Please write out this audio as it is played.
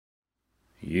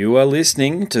You are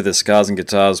listening to the Scars and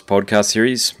Guitars podcast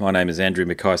series. My name is Andrew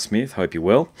Mackay-Smith. Hope you're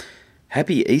well.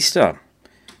 Happy Easter.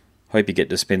 Hope you get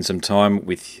to spend some time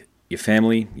with your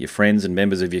family, your friends and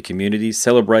members of your community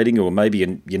celebrating, or maybe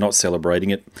you're not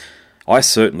celebrating it. I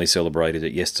certainly celebrated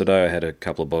it yesterday. I had a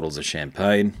couple of bottles of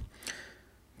champagne,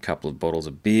 a couple of bottles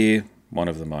of beer. One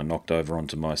of them I knocked over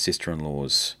onto my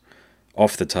sister-in-law's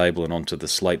off the table and onto the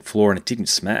slate floor, and it didn't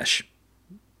smash.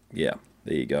 Yeah,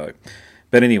 there you go.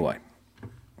 But anyway,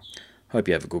 hope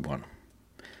you have a good one.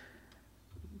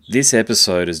 This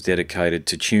episode is dedicated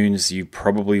to tunes you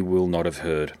probably will not have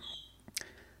heard.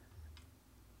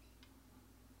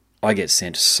 I get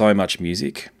sent so much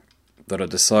music that I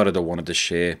decided I wanted to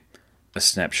share a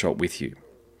snapshot with you.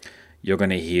 You're going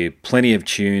to hear plenty of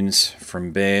tunes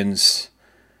from bands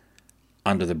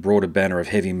under the broader banner of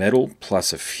heavy metal,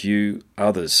 plus a few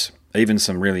others, even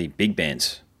some really big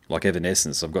bands like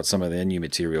Evanescence. I've got some of their new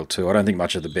material too. I don't think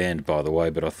much of the band, by the way,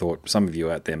 but I thought some of you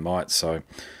out there might. So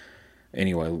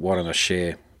anyway, why don't I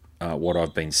share what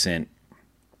I've been sent.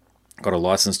 Got a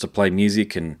license to play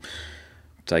music and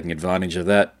taking advantage of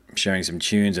that, sharing some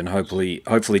tunes and hopefully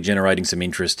generating some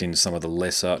interest in some of the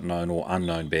lesser known or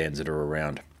unknown bands that are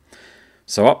around.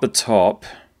 So up the top,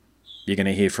 you're going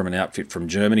to hear from an outfit from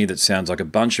Germany that sounds like a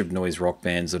bunch of noise rock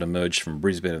bands that emerged from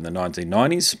Brisbane in the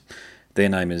 1990s. Their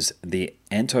name is the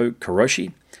Anto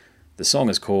Kuroshi. The song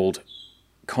is called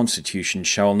Constitution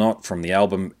Shall Not from the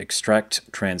album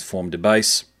Extract Transform to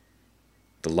Bass.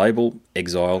 The label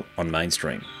Exile on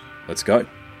Mainstream. Let's go.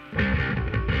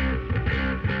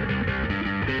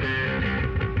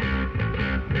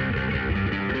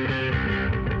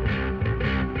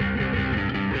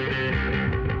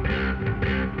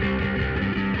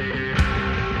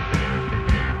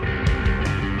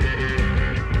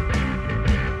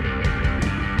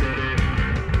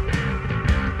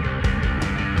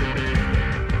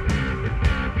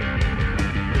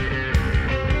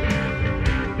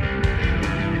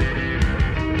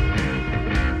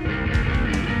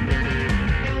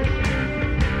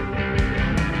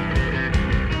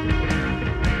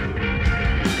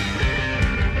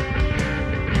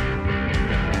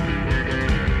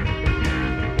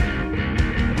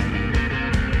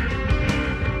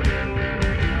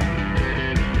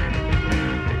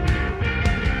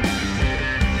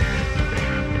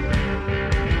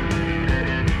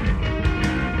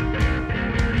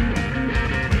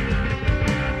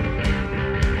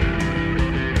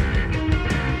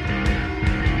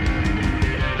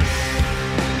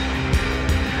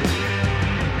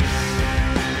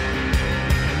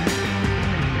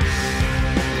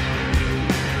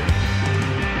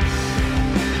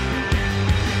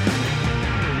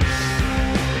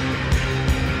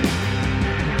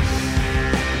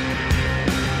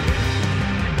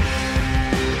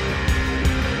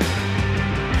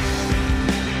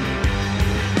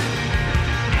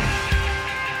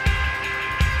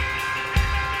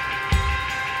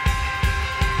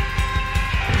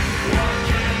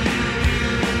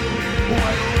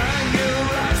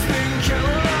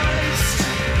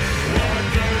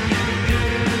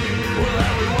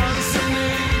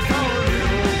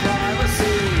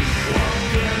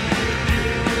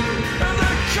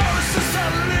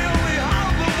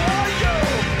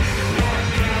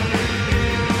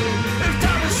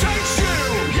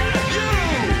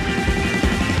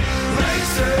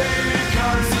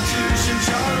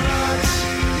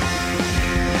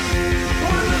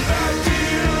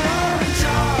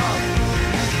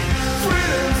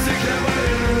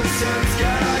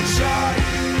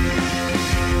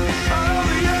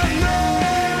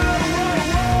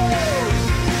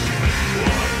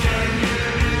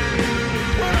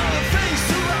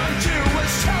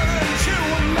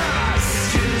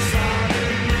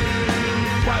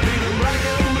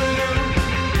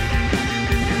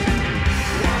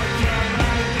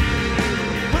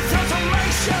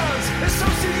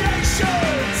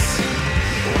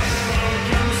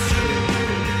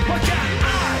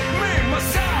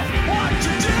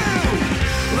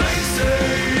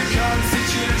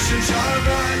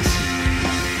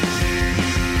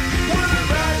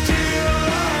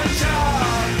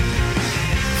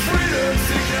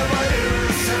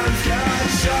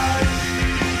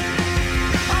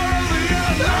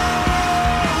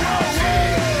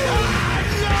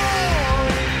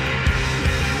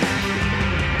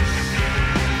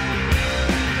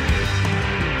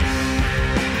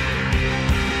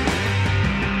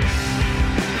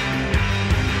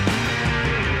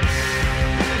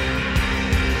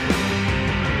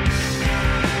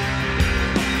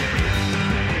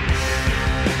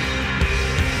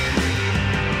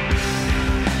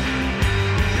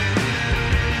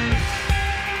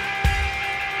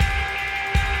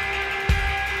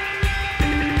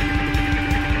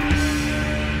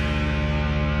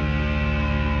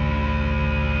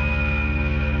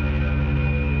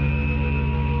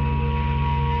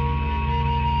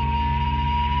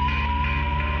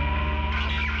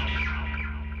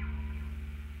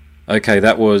 Okay,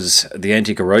 that was the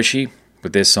Anti-Karoshi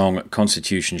with their song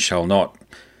Constitution Shall Not.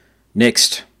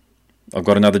 Next, I've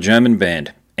got another German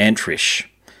band, Antrisch.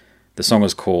 The song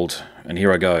is called, and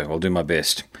here I go, I'll do my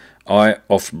best, Eye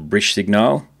auf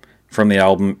Brichsignal, from the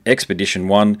album Expedition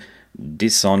 1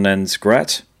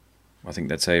 Dissonanzgrat. I think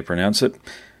that's how you pronounce it.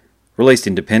 Released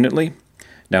independently.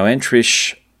 Now,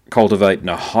 Antrisch cultivate in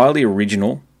a highly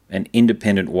original and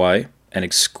independent way an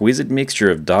exquisite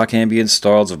mixture of dark ambient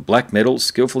styles of black metal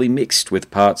skillfully mixed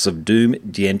with parts of doom,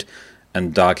 djent,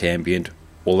 and dark ambient.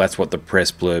 Well, that's what the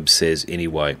press blurb says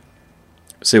anyway.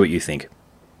 See what you think.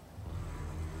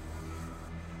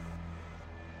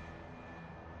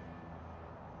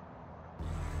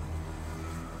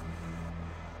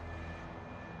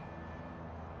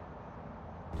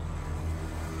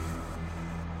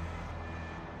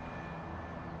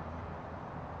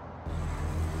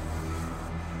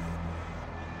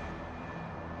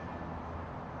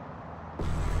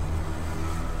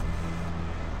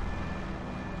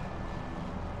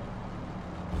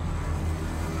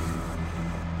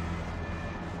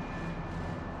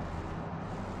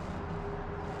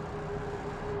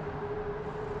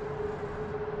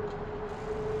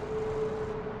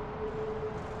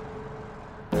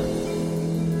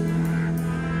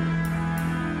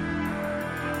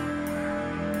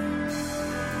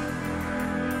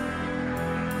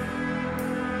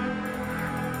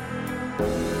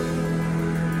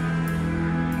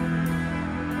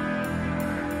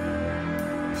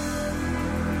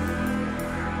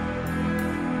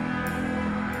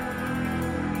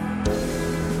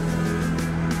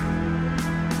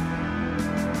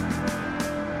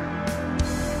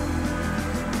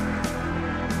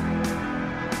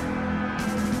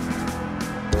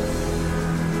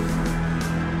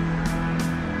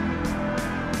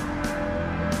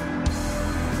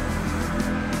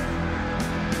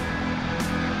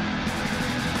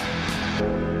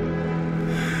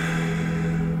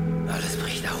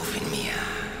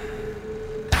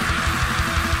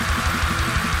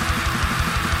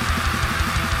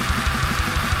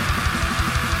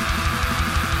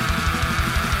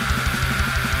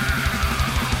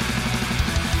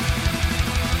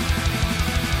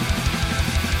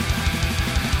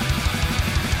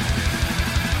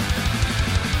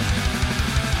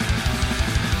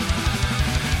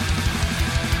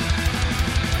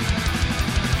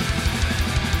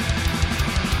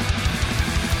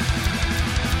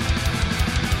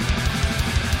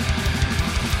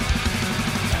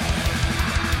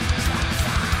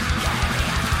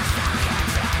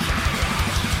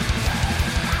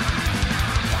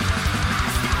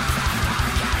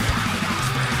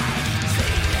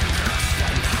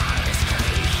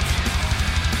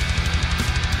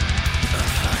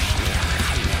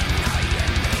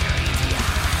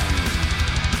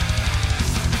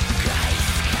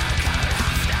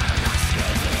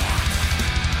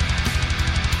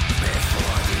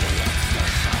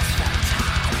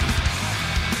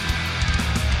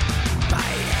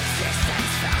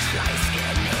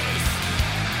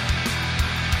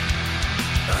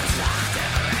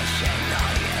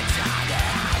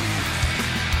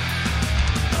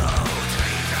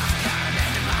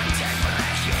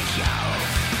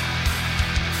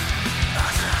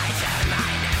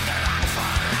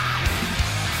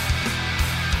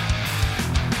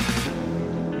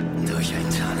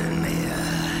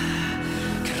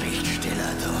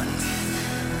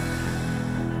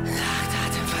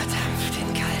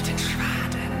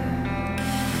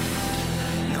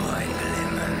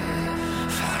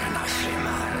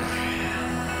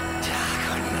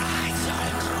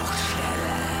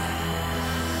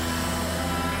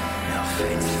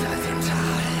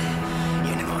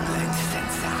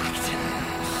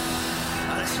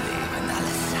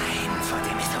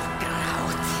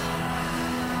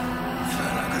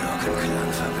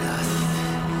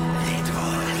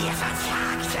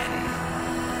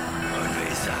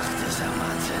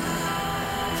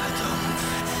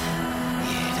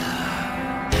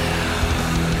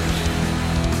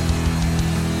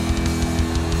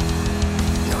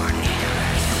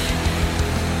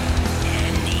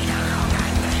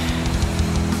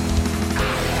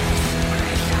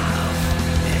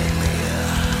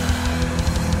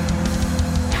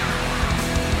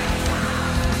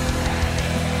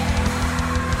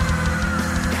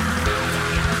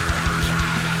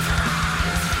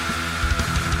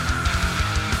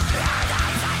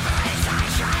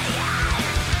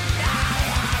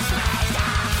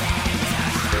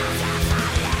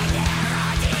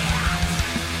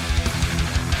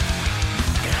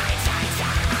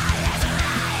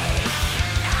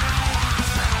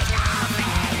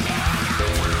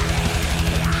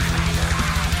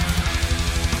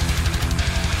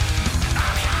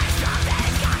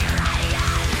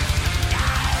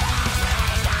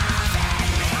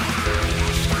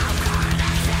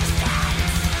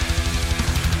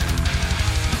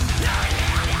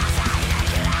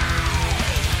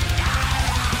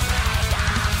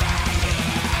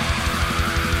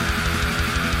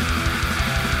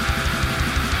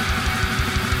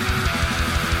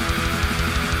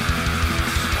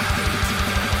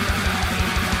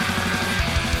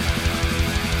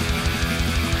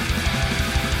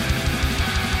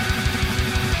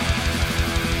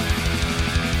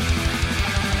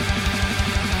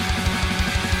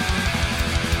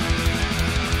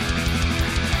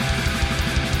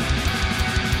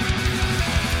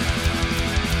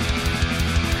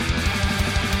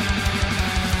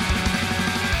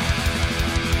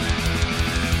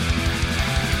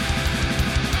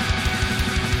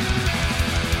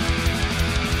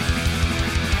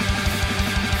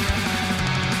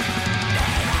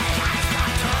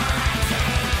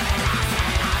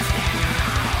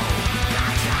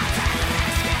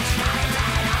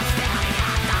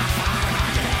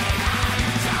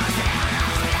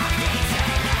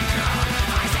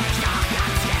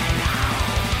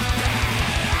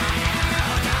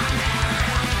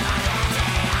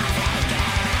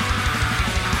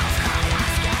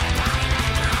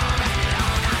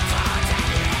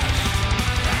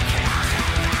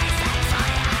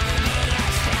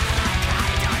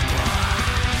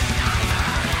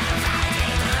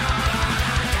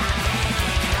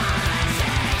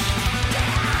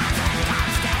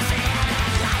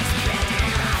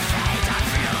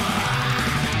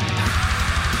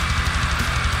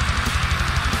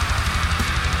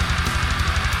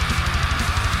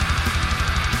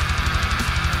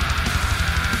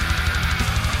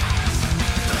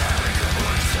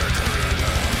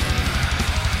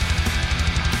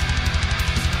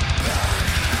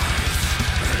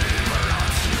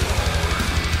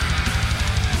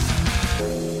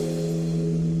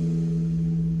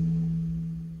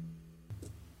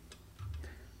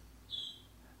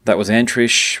 That was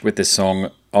Antrish with the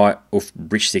song I Auf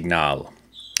Brichsignal.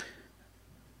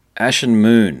 Ashen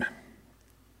Moon.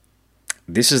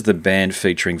 This is the band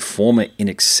featuring former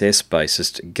INXS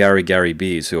bassist Gary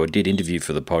Beers, who I did interview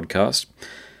for the podcast.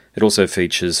 It also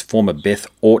features former Beth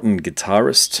Orton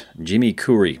guitarist Jimmy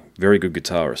Coury, very good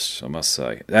guitarist, I must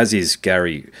say, as is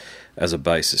Gary as a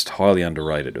bassist, highly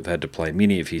underrated. I've had to play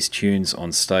many of his tunes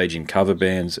on stage in cover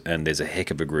bands, and there's a heck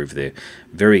of a groove there.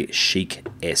 Very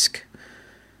Chic-esque,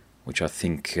 which I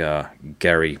think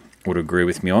Gary would agree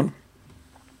with me on.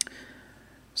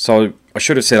 So I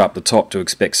should have set up the top to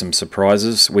expect some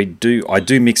surprises. I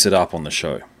do mix it up on the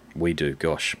show. We do,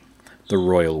 gosh. The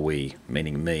royal we,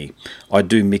 meaning me. I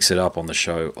do mix it up on the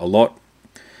show a lot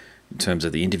in terms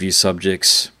of the interview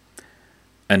subjects.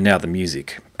 And now the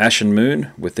music. Ashen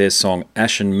Moon with their song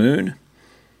Ashen Moon.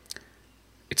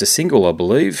 It's a single, I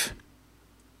believe.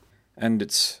 And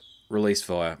it's released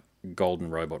via Golden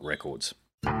Robot Records.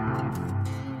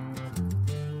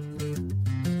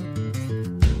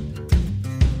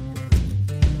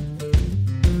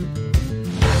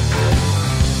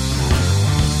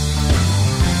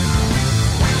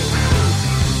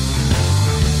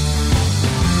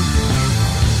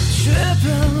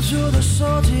 Through the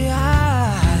salty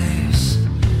eyes,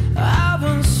 I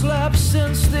haven't slept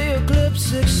since the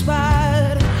eclipse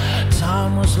expired.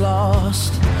 Time was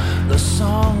lost, the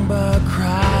songbird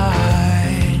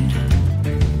cried.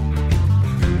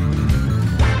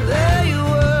 There you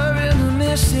were in the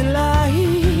misty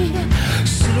light,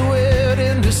 silhouette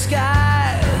in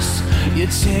disguise. You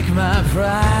take my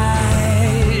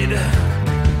pride,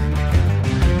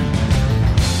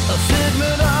 a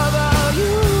figment of our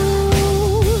youth.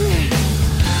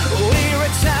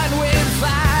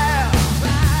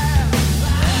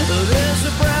 There's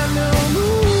a brand new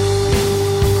moon.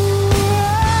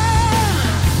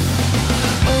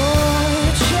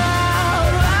 Oh,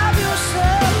 child, wrap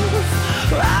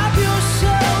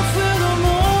yourself in the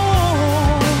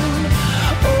moon.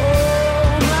 Oh,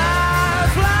 my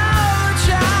flower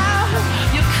child,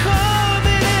 you're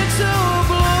coming into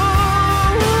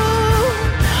bloom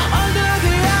under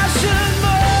the ashen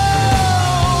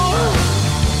moon.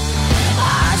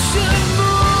 Ashen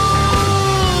moon.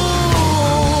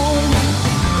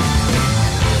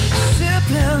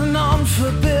 On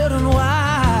forbidden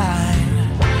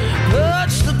wine,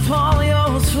 perched upon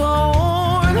your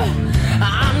throne.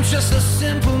 I'm just a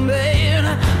simple man,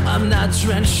 I'm not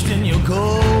drenched in your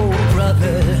gold,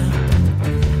 brother.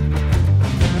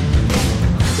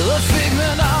 The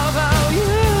figment of our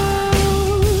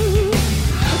youth,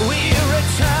 we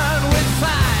return with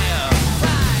fire.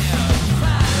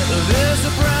 There's a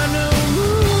brand new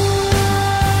moon.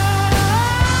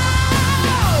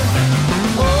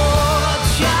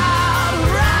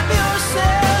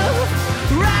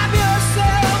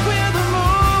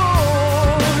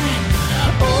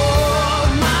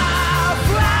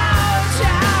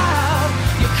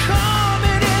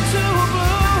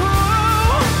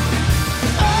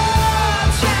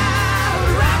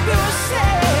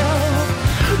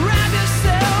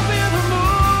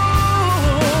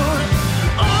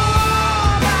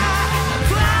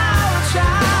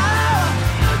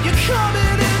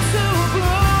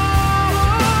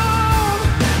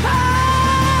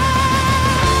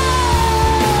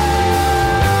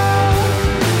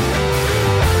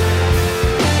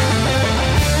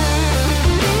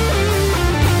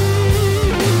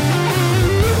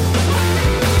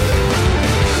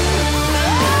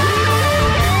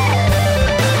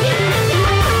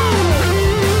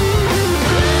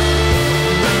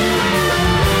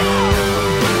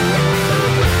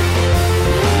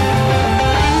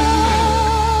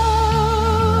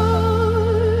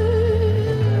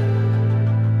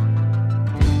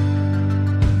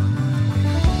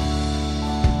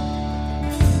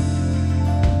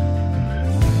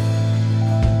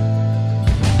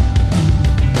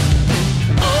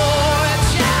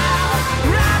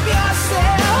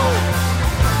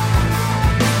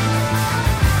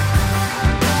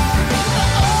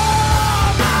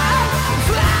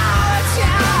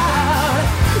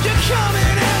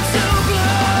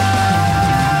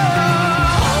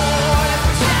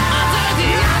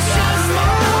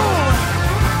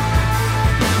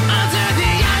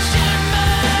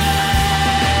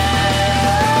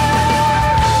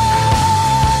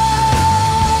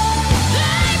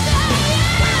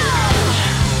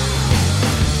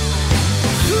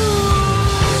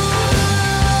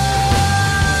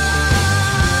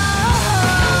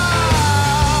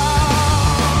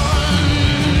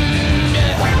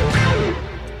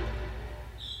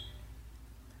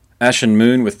 Ashen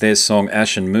Moon with their song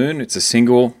Ashen Moon. It's a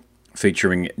single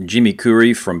featuring Jimmy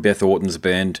Coury from Beth Orton's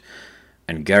band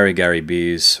and Gary Gary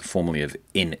Beers, formerly of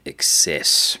In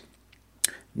Excess.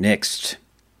 Next,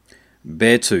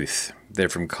 Beartooth. They're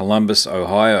from Columbus,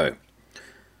 Ohio.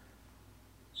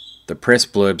 The press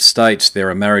blurb states they're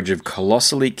a marriage of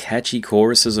colossally catchy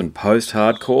choruses and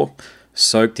post-hardcore,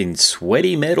 soaked in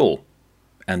sweaty metal,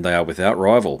 and they are without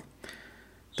rival.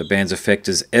 The band's effect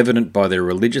is evident by their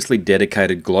religiously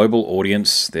dedicated global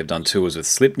audience. They've done tours with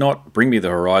Slipknot, Bring Me the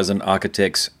Horizon,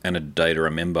 Architects, and A Day to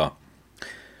Remember.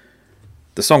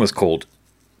 The song is called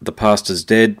The Past Is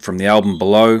Dead from the album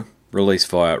Below, released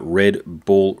via Red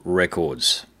Bull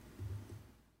Records.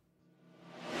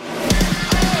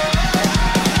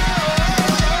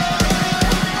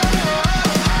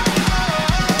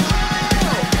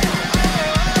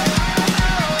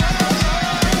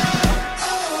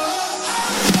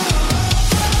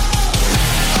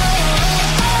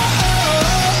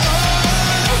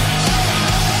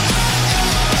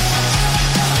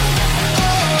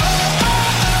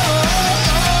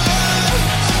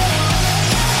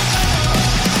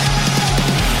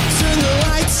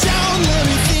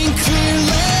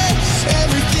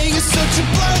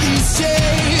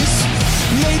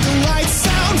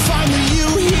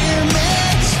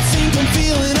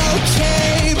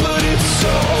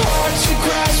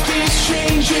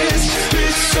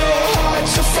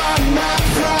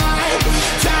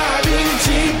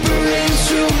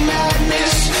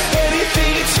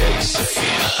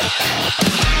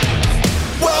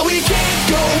 Well, we can't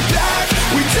go back.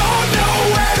 We don't know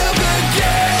where to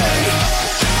begin.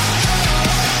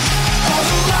 All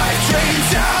the life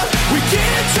drains out. We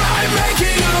can't try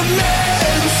making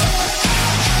amends.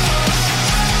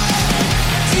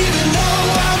 Even though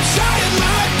I'm trying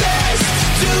my best,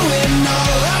 doing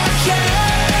all I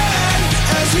can.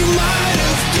 As you might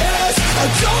have guessed, I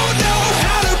don't know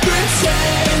how to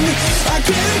pretend. I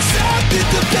can't accept that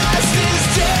the past is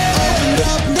dead. Open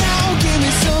up now, give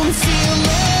me some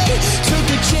feeling. Took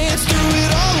a chance, threw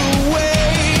it all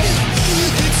away.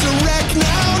 It's a wreck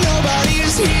now, nobody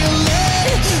is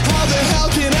healing. How the hell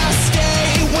can I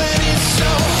stay when it's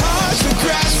so hard to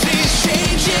grasp these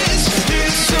changes?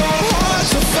 It's so hard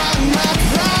to find my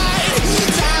pride.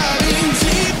 Diving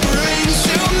deeper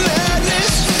into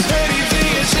madness.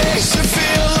 Anything it takes to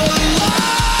feel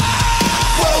alive.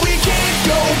 Well, we can't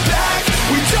go back.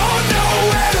 We don't know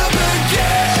where to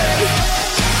begin.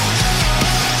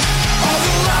 All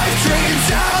the life drains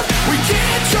out. We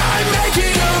can't try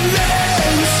making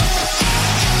amends.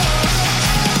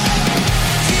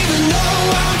 Even though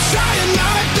I'm trying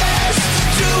my best,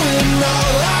 doing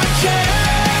all I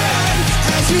can.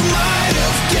 As you might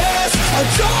have guessed, I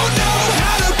don't know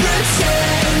how to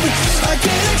pretend. I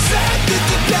can't accept that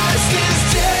the past is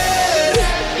dead.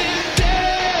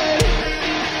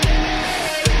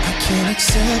 I can't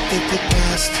accept that the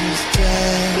past is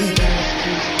dead.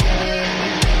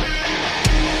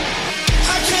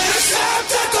 I can't accept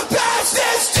that the past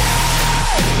is dead.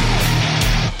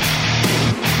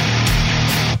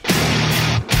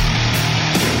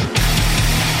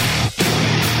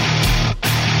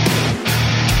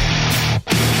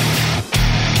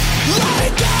 Let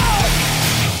it go.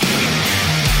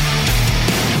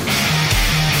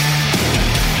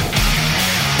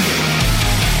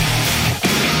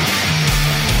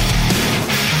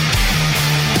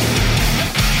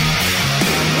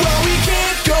 Well, we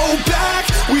can't go back.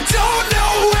 We don't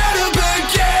know where to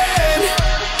begin.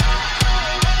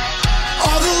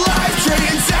 All the life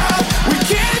drains out. We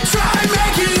can't try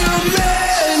making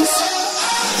amends.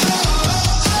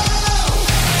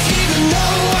 Even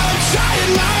though I'm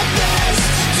trying my best,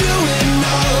 doing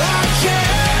all I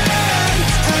can.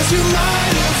 As you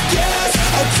might have guessed,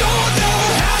 I don't know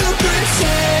how to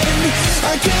pretend.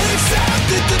 I can't accept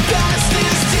that the past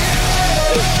is dead.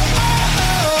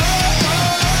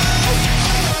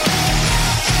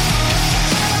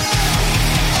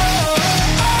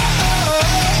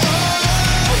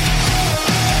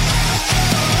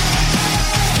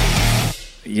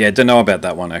 Yeah, don't know about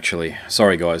that one actually.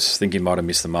 Sorry guys, think you might have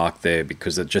missed the mark there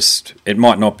because it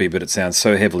might not be, but it sounds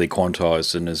so heavily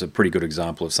quantized and is a pretty good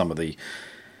example of some of the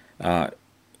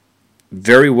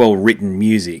very well written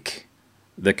music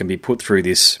that can be put through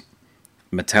this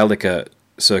Metallica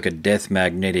circa death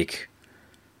magnetic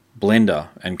blender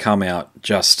and come out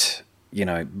just,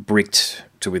 bricked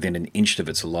to within an inch of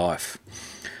its life.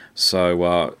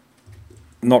 So,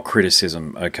 not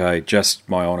criticism, okay, just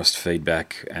my honest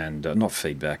feedback, and not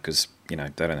feedback because, they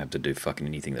don't have to do fucking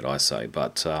anything that I say,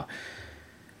 but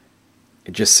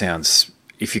it just sounds,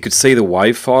 if you could see the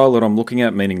wave file that I'm looking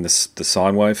at, meaning the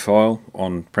sine wave file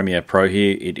on Premiere Pro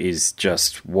here, it is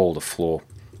just wall to floor.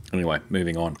 Anyway,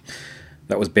 moving on.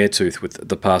 That was Beartooth with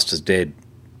The Past Is Dead.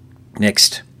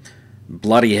 Next,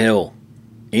 Bloody Hell,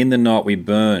 In the Night We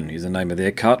Burn is the name of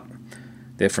their cut.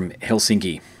 They're from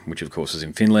Helsinki, which of course is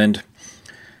in Finland.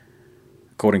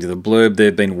 According to the blurb,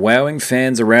 they've been wowing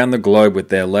fans around the globe with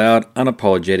their loud,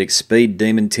 unapologetic speed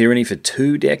demon tyranny for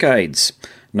 2 decades.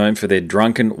 Known for their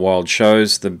drunken, wild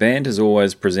shows, the band has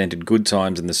always presented good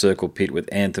times in the Circle Pit with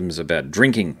anthems about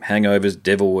drinking, hangovers,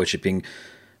 devil worshipping,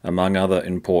 among other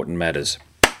important matters.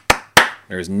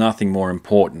 There is nothing more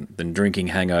important than drinking,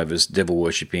 hangovers, devil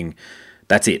worshipping.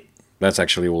 That's it. That's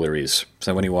actually all there is.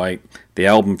 So anyway, the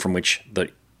album from which the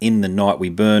In the Night We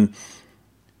Burn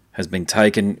has been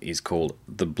taken is called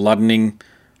The Bloodening.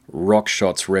 Rock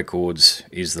Shots Records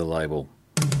is the label.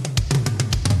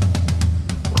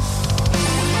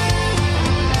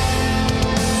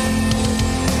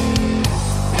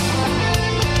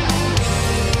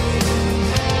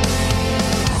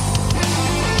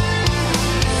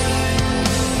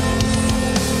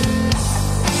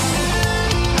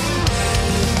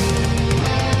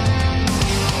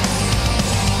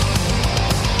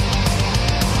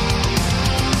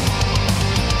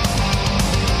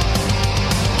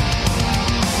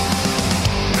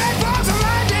 Big bombs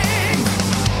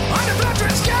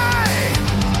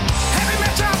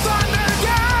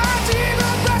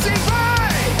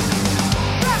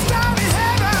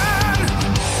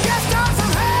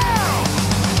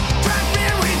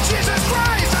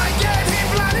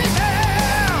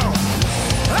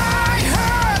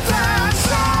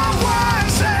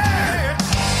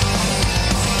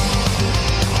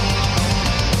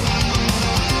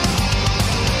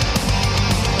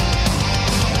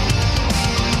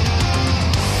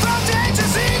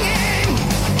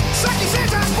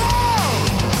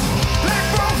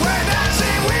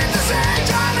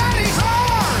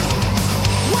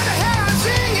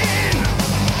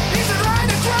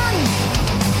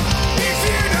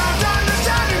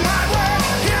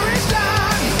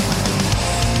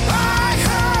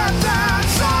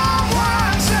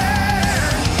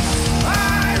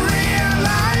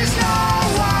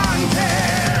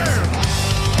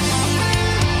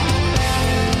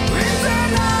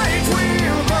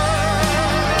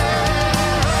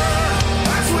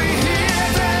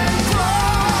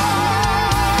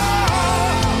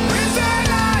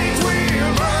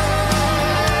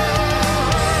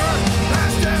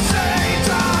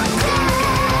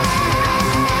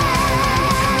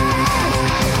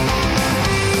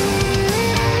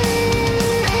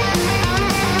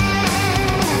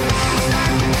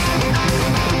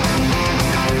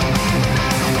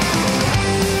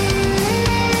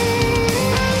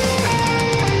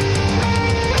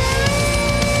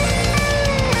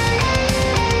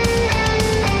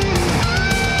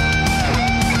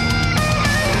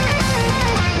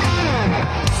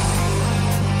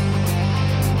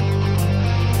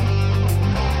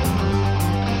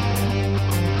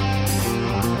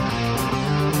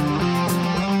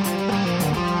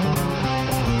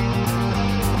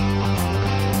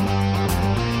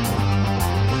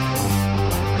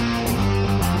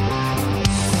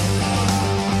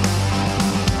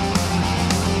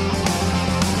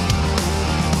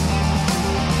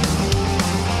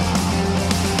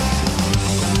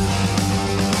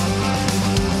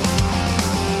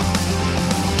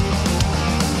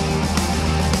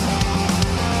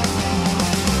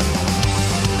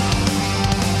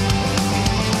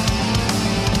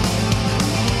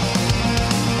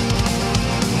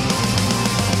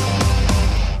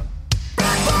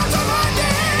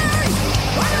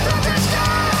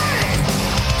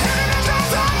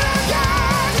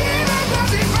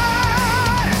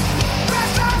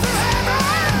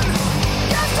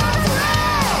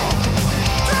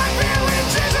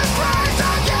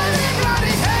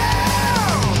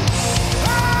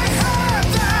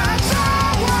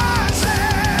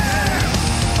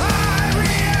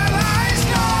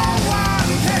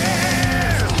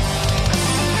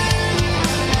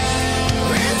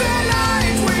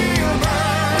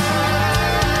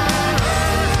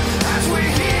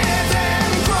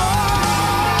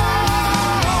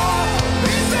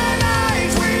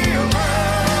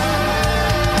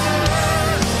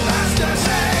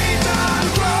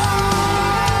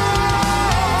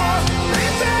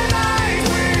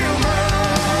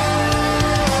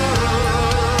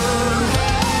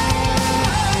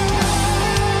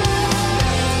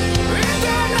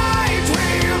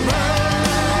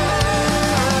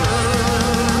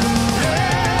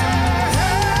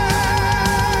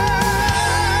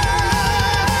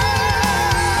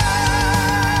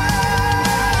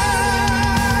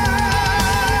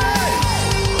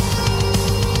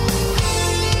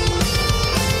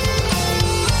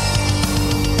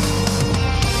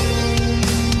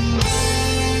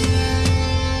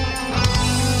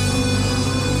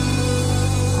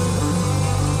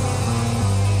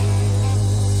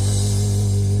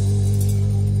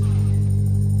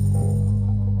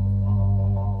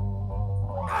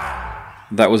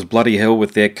That was Bloody Hell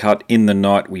with their cut In the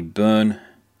Night We Burn.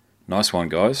 Nice one,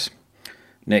 guys.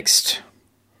 Next,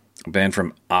 a band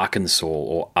from Arkansas,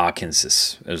 or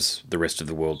Arkansas, as the rest of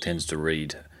the world tends to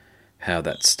read how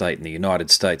that state in the United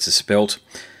States is spelt.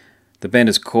 The band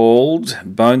is called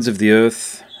Bones of the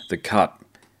Earth. The cut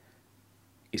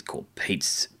is called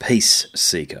Peace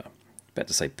Seeker. About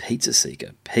to say Pizza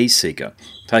Seeker. Peace Seeker.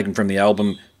 Taken from the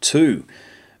album 2,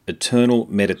 Eternal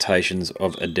Meditations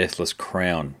of a Deathless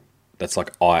Crown. That's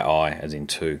like I, as in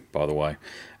 2, by the way.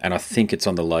 And I think it's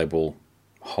on the label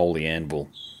Holy Anvil.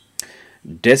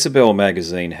 Decibel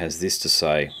magazine has this to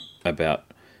say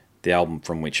about the album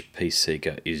from which Peace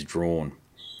Seeker is drawn.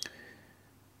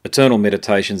 Eternal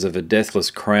Meditations of a Deathless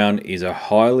Crown is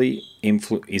highly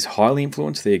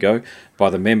influenced, there you go, by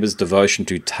the members' devotion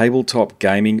to tabletop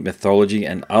gaming, mythology,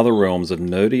 and other realms of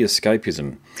nerdy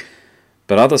escapism.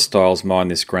 But other styles mine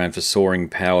this ground for soaring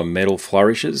power metal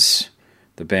flourishes.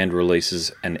 The band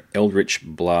releases an eldritch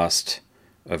blast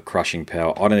of crushing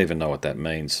power. I don't even know what that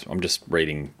means. I'm just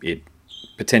reading it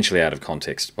potentially out of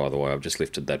context, by the way. I've just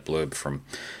lifted that blurb from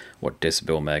what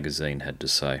Decibel magazine had to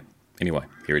say. Anyway,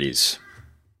 here it is.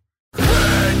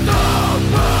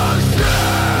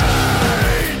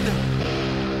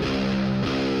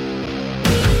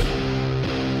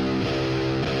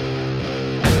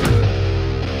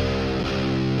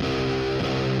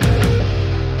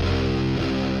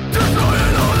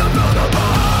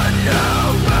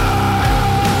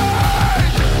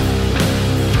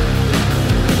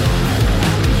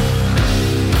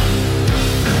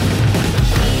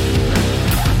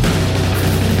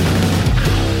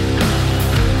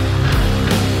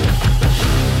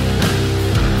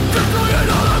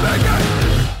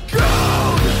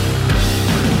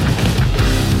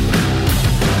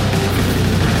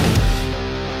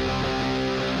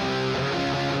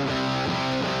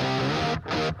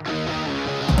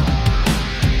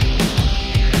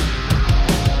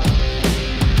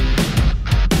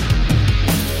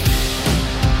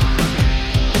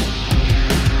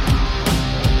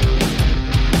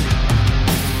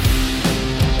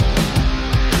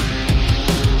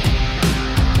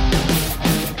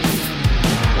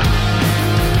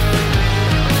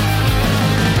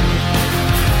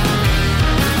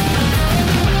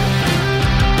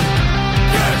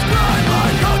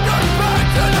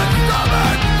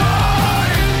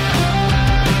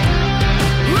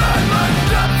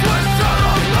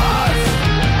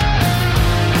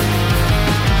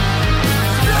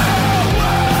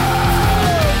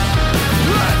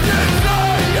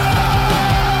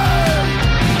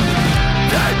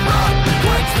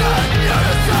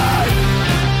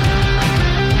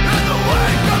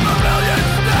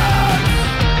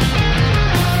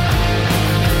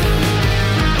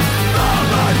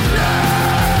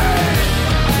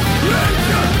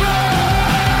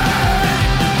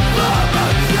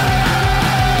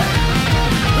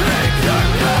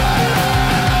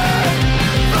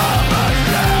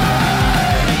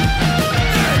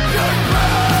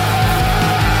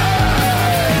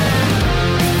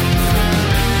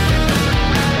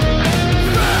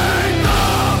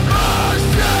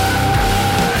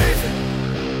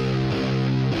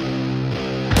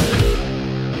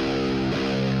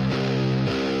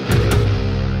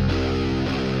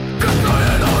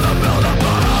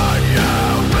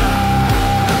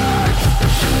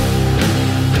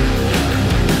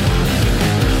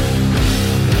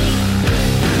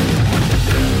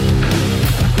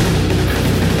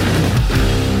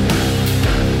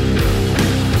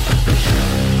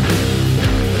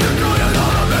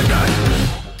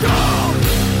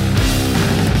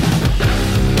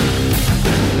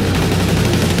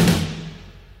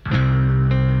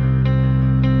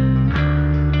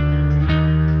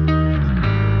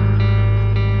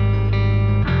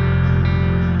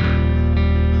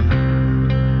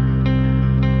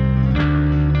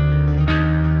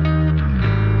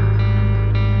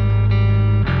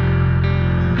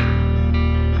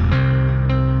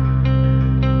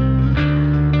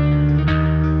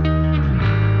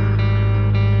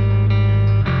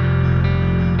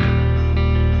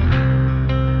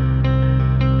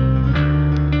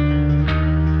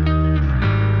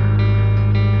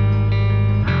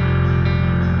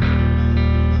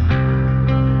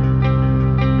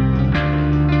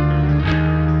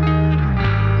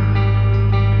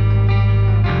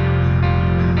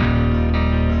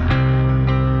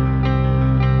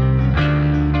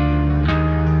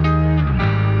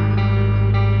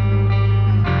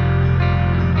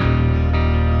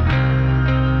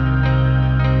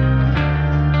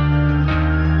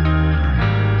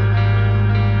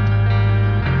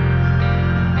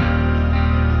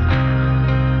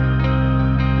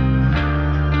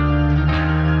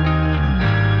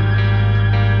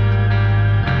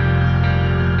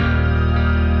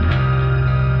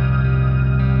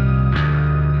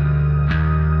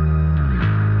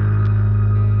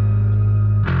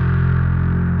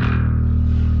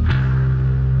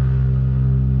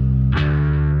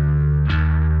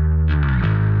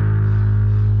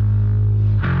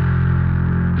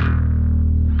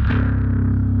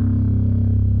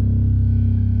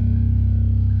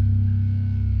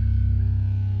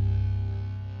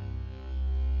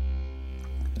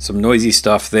 Some noisy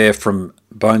stuff there from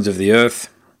Bones of the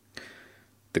Earth.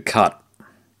 The cut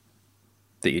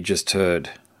that you just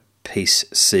heard, Peace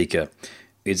Seeker,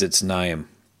 is its name.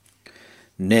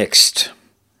 Next,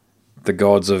 the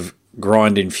gods of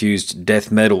grind-infused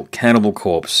death metal, Cannibal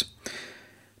Corpse.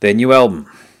 Their new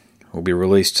album will be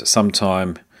released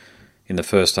sometime in the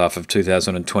first half of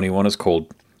 2021. It's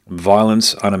called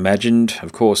Violence Unimagined.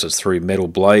 Of course, it's through Metal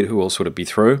Blade. Who else would it be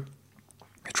through?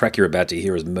 The track you're about to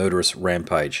hear is Murderous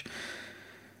Rampage.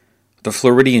 The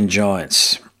Floridian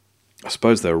Giants. I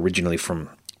suppose they're originally from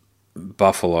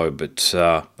Buffalo, but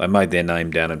they made their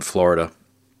name down in Florida.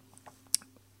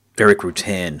 Eric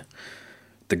Rutan,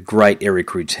 the great Eric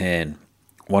Rutan,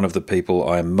 one of the people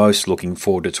I am most looking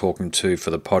forward to talking to for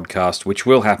the podcast, which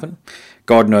will happen.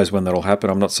 God knows when that'll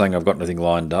happen. I'm not saying I've got anything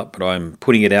lined up, but I'm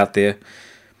putting it out there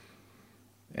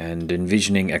and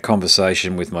envisioning a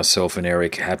conversation with myself and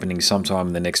Eric happening sometime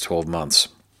in the next 12 months.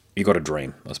 You got a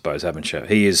dream, I suppose, haven't you?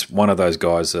 He is one of those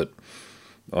guys that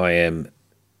I am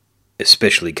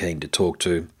especially keen to talk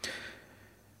to,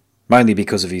 mainly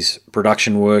because of his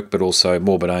production work, but also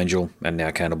Morbid Angel and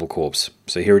now Cannibal Corpse.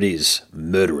 So here it is,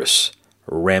 Murderous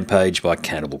Rampage by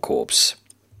Cannibal Corpse.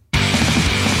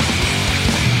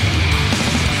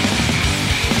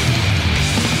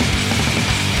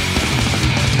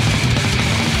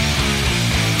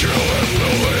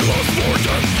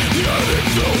 The attic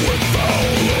filled with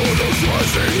foul odors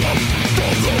rising up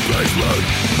from the basement.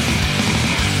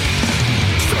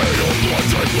 Stay on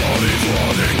blood-drenched bodies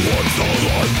rotting once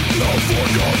alive, now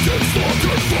forgotten,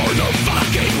 slaughtered for no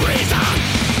fucking reason.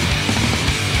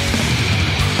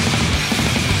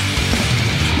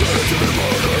 Ready to be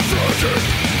murdered, tragic,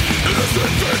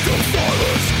 innocent victim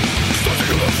silence.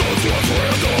 Stunting in the souls was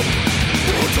random,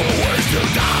 brutal ways to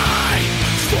die.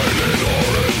 Fighting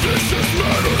or in vicious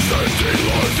manner, sending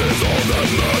lives is all that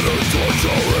matters.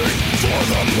 Torturing for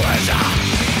the pleasure.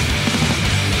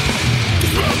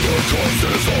 Dismembered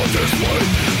corpses on display,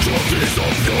 trophies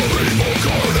of pure evil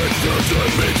carnage, fears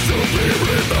and means to be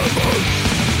remembered.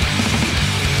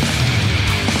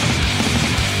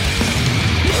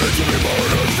 Ready to be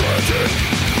murdered, frantic,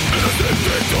 innocent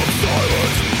victim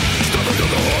silence. Stabbing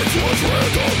in the hearts was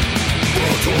random,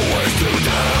 brutal ways to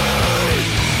die.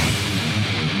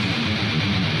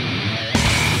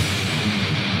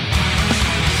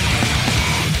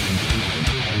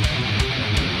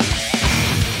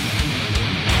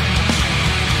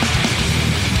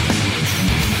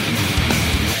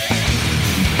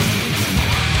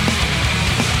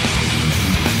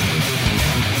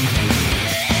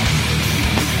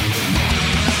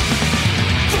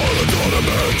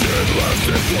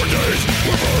 Lasted 4 days,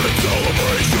 we're burning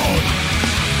celebration.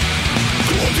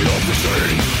 Cruelty of the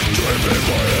scene, driven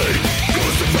by hate,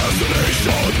 goes to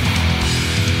fascination.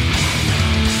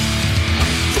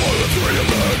 Violence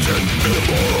reimagined,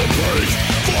 immoral praise,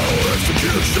 vile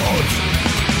executions.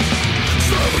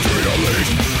 Savagery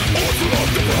unleashed, orthodox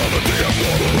depravity and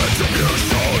moral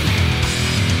retribution.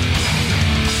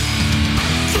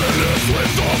 Finished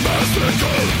with the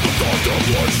massacre, the thought of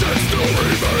bloodshed still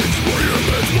remains. Where your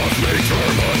lips must be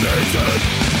terminated.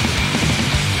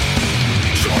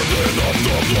 Sharpen up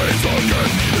the blades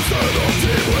again.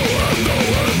 Insanity will have no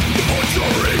end. The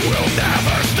butchery will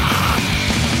never stop.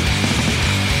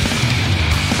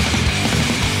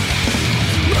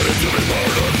 Ready to be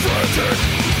murdered, frantic.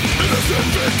 Innocent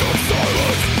victim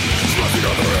silence. Smashing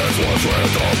on their heads was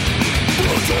random.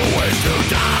 Brutal ways to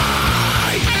die.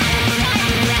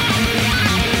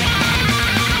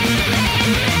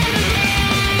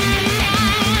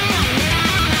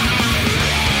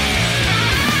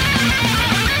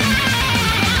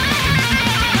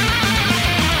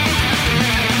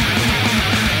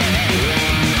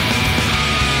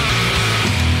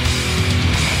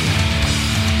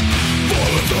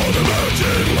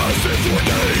 Lasted 4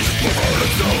 days,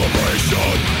 perverted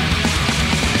celebration.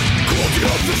 Cruelty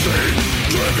of the scene,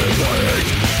 driven by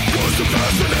hate, goes to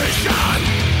fascination.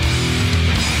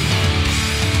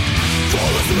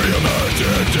 Violence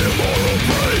reimagined, immoral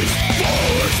praise,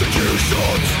 vile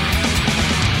executions.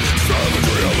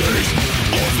 Savagery unleashed,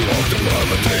 orthodox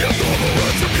depravity and normal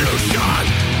retribution.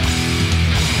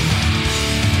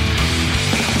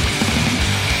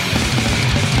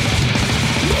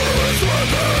 Murderous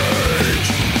rampage.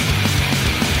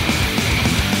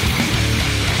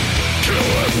 Kill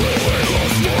and will a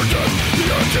lost more death. The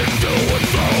attic filled with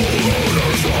foul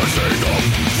odors rising up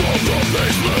from the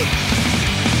basement.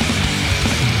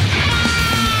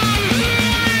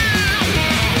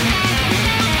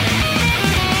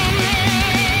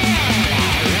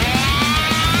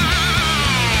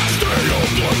 Stay on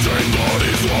blood-stained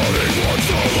bodies rotting once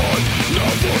alive.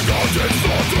 Now forgotten,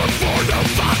 slaughtered for the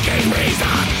fuck.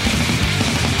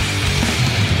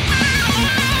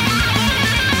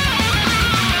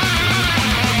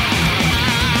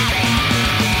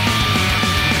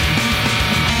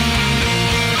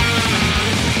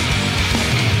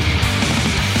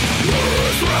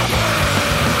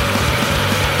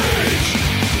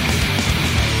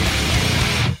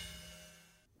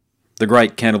 The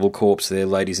great Cannibal Corpse there,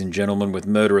 ladies and gentlemen, with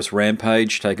Murderous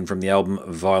Rampage, taken from the album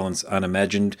Violence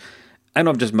Unimagined. And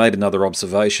I've just made another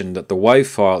observation that the WAV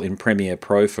file in Premiere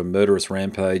Pro for Murderous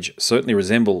Rampage certainly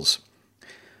resembles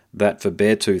that for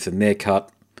Beartooth and their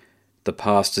cut, The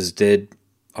Past is Dead.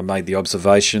 I made the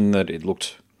observation that it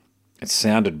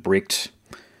sounded bricked,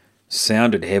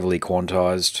 sounded heavily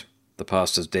quantized. The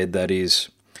Past is Dead, that is.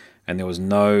 And there was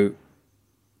no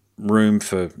room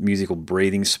for musical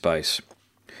breathing space.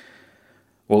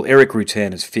 Well, Eric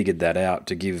Rutan has figured that out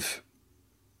to give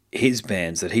his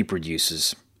bands that he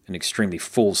produces an extremely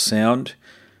full sound,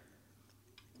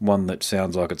 one that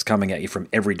sounds like it's coming at you from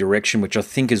every direction, which I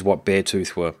think is what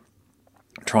Beartooth were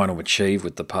trying to achieve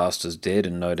with The Past is Dead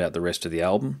and no doubt the rest of the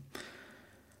album.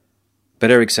 But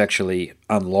Eric's actually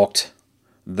unlocked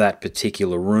that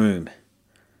particular room,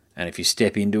 and if you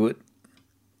step into it,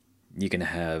 you can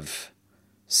have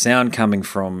sound coming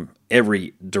from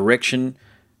every direction,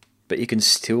 but you can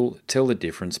still tell the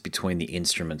difference between the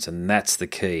instruments, and that's the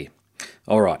key.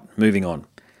 Alright, moving on.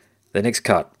 The next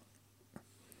cut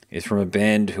is from a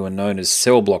band who are known as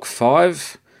Cell Block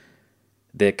 5.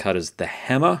 Their cut is The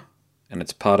Hammer, and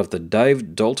it's part of the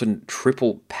Dave Dalton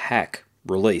Triple Pack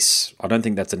release. I don't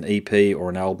think that's an EP or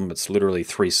an album, it's literally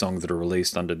 3 songs that are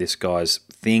released under this guy's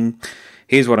thing.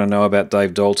 Here's what I know about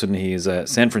Dave Dalton. He is a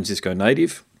San Francisco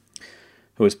native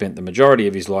who has spent the majority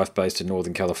of his life based in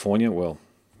Northern California. Well,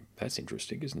 that's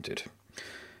interesting, isn't it?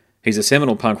 He's a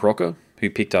seminal punk rocker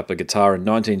who picked up a guitar in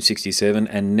 1967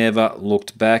 and never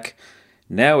looked back.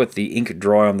 Now with the ink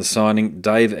dry on the signing,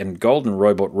 Dave and Golden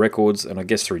Robot Records, and I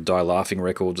guess through Die Laughing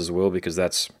Records as well, because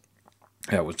that's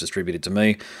how it was distributed to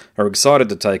me, are excited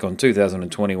to take on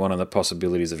 2021 and the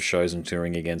possibilities of shows and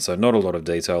touring again. So not a lot of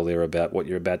detail there about what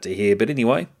you're about to hear. But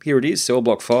anyway, here it is, Cell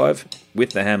Block 5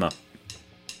 with The Hammer.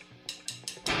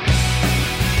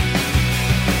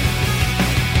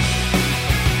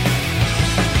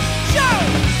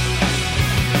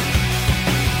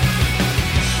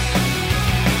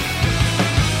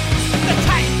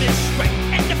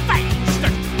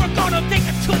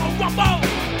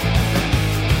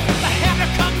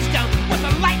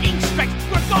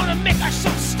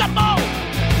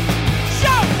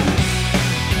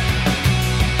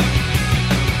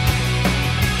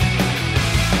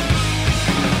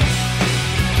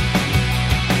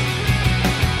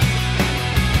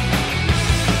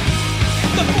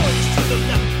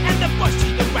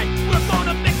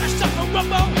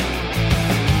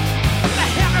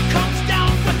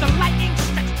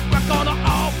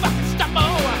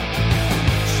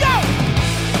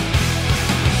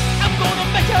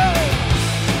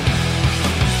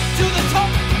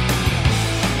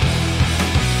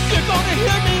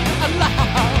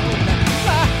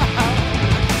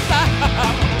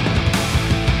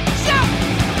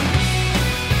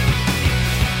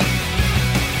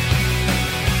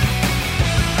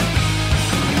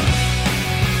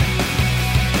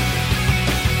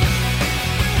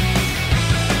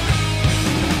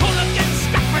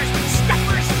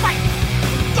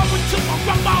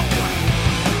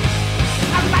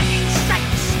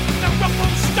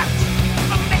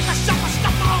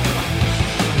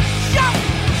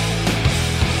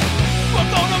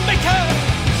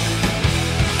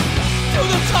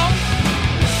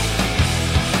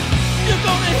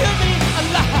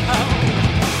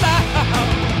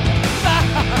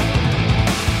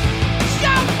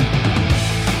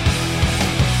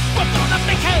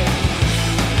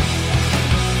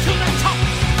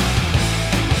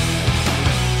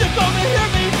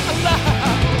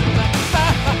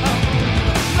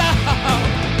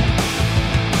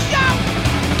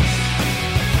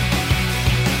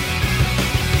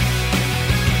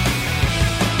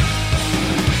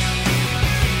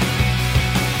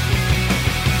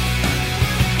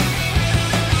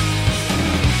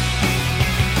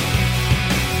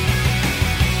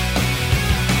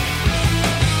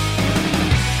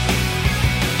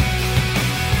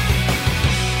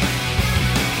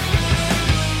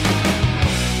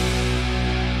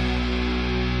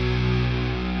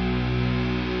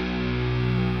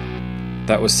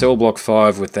 That was Cell Block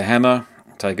 5 with The Hammer,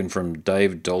 taken from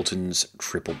Dave Dalton's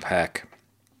Triple Pack.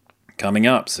 Coming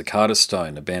up, Cicada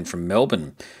Stone, a band from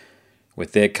Melbourne,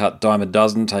 with their cut Dime a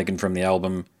Dozen, taken from the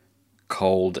album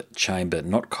Cold Chamber.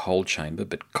 Not Cold Chamber,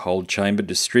 but Cold Chamber,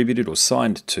 distributed or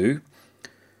signed to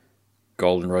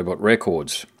Golden Robot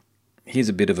Records. Here's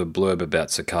a bit of a blurb about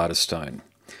Cicada Stone.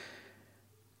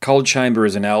 Cold Chamber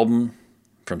is an album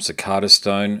from Cicada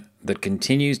Stone that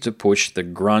continues to push the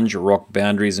grunge rock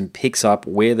boundaries and picks up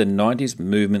where the 90s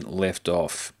movement left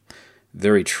off.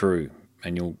 Very true,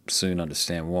 and you'll soon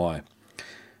understand why.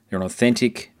 They're an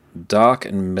authentic, dark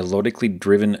and melodically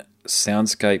driven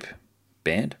soundscape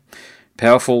band.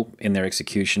 Powerful in their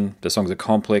execution, the songs are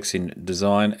complex in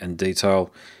design and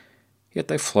detail, yet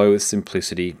they flow with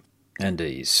simplicity and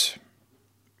ease.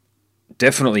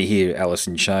 Definitely hear Alice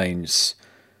in Chains,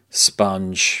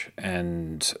 Sponge,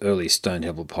 and early Stone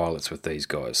Temple Pilots with these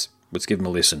guys. Let's give them a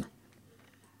listen.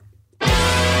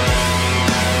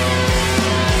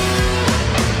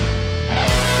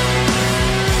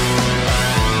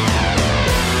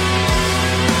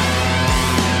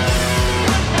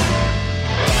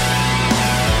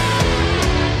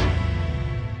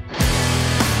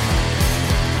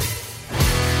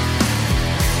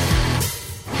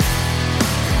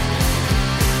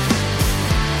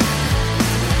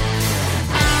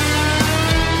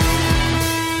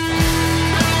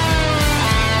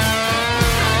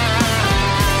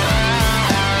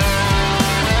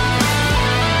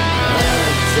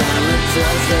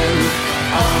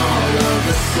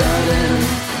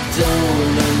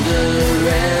 Don't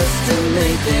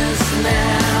underestimate this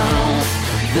now.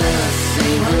 The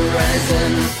same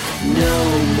horizon, no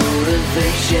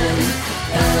motivation,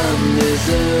 a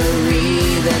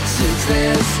misery that suits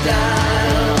their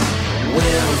style.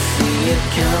 We'll see it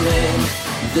coming,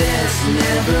 this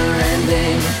never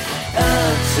ending,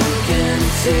 a token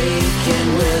taken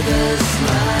with a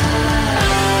smile.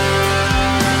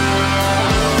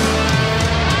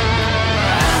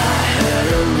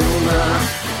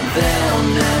 They'll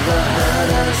never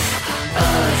hurt us, a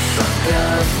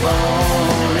sucker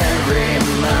blown every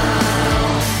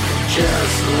mile.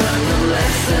 Just learn the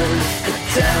lesson, a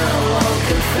download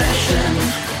confession,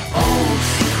 old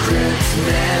secrets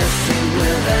messing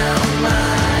with our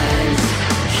minds.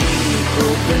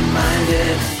 Keep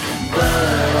open-minded,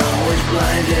 but always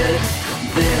blinded.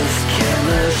 This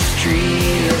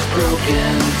chemistry is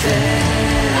broken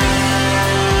down.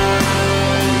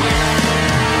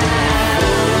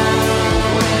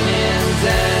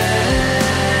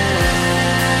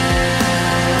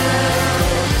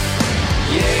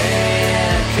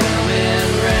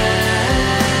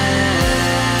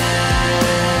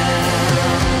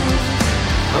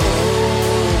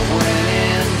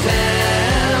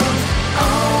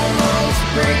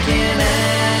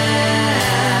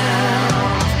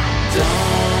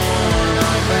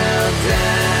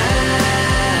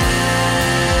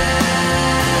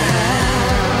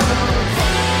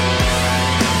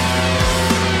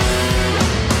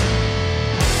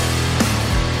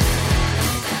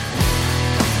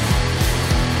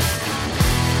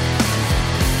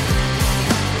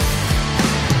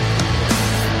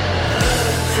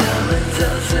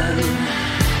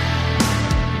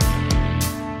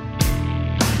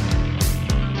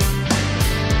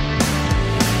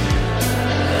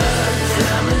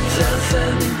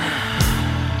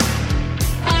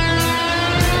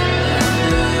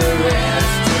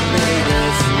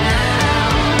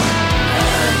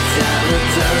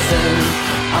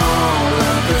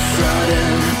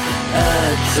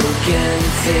 Token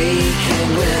taken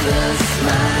with a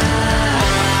smile.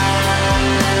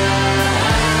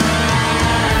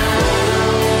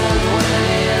 Old when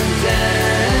in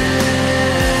doubt.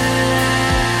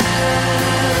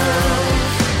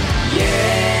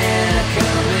 Yeah,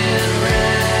 coming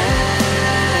round.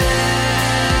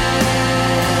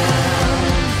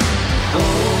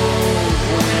 Old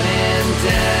when in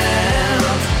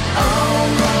doubt,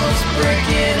 almost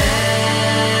breaking out.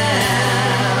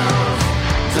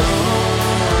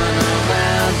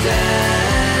 Down.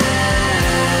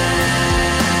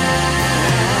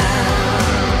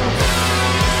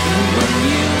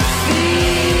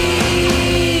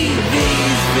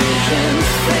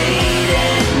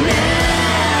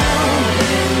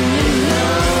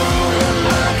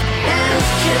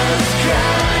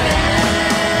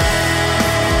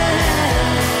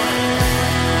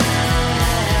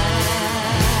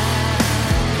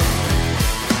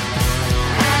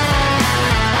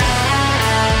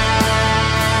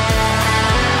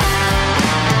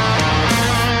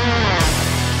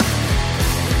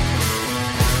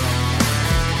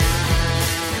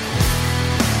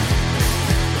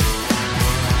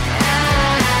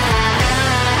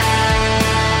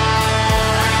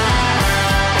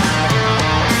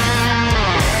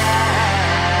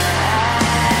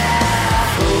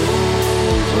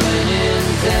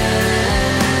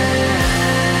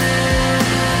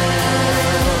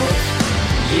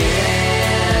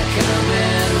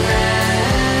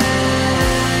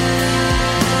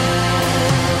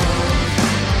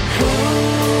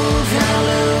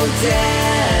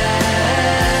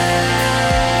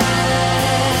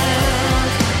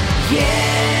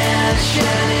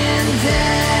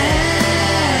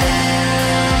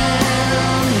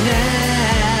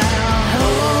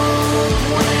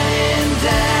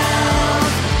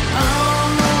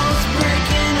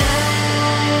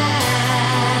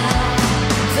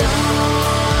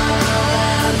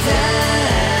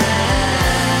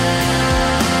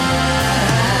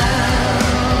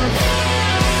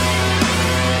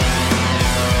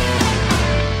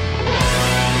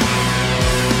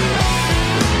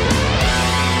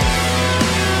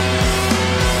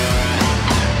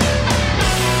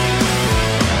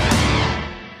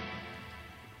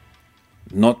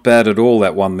 Not bad at all,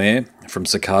 that one there, from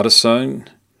Cicada Stone.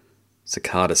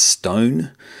 Cicada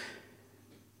Stone.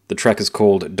 The track is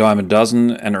called Diamond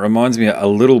Dozen, and it reminds me a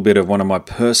little bit of one of my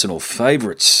personal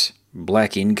favourites,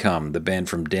 Black Income, the band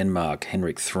from Denmark,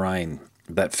 Henrik Thrane.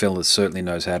 That fella certainly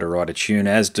knows how to write a tune,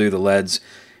 as do the lads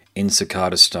in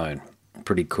Cicada Stone.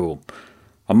 Pretty cool.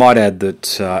 I might add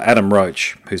that Adam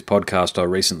Roach, whose podcast I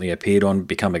recently appeared on,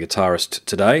 Become a Guitarist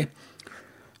Today,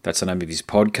 that's the name of his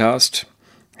podcast.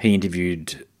 He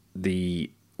interviewed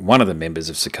one of the members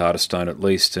of Cicada Stone at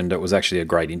least, and it was actually a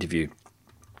great interview.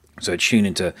 So tune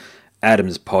into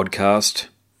Adam's podcast,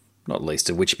 not least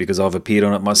of which because I've appeared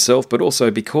on it myself, but also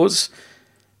because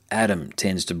Adam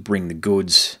tends to bring the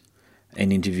goods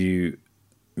and interview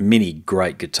many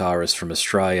great guitarists from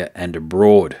Australia and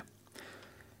abroad.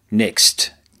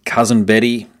 Next, Cousin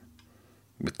Betty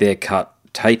with their cut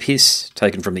Tape Hiss,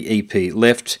 taken from the EP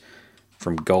Left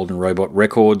from Golden Robot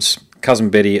Records. Cousin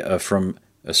Betty are from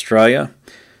Australia.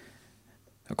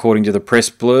 According to the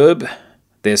press blurb,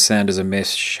 their sound is a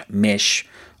mesh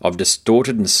of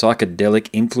distorted and psychedelic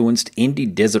influenced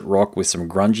indie desert rock with some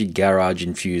grungy garage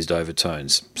infused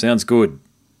overtones. Sounds good.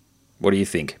 What do you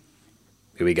think?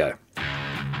 Here we go.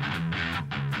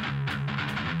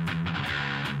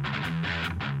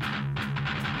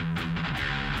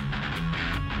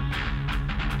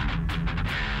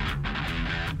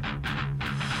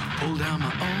 Pull down my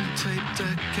old tape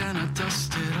deck and I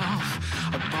dust it off.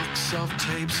 A box of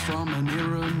tapes from an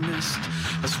era mist.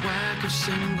 A swag of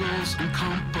singles and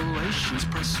compilations.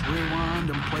 Press rewind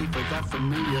and play for that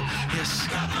familiar hiss.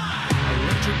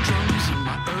 Electric drums in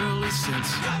my early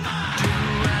synths.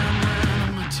 Duran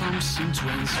and my Thompson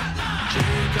twins.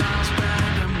 Jay Giles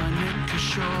band and my Nick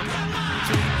Kishore.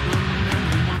 Fleetwood and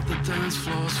what the dance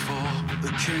floor's for.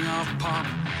 The king of pop,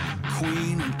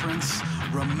 Queen and Prince.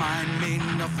 Remind me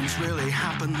nothing's really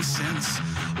happened since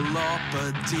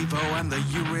Lopper, Devo and the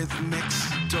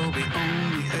Eurythmics. Dolby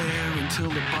only air until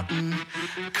the button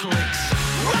clicks.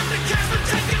 Run the cash for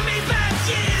taking me back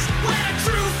years when a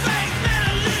true faith meant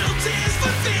a little tears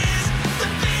for fears.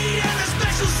 The beat and a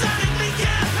special sonically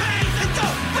campaign. And go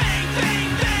bang,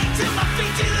 bang, bang till my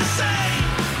feet do the same.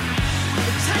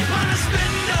 The tape on a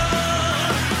spindle,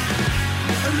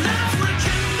 an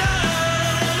African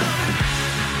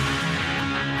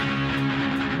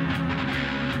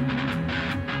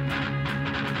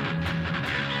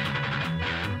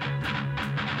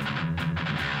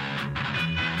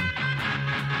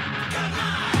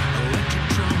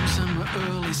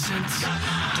synths,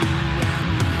 Duran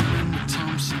and the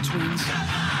Thompson twins.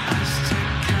 Aztec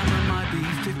camera might be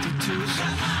 52s.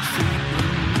 Feet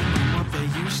remember what they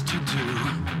used to do.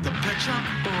 The Pet Shop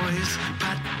Boys,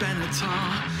 Pat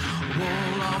Benatar,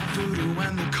 Wall of Voodoo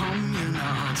and the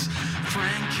Communards.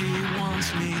 Frankie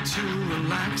wants me to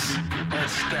relax.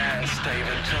 Let's dance,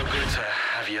 David. Too good to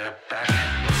have you back.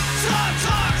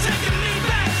 Talk, taking me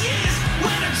back years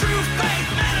when a true faith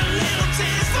meant a little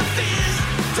tears for fears.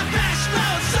 To bash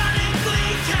mode, sonically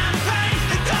campaign.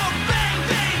 And go bang,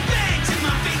 bang, bang till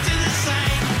my feet do the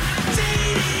same.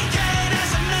 TDK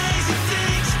does amazing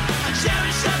things. I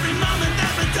cherish every moment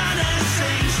that Madonna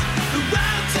sings. The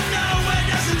road to nowhere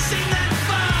doesn't seem that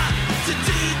far. To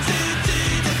do, da,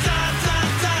 da, da,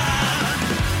 da.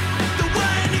 The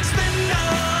winding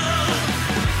spindle,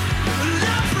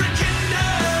 African.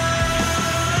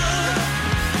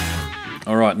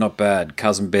 Alright, not bad.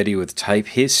 Cousin Betty with Tape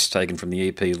Hiss, taken from the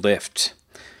EP Left.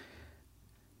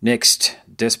 Next,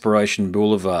 Desperation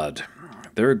Boulevard.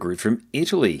 They're a group from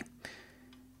Italy.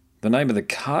 The name of the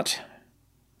cut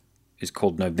is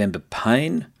called November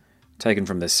Pain, taken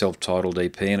from their self-titled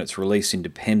EP, and it's released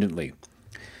independently.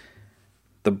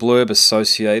 The blurb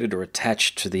associated or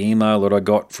attached to the email that I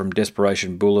got from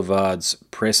Desperation Boulevard's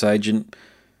press agent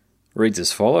reads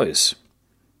as follows.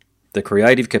 The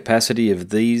creative capacity of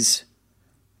these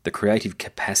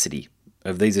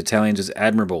Italians is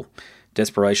admirable.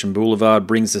 Desperation Boulevard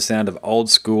brings the sound of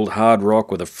old-school hard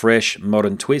rock with a fresh,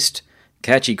 modern twist.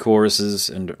 Catchy choruses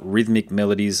and rhythmic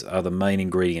melodies are the main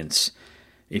ingredients.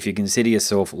 If you consider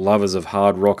yourself lovers of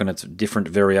hard rock and its different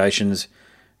variations,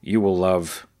 you will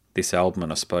love this album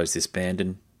and I suppose this band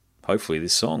and hopefully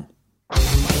this song.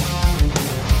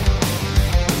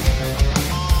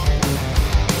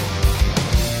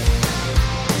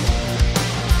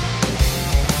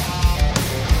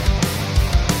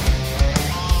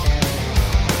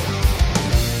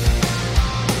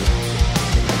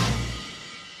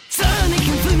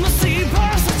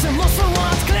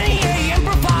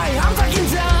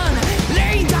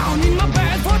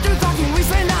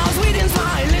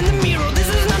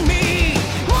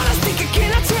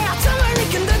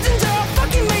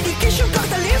 Fucking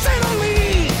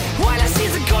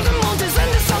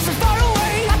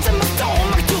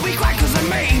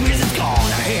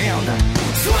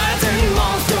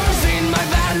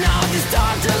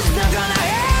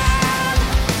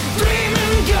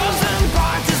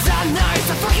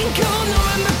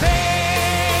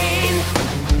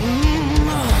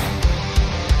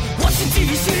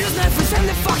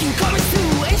comics to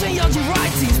ancient Yogi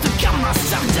writings to calm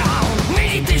myself down.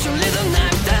 Meditation, little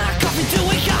nap, then a coffee to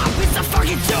wake up. It's a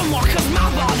fucking tumor cause my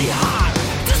body hot.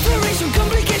 Desperation,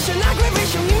 complication,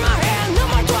 aggravation in my hand. No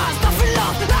more trust, nothing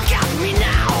love, look at me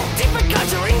now. Deeper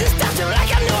culture in this stature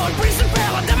like I know it brings the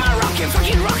power. Then my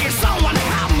fucking rocket, someone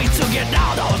help me to get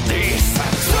out of this.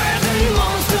 Sweating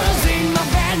monsters in my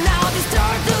bed now. This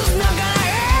turtle's not gonna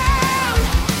end.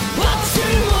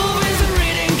 Watching movies and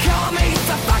reading comics,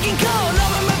 a fucking cold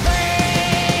over my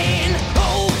brain.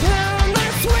 Open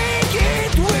next week,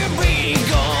 it will be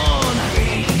gone.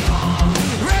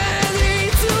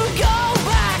 Ready to go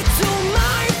back to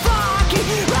my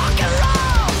fucking rock and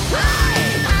roll.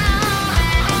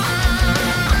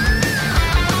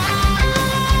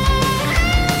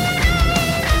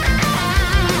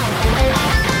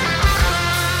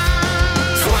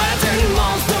 Sweating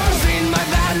monsters in my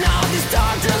bed now. This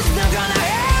torture's not gonna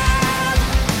end.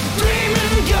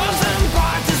 Dreaming girls and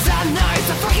parties at night.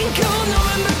 A fucking cool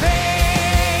November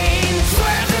pain.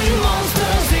 Sweating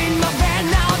monsters in my bed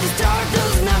now. This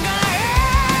torture's not gonna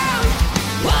end.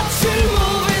 Watching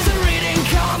movies and reading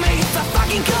comics. A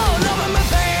fucking cool November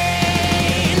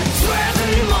pain.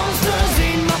 Sweating monsters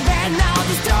in my bed now.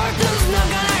 This torture's not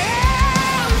gonna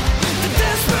end. The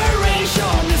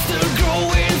desperation is still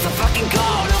growing. So fucking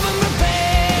cold over my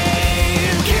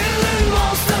pain. Killing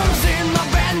monsters in my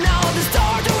bed now. This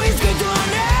torture is going to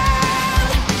an end.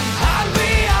 I'll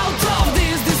be out of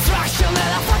this distraction.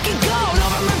 That I fucking cold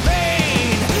over my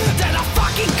pain. That I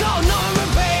fucking cold over my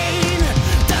pain.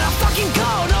 That I fucking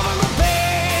cold over my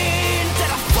pain.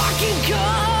 That I fucking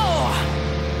cold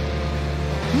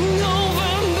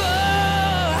November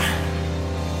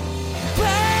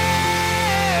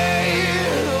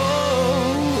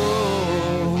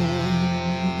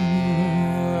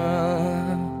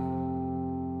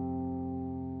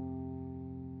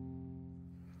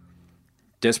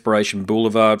Desperation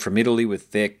Boulevard from Italy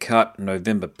with their cut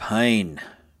November Pain.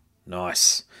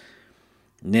 Nice.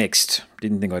 Next,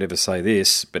 didn't think I'd ever say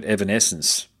this, but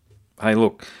Evanescence. Hey,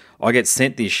 look, I get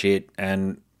sent this shit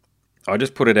and I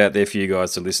just put it out there for you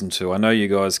guys to listen to. I know you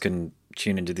guys can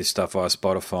tune into this stuff via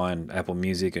Spotify and Apple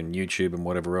Music and YouTube and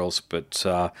whatever else, but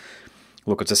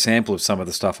look, it's a sample of some of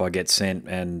the stuff I get sent,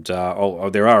 and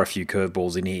there are a few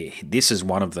curveballs in here. This is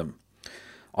one of them.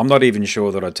 I'm not even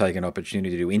sure that I'd take an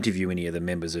opportunity to interview any of the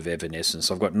members of Evanescence.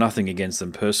 I've got nothing against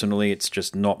them personally. It's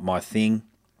just not my thing,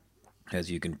 as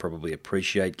you can probably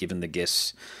appreciate, given the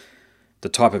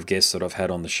type of guests that I've had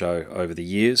on the show over the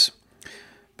years.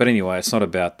 But anyway, it's not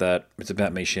about that. It's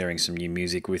about me sharing some new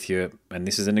music with you, and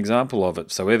this is an example of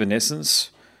it. So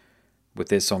Evanescence, with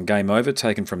their song Game Over,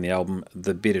 taken from the album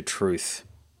The Bitter Truth.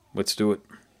 Let's do it.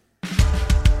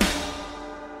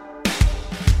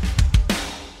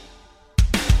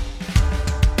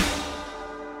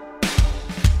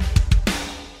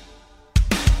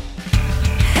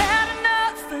 Had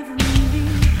enough of me.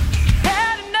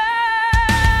 Had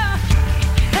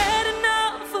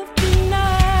enough of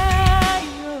denial.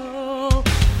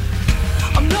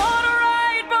 I'm not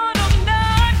right, but I'm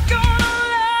not gonna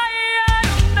lie. I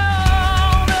don't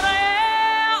know that I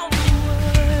am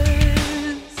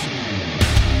worse.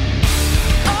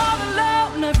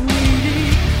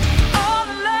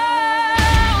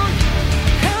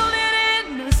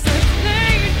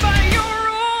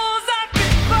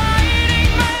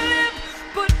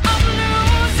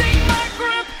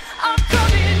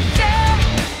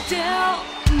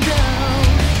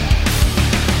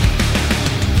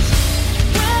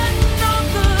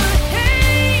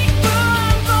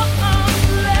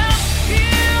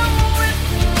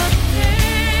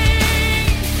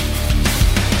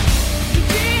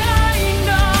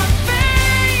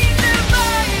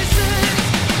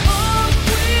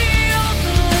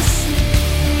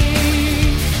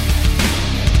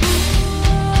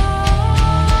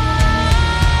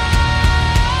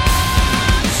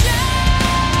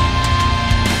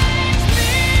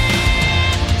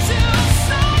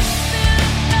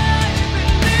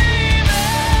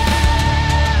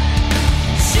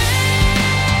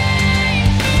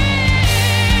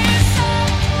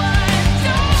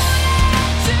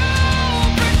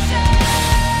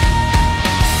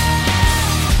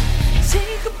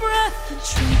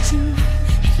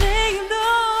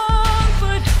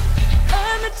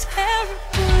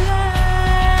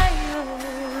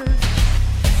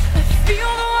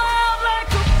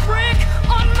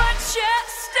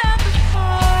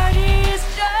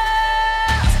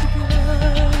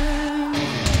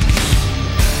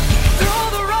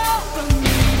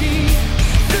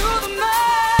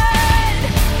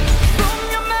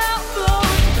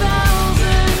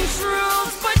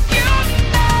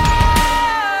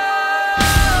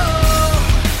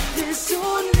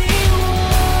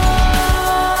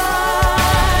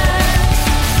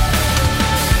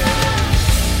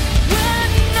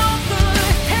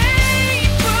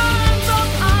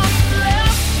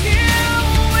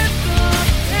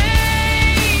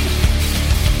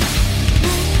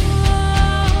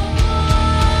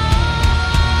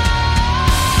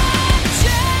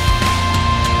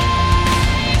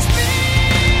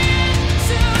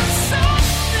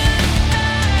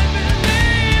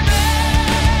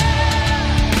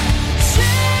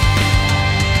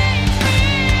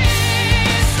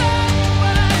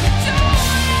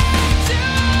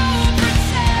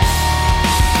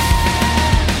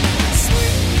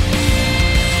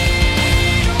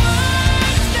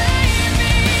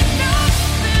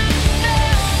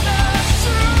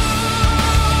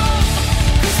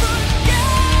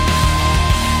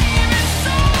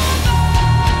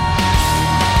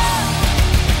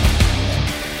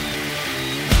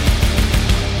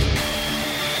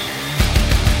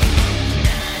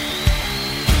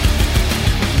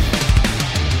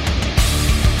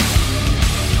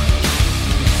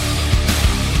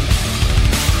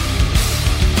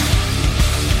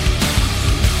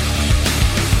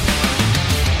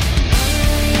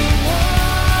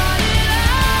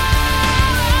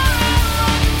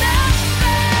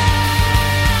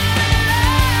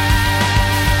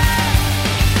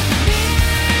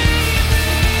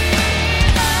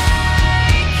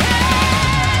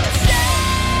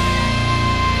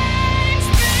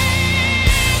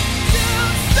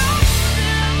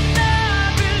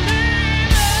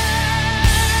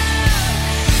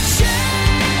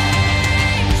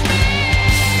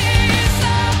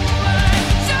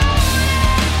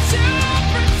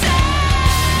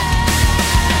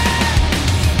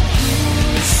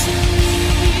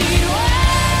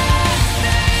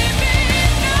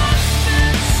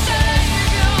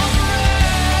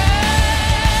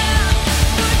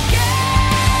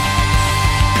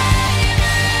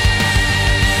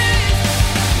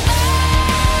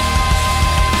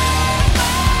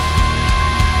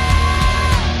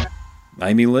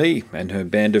 Amy Lee and her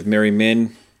band of merry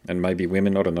men, and maybe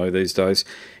women, I don't know these days,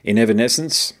 in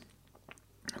Evanescence,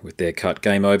 with their cut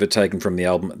Game Over, taken from the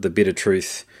album The Bitter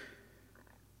Truth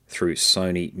through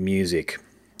Sony Music.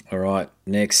 Alright,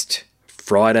 next,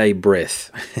 Friday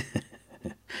Breath.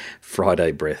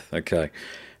 Friday Breath, okay.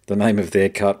 The name of their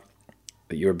cut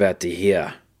that you're about to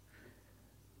hear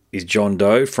is John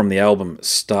Doe from the album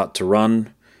Start to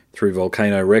Run through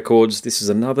Volcano Records. This is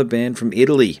another band from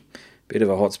Italy. Bit of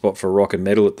a hotspot for rock and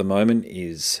metal at the moment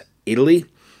is Italy,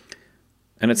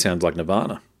 and it sounds like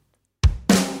Nirvana.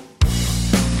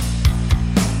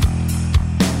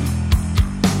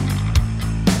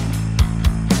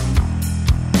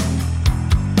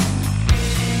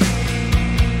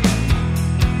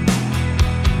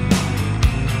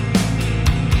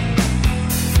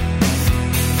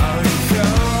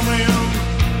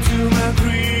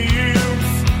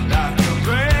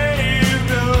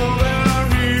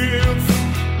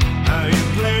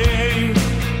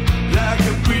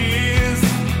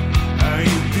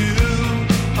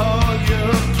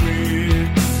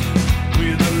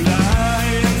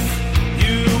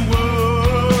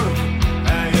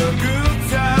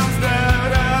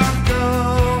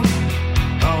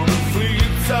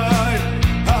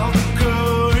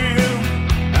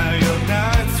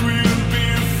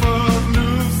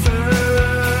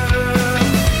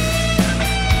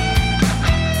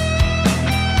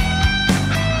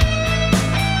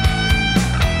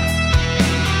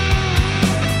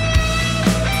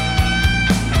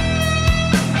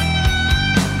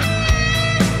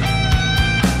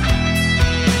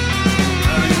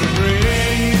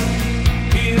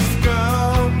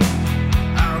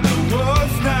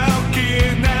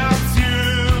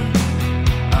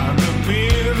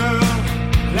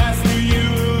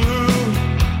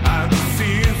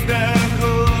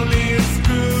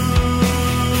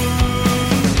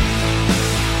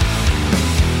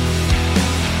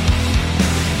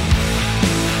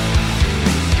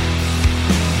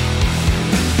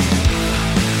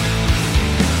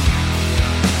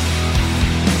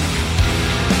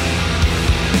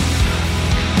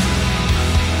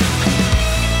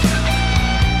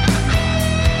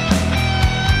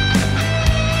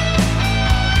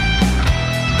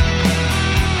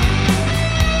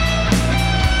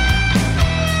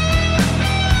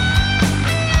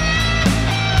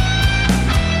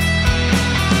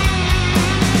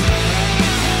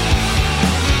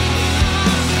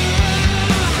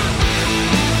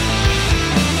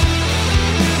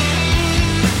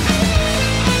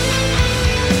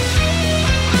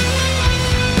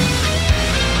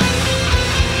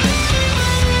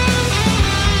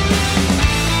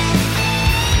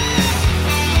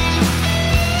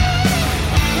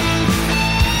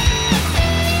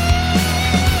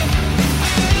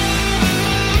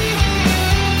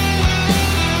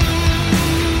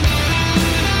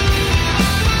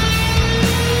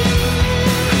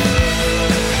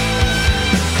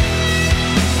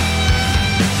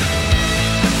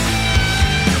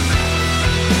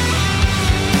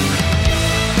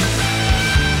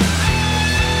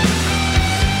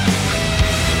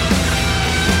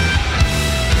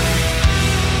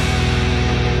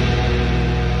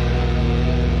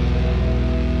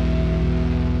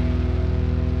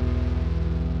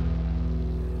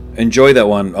 Enjoy that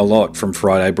one a lot from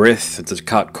Friday Breath. It's a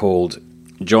cut called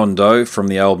John Doe from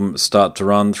the album Start to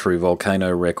Run through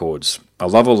Volcano Records. I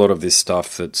love a lot of this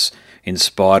stuff that's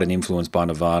inspired and influenced by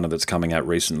Nirvana that's coming out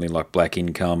recently, like Black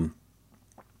Income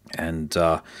and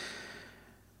the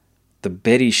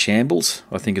Betty Shambles,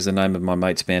 I think is the name of my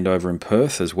mate's band over in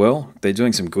Perth as well. They're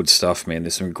doing some good stuff, man.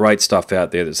 There's some great stuff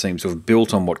out there that seems to have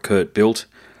built on what Kurt built,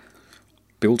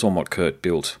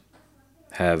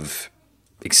 have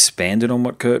expanded on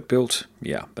what Kurt built.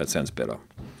 Yeah, that sounds better.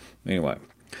 Anyway,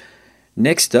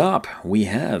 next up we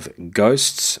have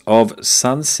Ghosts of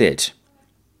Sunset.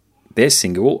 Their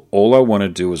single, All I Want to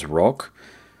Do Is Rock,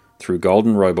 through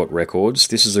Golden Robot Records.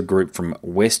 This is a group from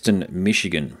Western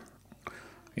Michigan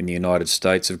in the United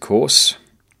States, of course.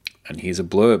 And here's a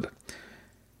blurb.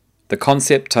 The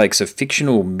concept takes a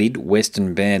fictional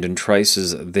Midwestern band and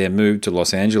traces their move to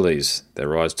Los Angeles, their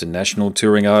rise to national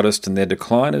touring artists and their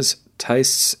decline as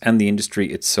tastes and the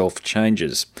industry itself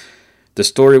changes. The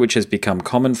story, which has become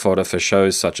common fodder for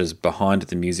shows such as Behind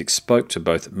the Music, spoke to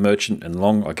both Merchant and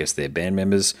Long, I guess they're band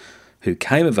members, who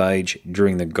came of age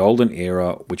during the golden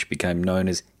era which became known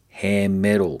as hair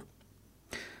metal.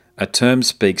 A term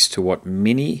speaks to what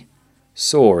many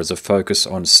saw as a focus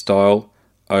on style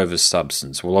over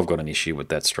substance. Well, I've got an issue with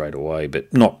that straight away,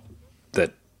 but not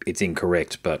that it's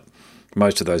incorrect, but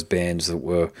most of those bands that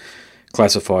were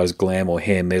classified as glam or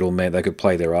hair metal, man, they could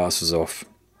play their asses off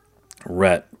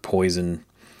Rat, Poison,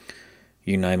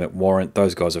 you name it, Warrant.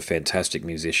 Those guys are fantastic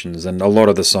musicians, and a lot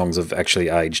of the songs have actually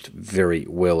aged very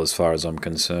well as far as I'm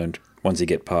concerned, once you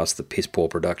get past the piss-poor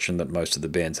production that most of the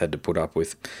bands had to put up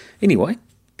with. Anyway,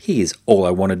 here's All I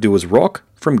Want to Do Is Rock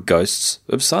from Ghosts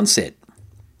of Sunset.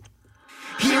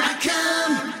 Here I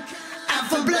come, out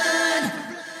for blood,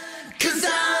 'cause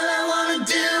all I wanna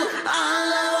do is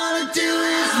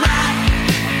rock.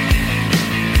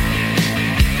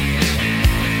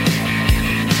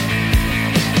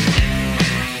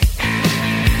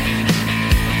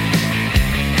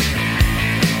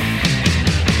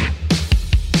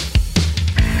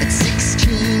 At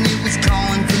 16, it was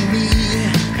calling for me.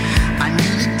 I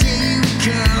knew the day would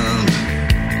come.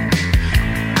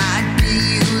 I'd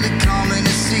be who they're coming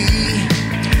to see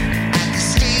at the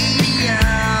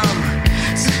stadium.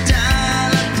 So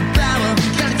dial up the power,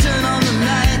 gotta turn on the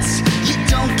lights. You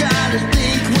don't gotta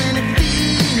think when it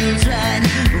feels right.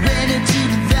 Ready to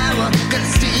devour, got a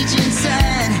stage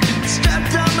inside.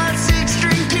 Strapped on my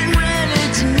six-string, getting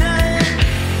ready tonight.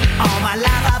 All my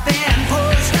life I've been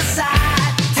pushed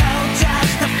aside, told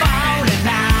just to fall in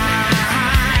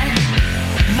line.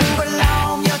 Move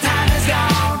along, your time is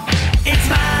gone, it's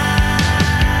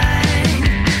mine.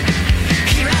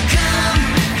 Here I come,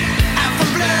 out for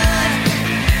blood,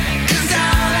 'cause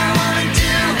all I wanna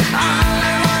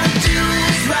do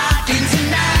is rockin'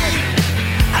 tonight.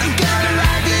 I'm gonna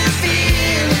ride this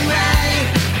feeling right.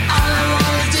 All I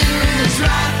wanna do is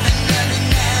rock another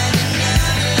night,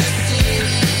 another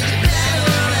city. The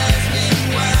battle has been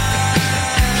won.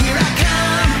 Here I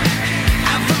come,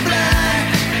 out for blood,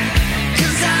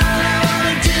 'cause all I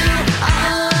wanna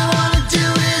do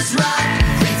is rock.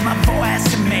 Raised my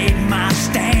voice and made my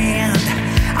stand.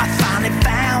 I finally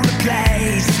found a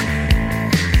place.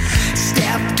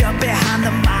 Stepped up behind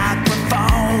the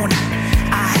microphone.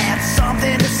 I had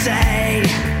something to say.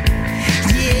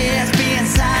 Yes, being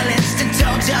silenced and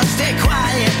told just stay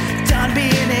quiet. Done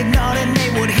being ignored and they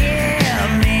would hear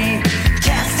me.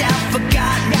 Cast out,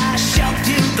 forgotten, I shoved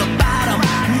to the bottom.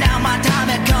 Now my time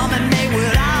had come and they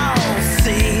would all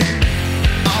see.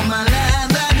 All my life I've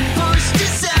been pushed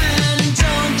aside and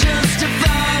told just to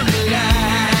follow the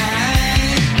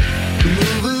line.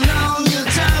 Move along, your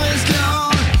time is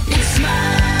gone, it's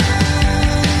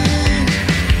mine.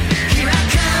 Here I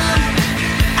come,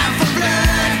 out for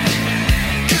blood,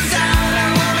 'cause all I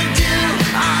wanna do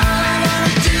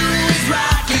is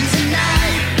rockin'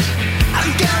 tonight.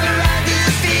 I'm gonna ride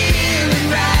this feeling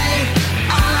right.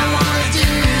 All I wanna do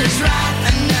is rock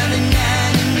another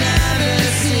night, another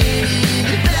city.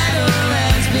 The battle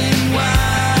has been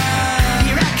won.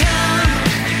 Here I come,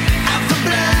 out for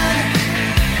blood,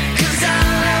 'cause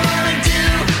all I wanna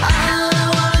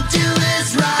do is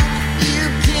rock. You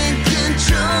can't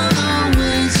control the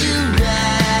ways you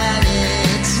ride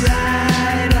it.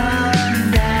 Right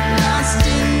on down. Lost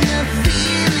in the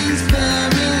feelings,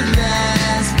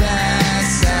 paralyzed by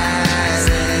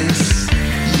silence.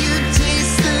 You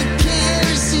taste the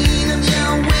kerosene of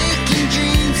your waking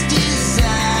dreams'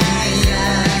 desire.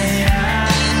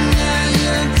 And now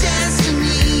your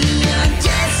destiny's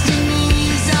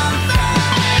on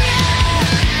fire.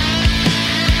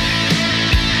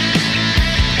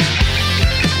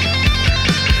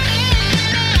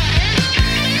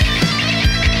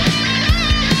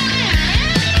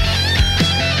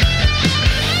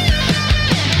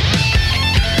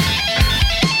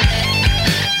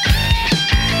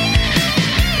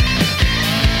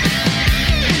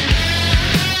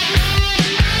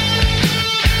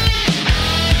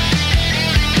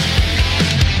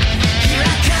 Here I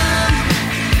come,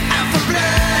 out for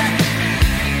blood,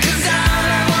 'cause all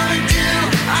I wanna do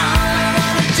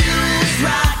is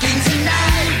rockin'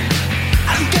 tonight.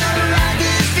 I'm gonna ride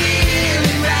this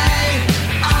feeling right.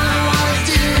 All I wanna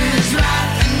do is rock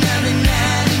another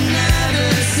night,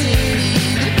 another city.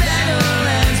 The battle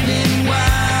has been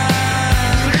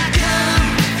won. Here I come,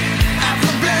 out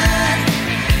for blood,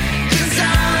 'cause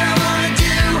all I wanna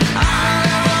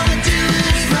do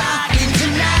is rockin'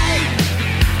 tonight.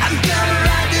 I'm gonna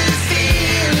ride this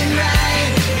feeling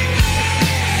right.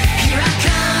 Here I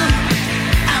come,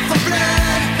 out for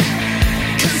blood,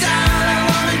 'cause all I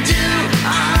wanna do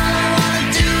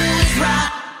is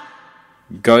rock.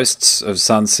 Ghosts of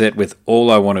Sunset with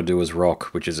All I Want to Do Is Rock,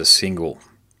 which is a single.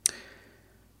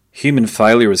 Human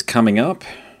Failure is coming up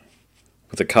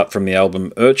with a cut from the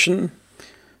album Urchin.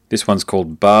 This one's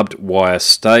called Barbed Wire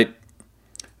State.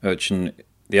 Urchin,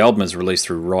 the album is released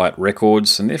through Riot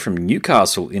Records, and they're from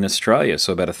Newcastle in Australia,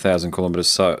 so about 1,000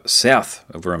 kilometres south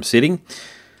of where I'm sitting.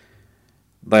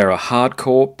 They are a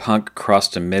hardcore punk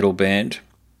crust and metal band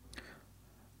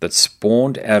that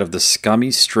spawned out of the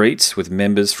scummy streets with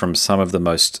members from some of the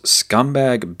most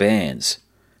scumbag bands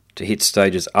to hit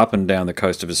stages up and down the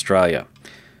coast of Australia.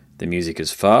 The music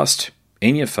is fast,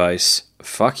 in your face,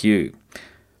 fuck you.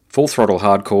 Full throttle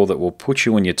hardcore that will put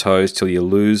you on your toes till you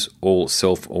lose all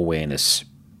self-awareness.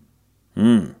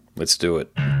 Let's do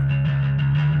it.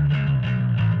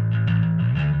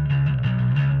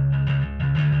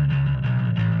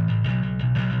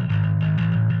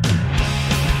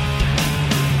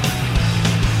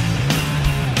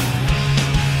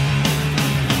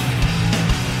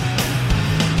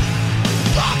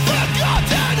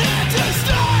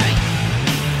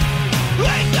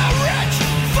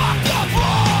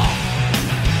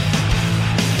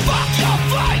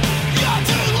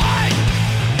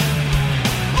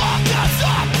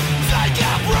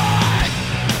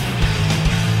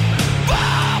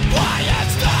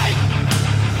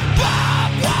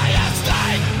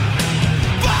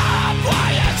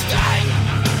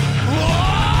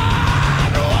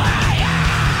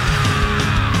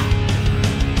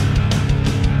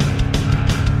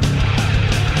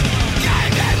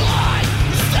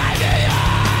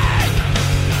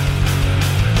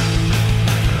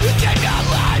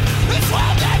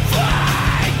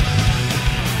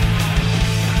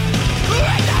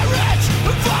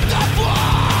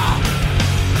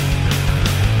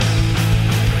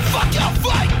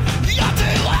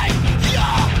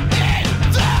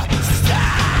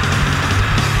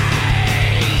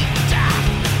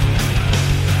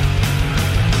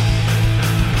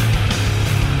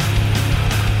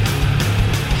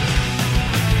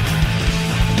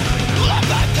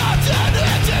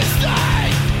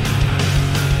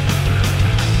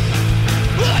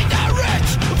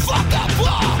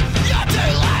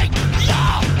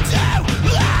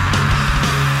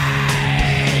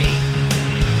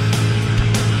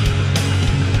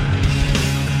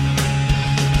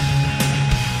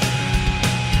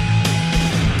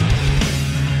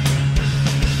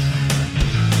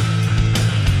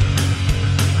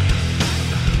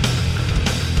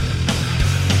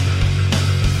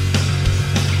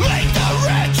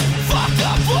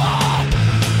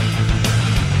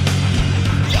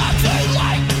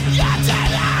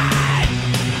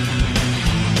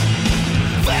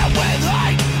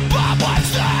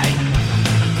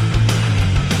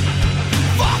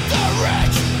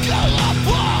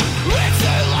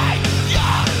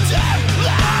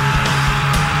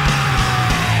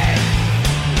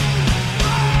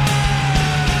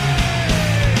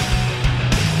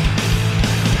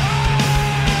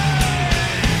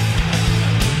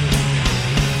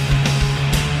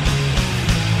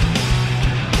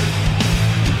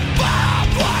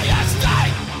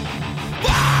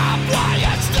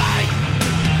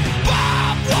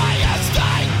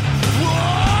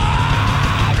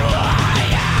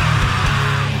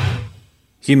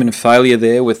 Human Failure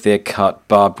there with their cut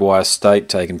Barbed Wire State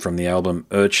taken from the album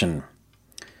Urchin.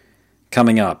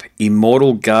 Coming up,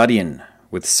 Immortal Guardian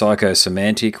with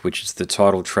Psychosemantic, which is the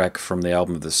title track from the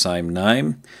album of the same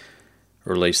name,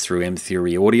 released through M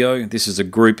Theory Audio. This is a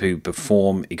group who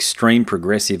perform extreme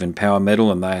progressive and power metal,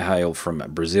 and they hail from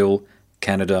Brazil,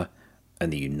 Canada,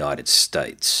 and the United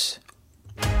States.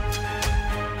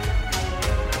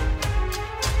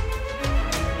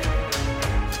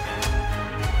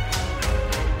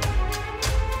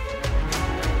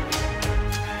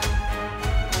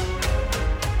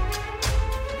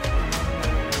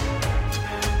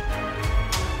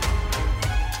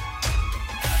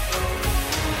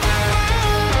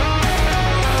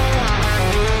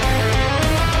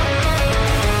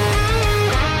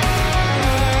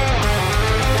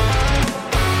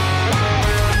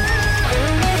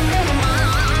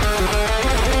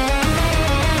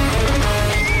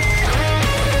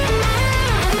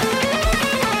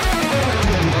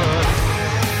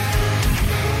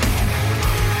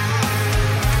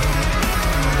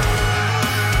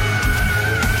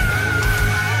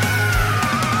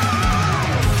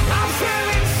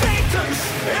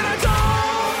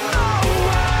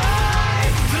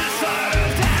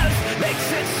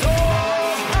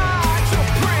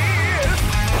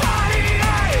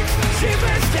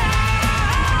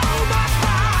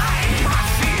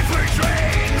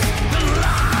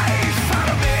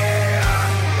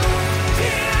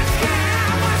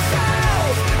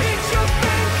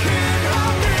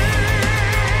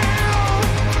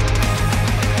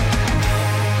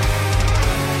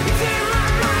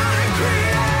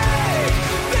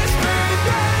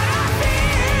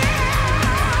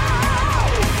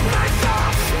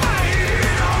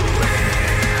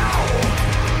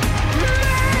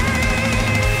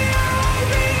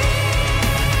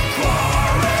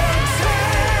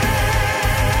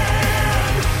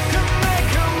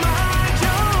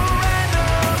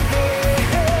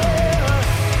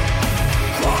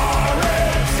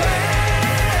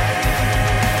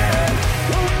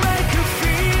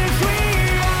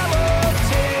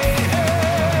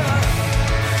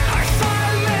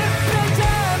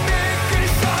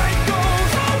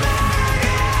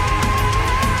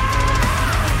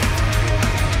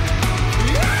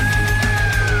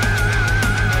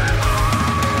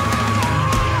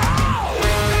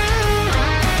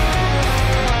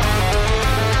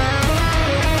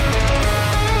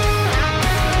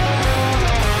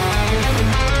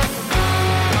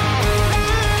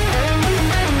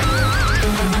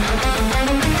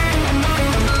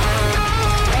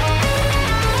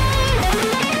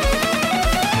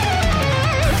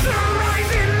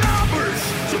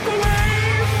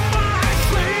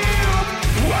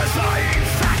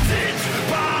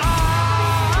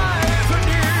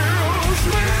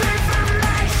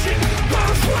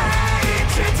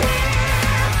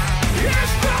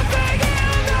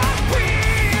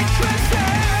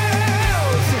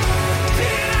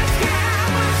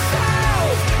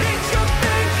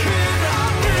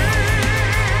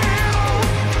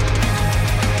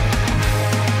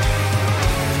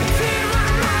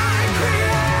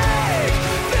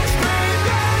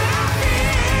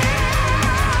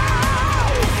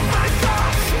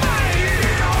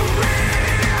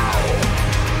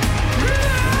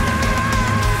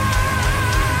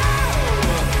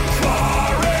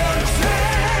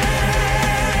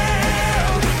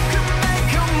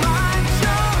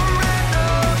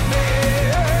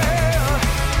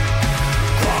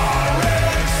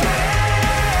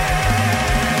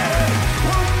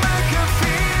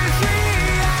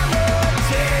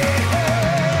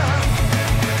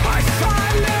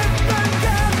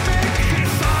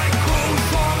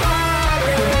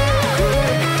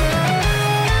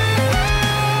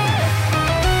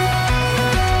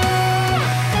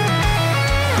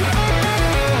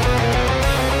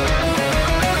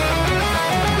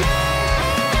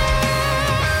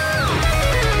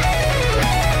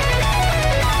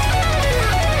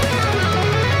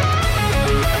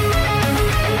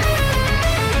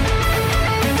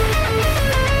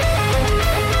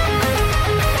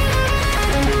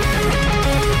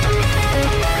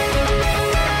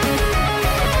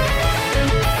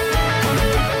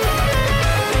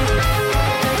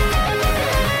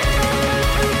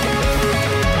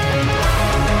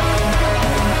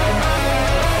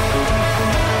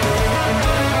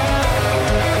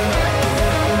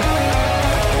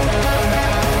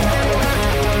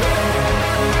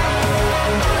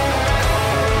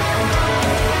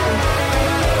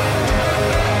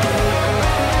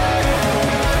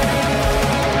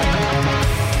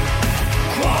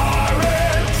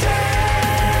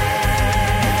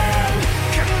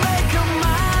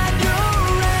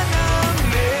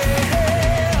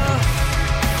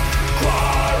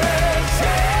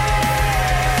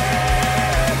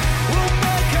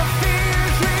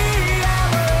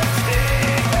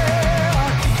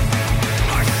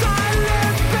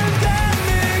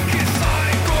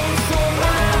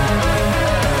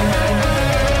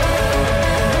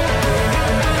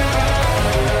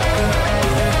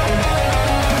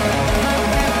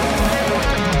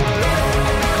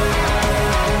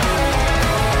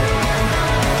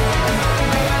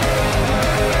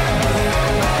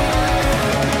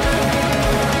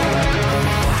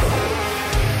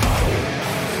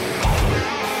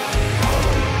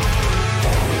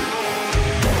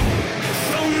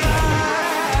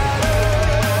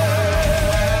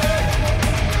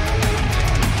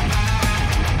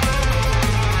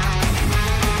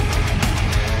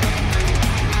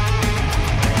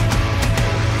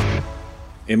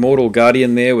 Immortal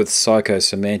Guardian there with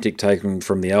Psychosemantic, taken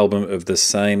from the album of the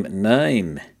same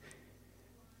name.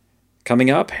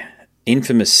 Coming up,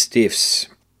 Infamous Stiffs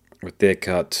with their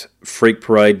cut Freak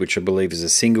Parade, which I believe is a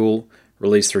single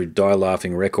released through Die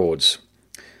Laughing Records.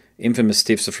 Infamous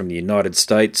Stiffs are from the United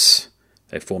States.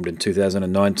 They formed in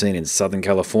 2019 in Southern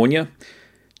California.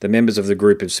 The members of the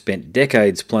group have spent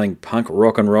decades playing punk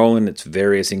rock and roll in its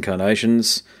various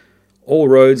incarnations, all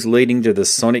roads leading to the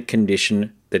sonic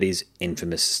condition that is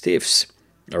Infamous Stiffs,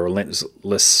 a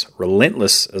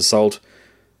relentless assault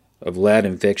of loud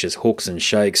infectious hooks and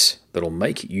shakes that'll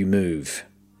make you move.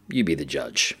 You be the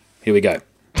judge. Here we go.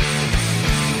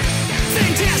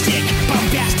 Fantastic,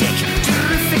 bombastic,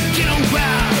 terrific in a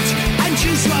world.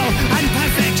 Unusual,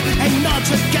 unperfect, and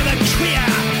altogether clear.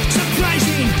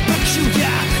 Surprising,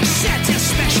 peculiar, set to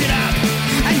smash it up.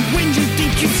 And when you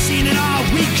think you've seen it all,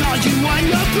 we call you on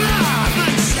the block.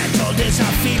 Unsettled is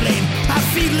a feeling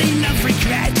of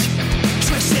regret.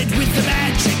 Twisted with the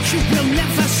magic you will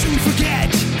never soon forget.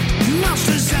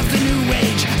 Monsters of the new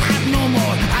age,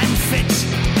 abnormal, unfit.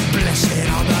 Blessed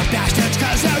are the bastards,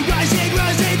 cause they're rising.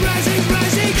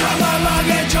 Come along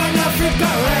and join the freak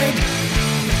parade.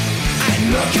 And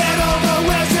look at all the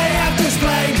wares they have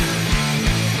displayed.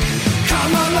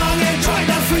 Come along and join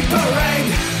the freak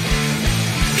parade.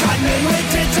 Cutting with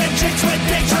tits and chicks with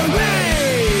dicks,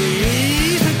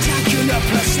 hooray! Spectacular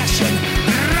procession,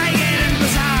 ragged and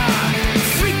bizarre.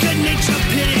 Freakin' nature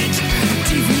pitted,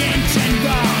 deviant and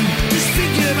wrong.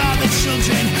 Disfigure all the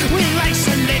children with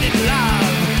isolated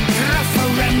love. Rough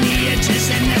around the edges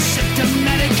and the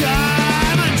symptomatic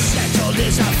arm. Unsettled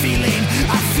is a feeling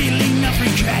of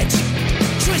regret.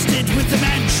 Twisted with the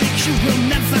magic you will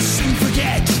never soon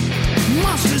forget.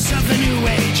 Monsters of the new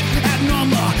age,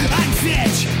 abnormal,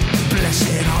 unfit.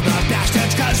 Blessed are the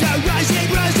bastards, cause they're rising.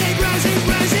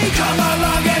 Come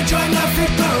along and join the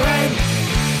freak parade.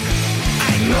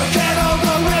 And look at all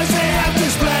the wares they have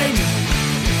displayed.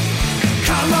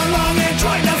 Come along and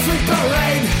join the freak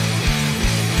parade.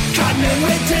 Cutting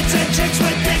with tits and chicks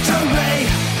with dicks, hooray!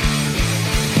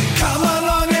 Come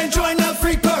along and join the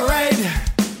freak parade.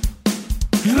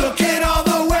 Look at all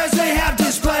the wares they have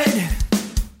displayed.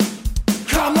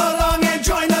 Come along and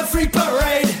join the freak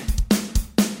parade.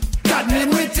 Cutting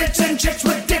with tits and chicks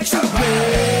with dicks,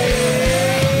 hooray!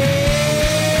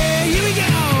 Here we go!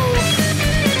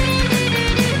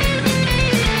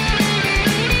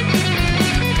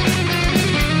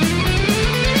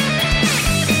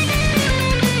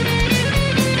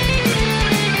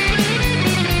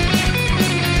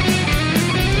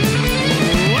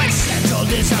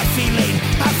 Unsettled is a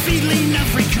feeling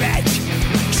of regret.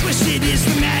 Twisted is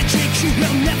the magic you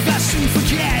will never soon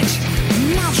forget.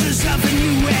 Monsters of the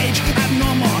new age,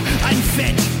 abnormal,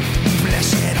 unfit.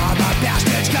 Blessed are the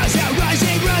bastards, cause they're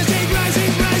rising.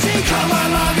 Come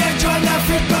along and join the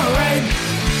freak parade.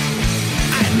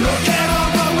 And look at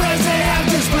all the wares they have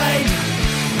displayed.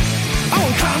 Oh,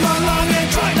 come along and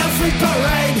join the freak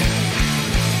parade.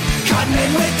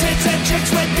 Cutting with tits and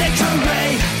chicks with dicks,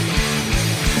 hooray!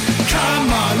 Come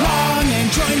along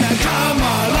and join the, come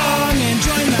along and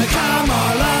join the, come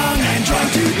along and join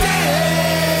today.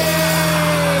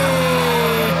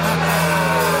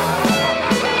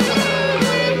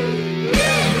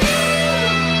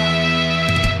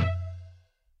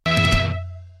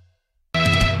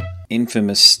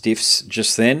 Infamous Stiffs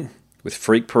just then with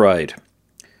Freak Parade.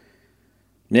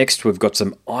 Next, we've got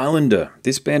some Islander.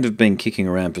 This band have been kicking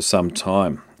around for some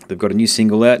time. They've got a new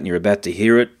single out and you're about to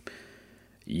hear it.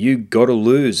 You Gotta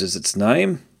Lose is its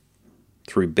name,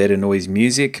 through Better Noise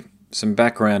Music. Some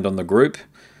background on the group,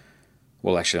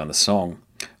 well actually on the song.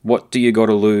 What Do You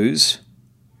Gotta Lose?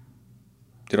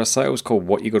 Did I say it was called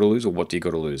What You Gotta Lose or What Do You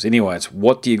Gotta Lose? Anyway, it's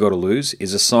What Do You Gotta Lose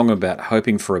is a song about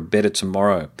hoping for a better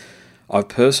tomorrow. I've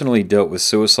personally dealt with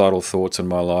suicidal thoughts in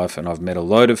my life and I've met a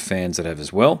load of fans that have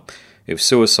as well. If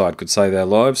suicide could save our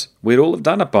lives, we'd all have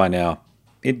done it by now.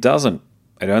 It doesn't.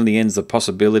 It only ends the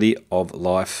possibility of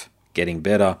life getting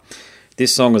better.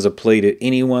 This song is a plea to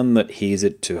anyone that hears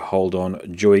it to hold on.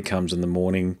 Joy comes in the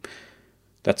morning.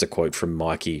 That's a quote from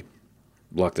Mikey.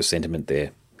 Like the sentiment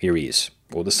there. Here he is.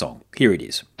 Or the song. Here it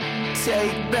is.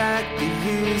 Take back the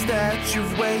years that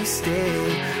you've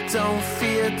wasted. Don't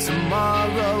fear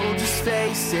tomorrow, just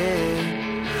face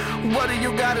it. What do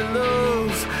you gotta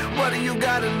lose? What do you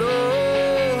gotta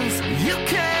lose? You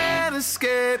can't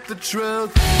escape the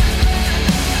truth.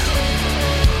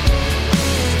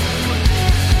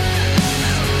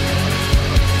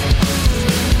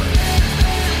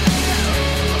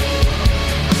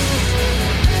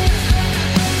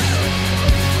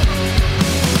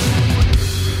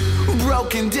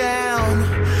 Broken down,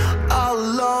 all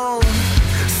alone.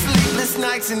 Sleepless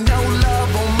nights and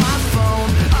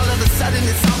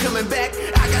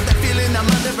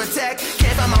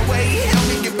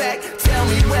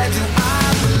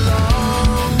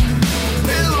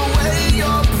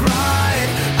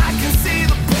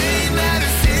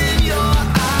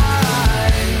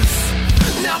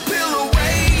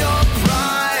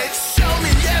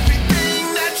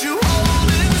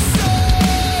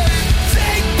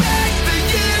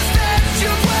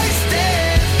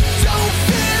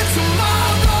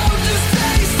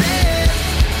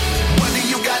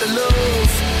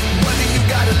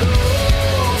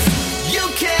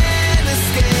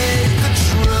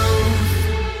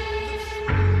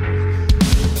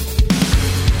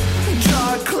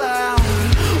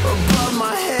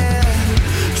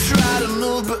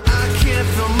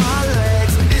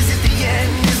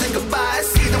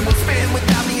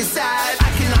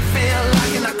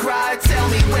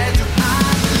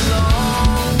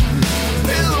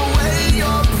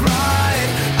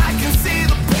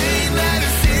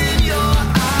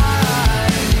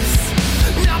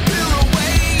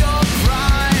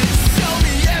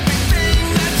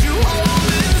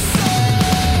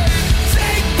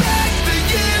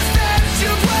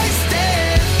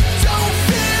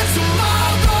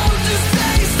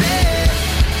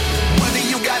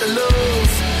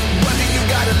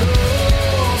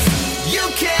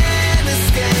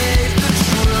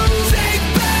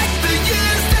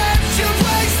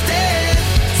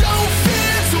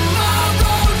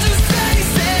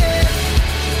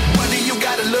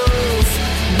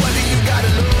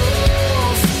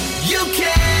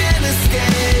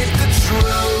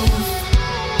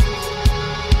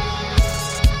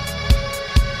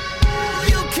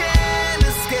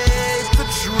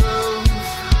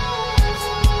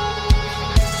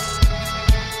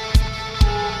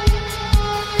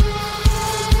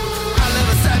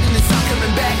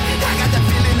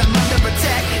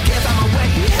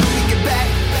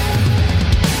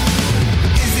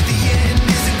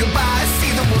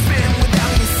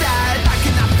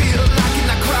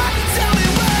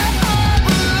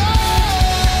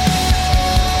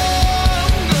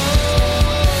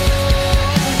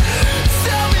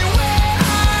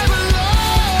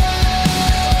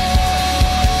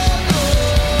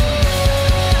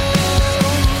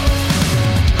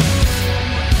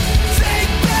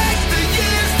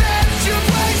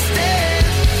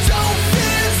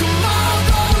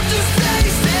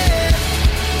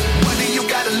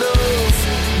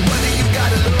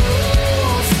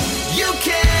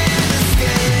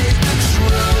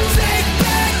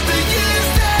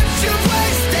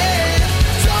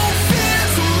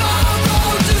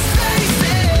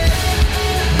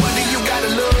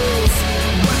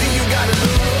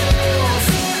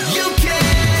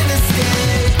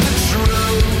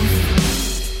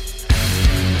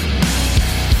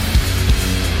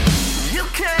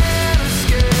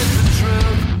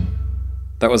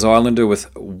That was Islander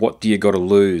with What Do You Gotta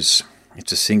Lose?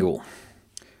 It's a single.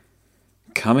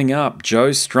 Coming up,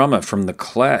 Joe Strummer from The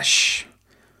Clash.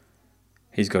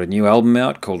 He's got a new album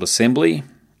out called Assembly.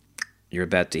 You're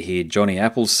about to hear Johnny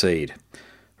Appleseed,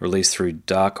 released through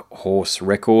Dark Horse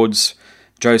Records.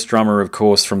 Joe Strummer, of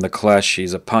course, from The Clash.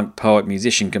 He's a punk poet,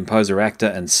 musician, composer, actor,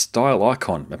 and style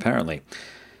icon, apparently.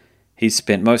 He's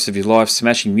spent most of his life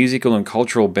smashing musical and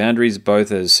cultural boundaries,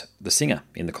 both as the singer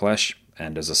in The Clash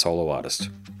and as a solo artist.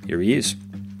 Here he is.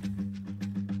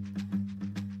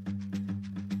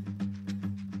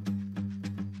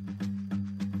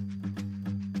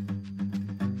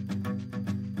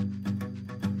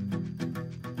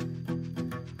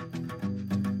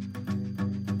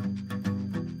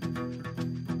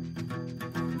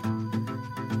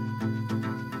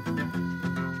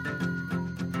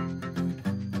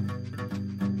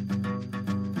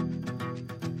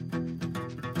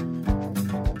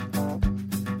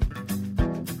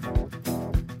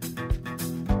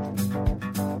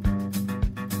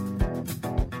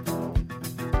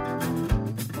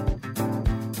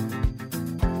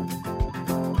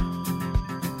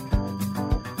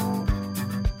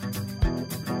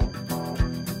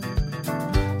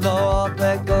 Lord,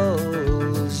 there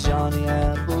goes Johnny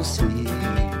Appleseed.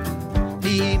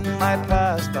 He might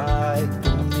pass by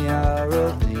in the hour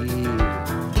of need.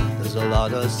 There's a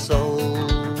lot of soul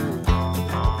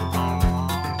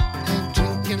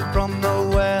drinking from the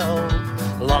well,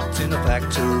 locked in a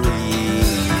factory.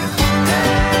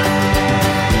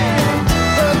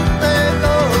 Up there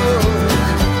goes,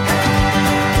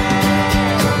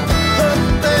 up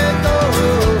there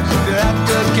goes. You have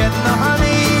to get the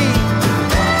honey.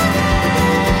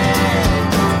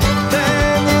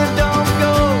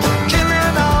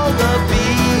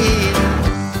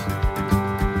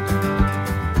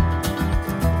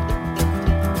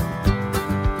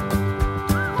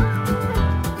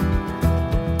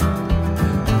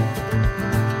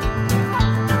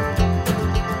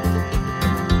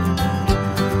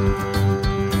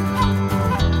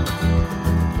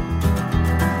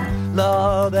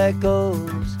 There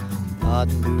goes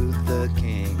Martin Luther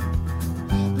King.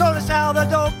 Notice how the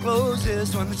door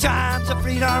closes when the chimes of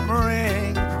freedom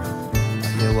ring. I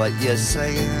hear what you're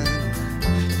saying,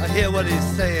 I hear what he's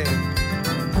saying.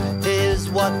 Is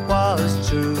what was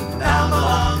true now no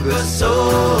longer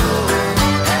so.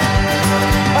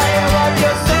 I hear what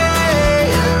you're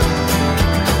saying,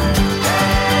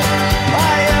 I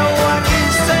hear what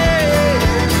he's saying.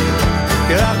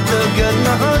 You have to get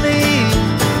the honey.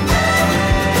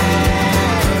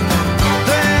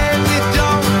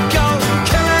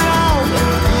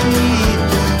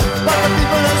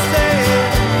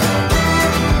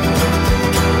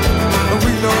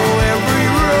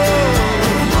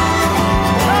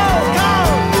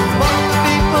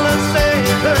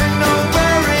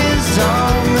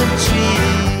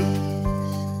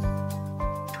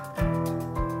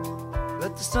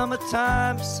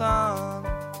 Summertime sun,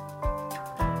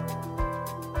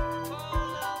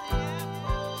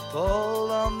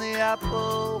 fall on the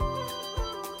apple.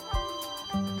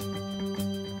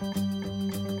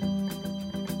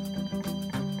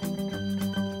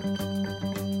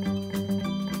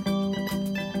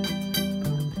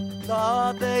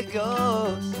 Lord, there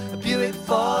goes a Buick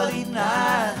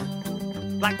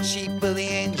 49, black sheep of the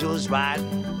angels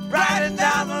riding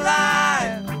down the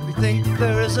line. We think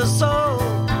there is a soul.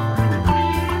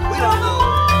 We don't know.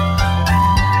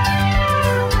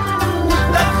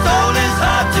 That soul is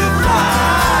hard to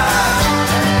find.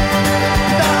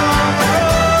 Down the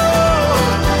road,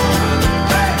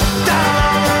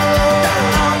 down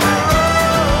the road.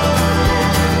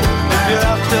 If you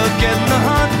have to get in the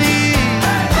honey,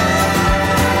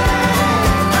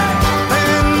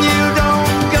 then you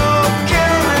don't go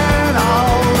killing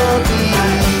all the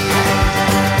bees.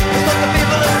 That's what the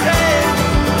people are saying.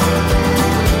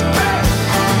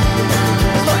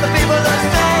 That's what the people are saying.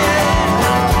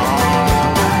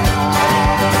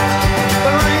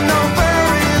 There ain't no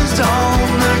berries on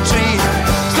the trees.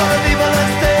 That's what the people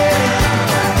are saying.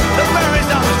 The berries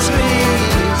on the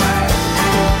trees.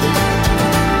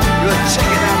 You're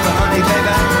checking out the honey,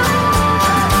 baby.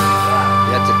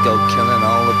 You have to go killing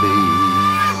all the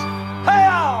bees.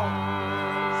 Hey-o!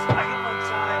 Second one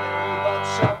time and we both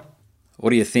shot. What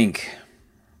do you think?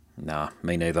 Nah,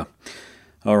 me neither.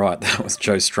 Alright, that was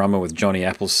Joe Strummer with Johnny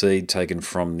Appleseed, taken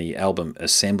from the album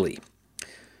Assembly.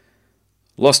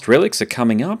 Lost Relics are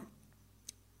coming up.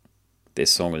 Their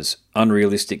song is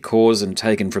Unrealistic Cause and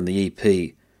taken from the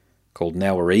EP called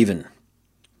Now We're Even,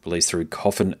 released through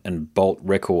Coffin and Bolt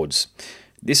Records.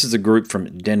 This is a group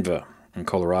from Denver and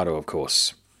Colorado, of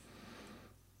course.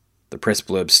 The press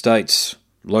blurb states,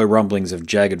 Low rumblings of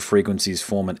jagged frequencies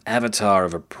form an avatar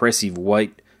of oppressive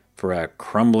weight for our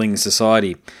crumbling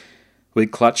society. We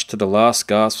clutch to the last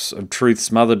gasps of truth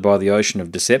smothered by the ocean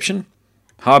of deception.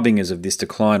 Harbingers of this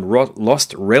decline,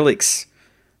 lost relics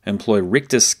employ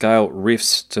Richter scale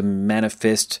riffs to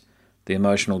manifest the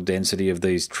emotional density of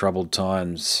these troubled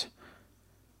times.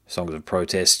 Songs of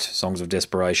protest, songs of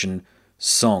desperation,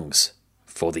 songs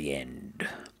for the end.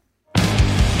 You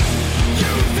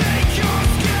think you're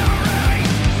scary?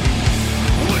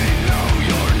 We know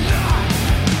you're not.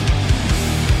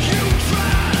 You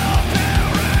try to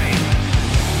bury.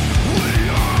 We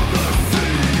are the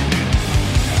seed.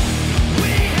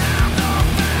 We have the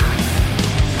facts.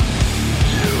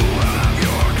 You have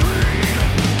your greed.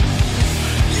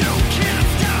 You can't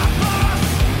stop us.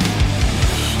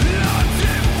 A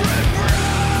different breed.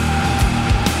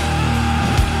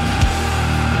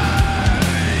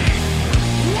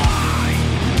 Why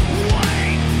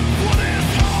wait for this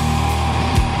hard?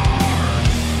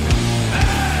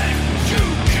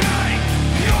 Educate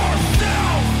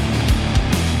yourself.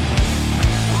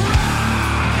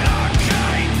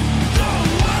 Eradicate the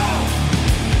wealth.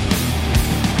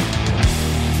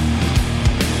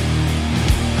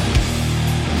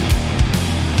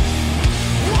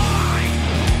 Why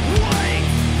wait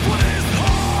for this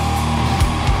hard?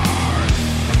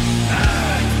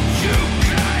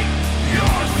 Educate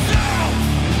yourself.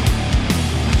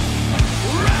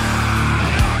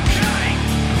 Eradicate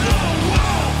the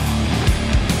wealth.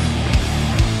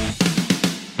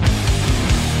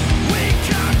 We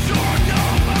got your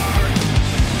number.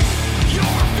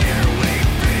 Your fear we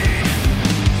feed.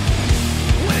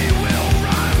 We will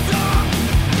rise up.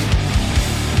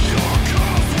 Your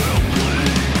cause will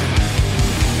bleed.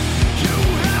 You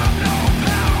have no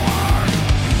power.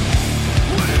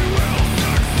 We will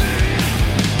succeed.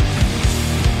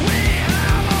 We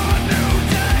have a new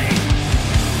day.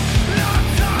 Not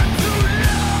time to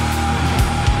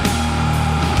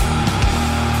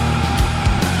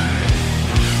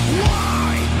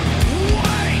Why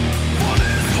wait for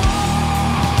this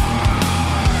hard?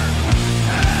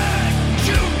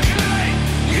 Educate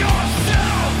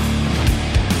yourself.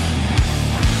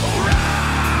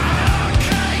 Eradicate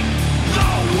the wealth. Educate yourself. Eradicate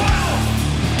the wealth.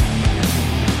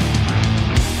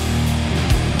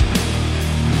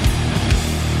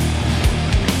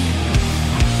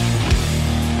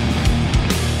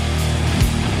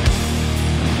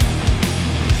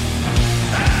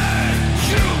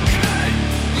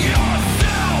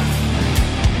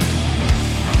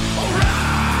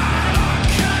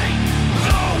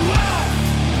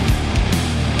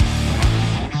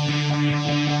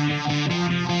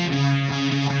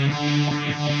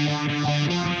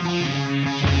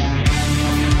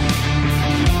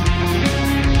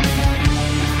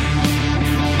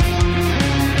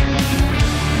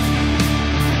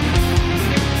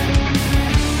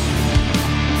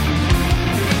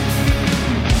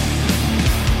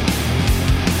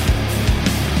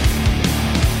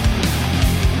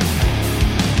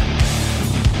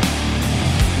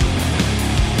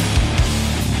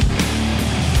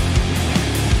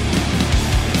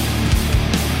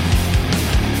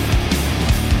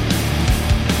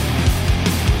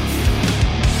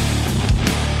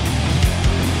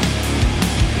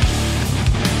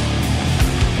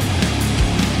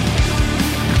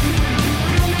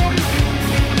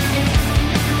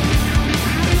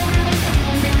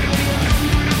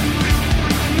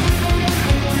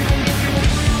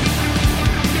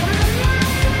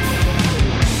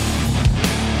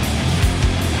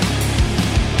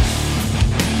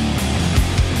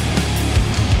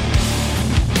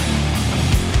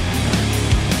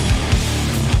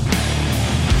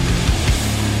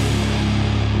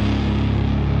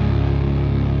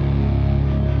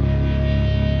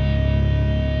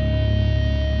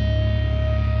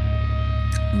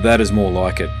 That is more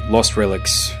like it. Lost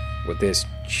Relics with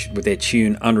their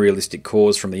tune Unrealistic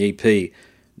Cause from the EP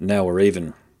Now or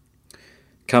Even.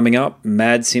 Coming up,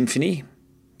 Mad Symphony.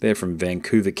 They're from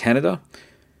Vancouver, Canada,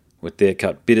 with their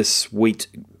cut Bittersweet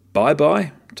Bye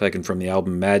Bye, taken from the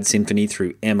album Mad Symphony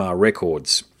through MR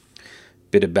Records.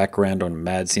 Bit of background on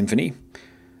Mad Symphony.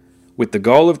 With the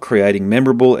goal of creating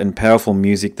memorable and powerful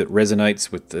music that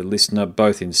resonates with the listener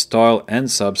both in style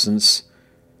and substance,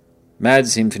 Mad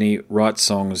Symphony writes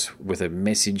songs with a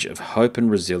message of hope and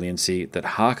resiliency that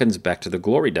harkens back to the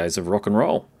glory days of rock and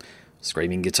roll.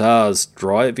 Screaming guitars,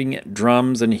 driving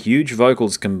drums and huge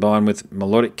vocals combine with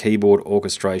melodic keyboard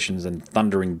orchestrations and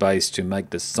thundering bass to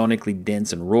make the sonically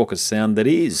dense and raucous sound that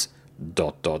is...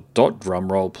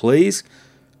 drum roll please,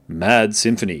 Mad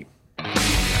Symphony.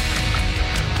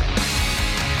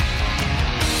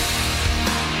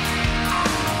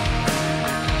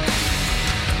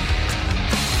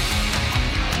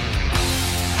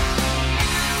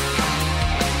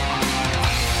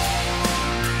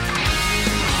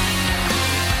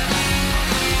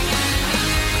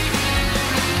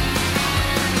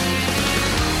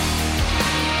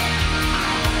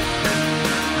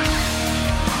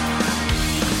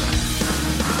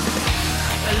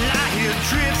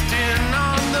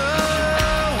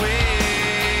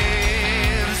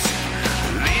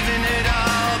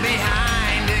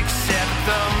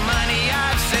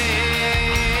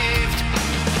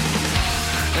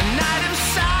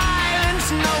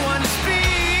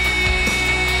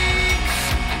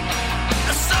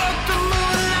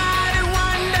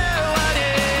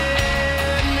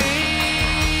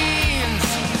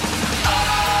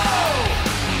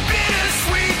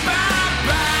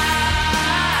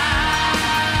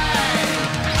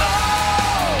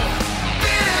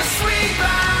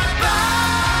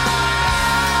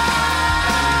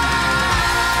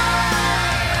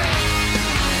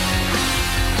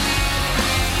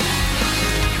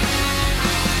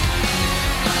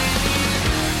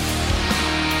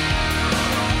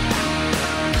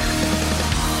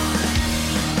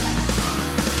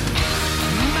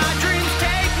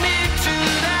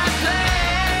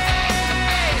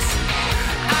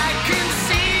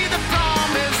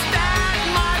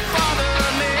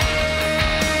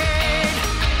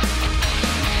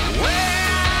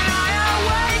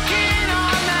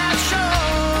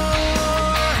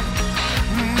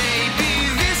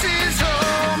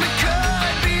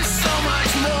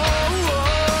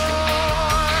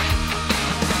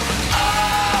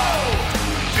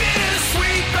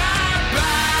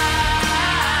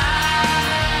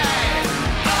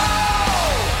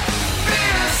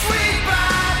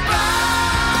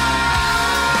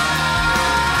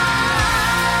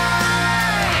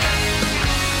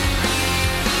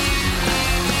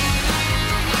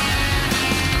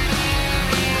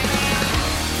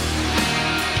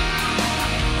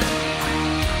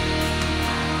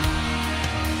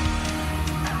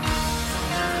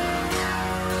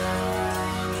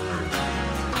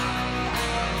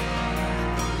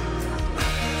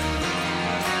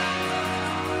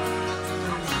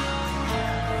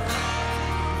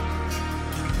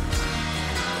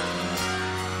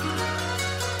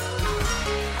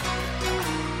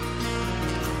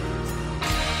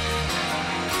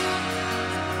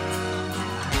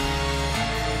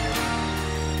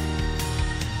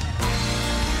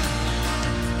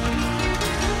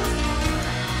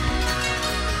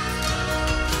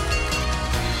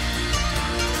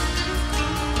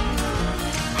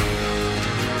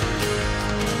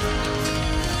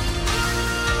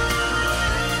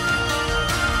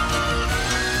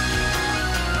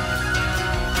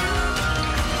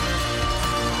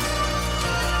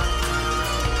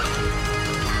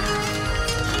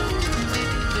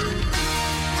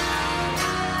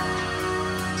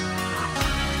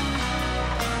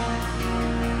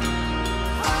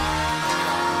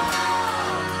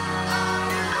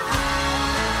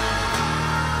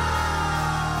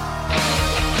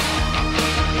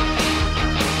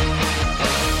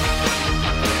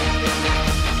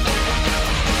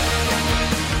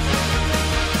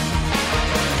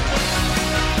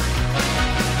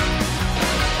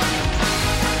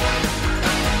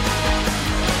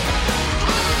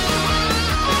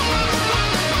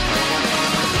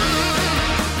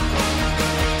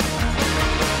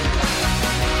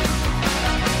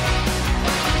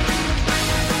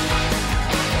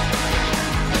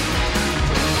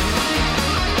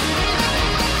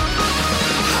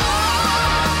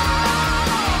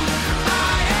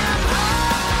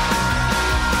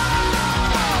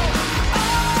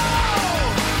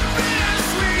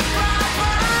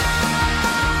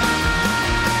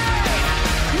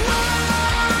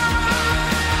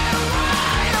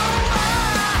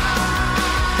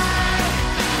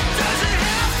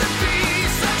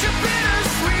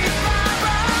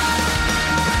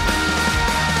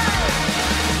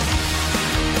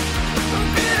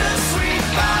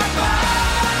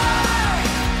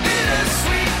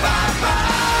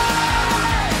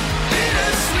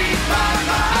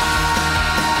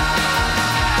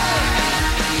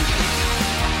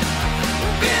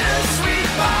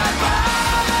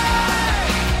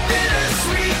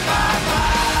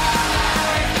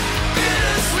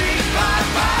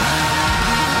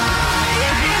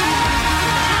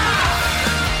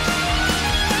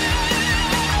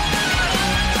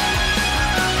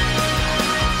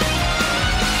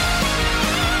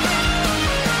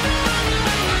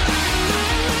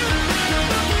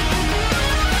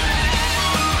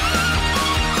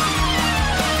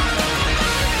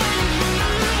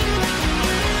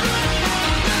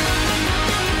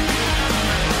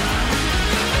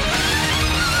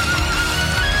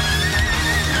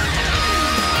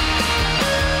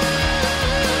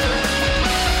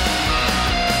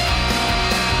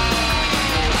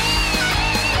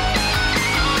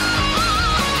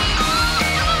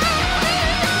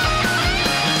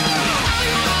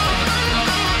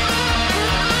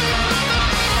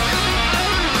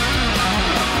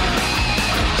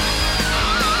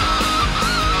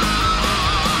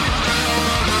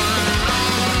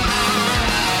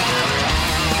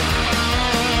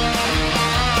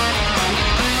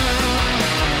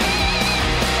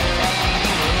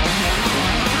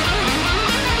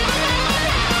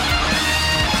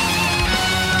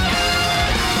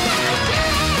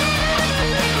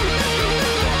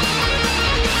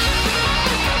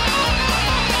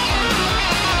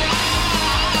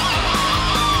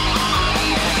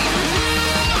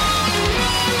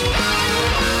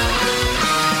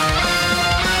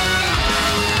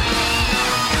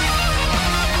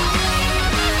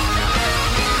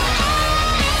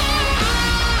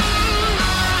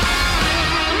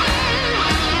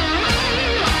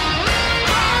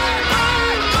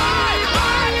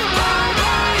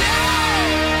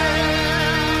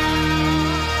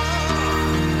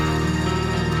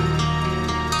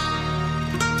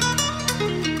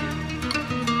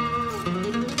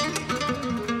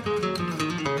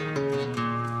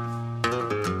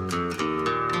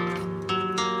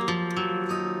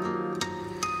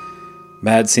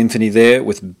 Mad Symphony there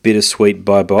with Bittersweet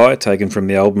Bye Bye, taken from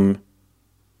the album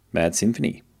Mad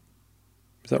Symphony.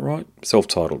 Is that right?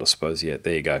 Self-titled, I suppose. Yeah,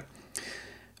 there you go.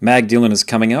 Mag Dylan is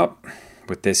coming up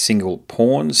with their single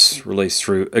Pawns, released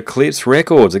through Eclipse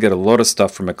Records. I get a lot of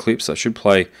stuff from Eclipse. I should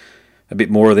play a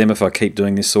bit more of them if I keep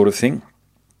doing this sort of thing.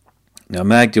 Now,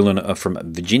 Mag Dylan are from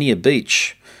Virginia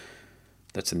Beach.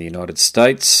 That's in the United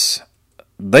States.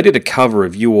 They did a cover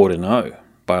of You Ought to Know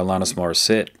by Alanis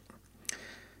Morissette.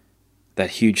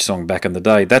 That huge song back in the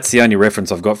day. That's the only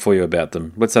reference I've got for you about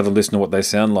them. Let's have a listen to what they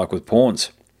sound like with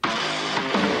Pawns.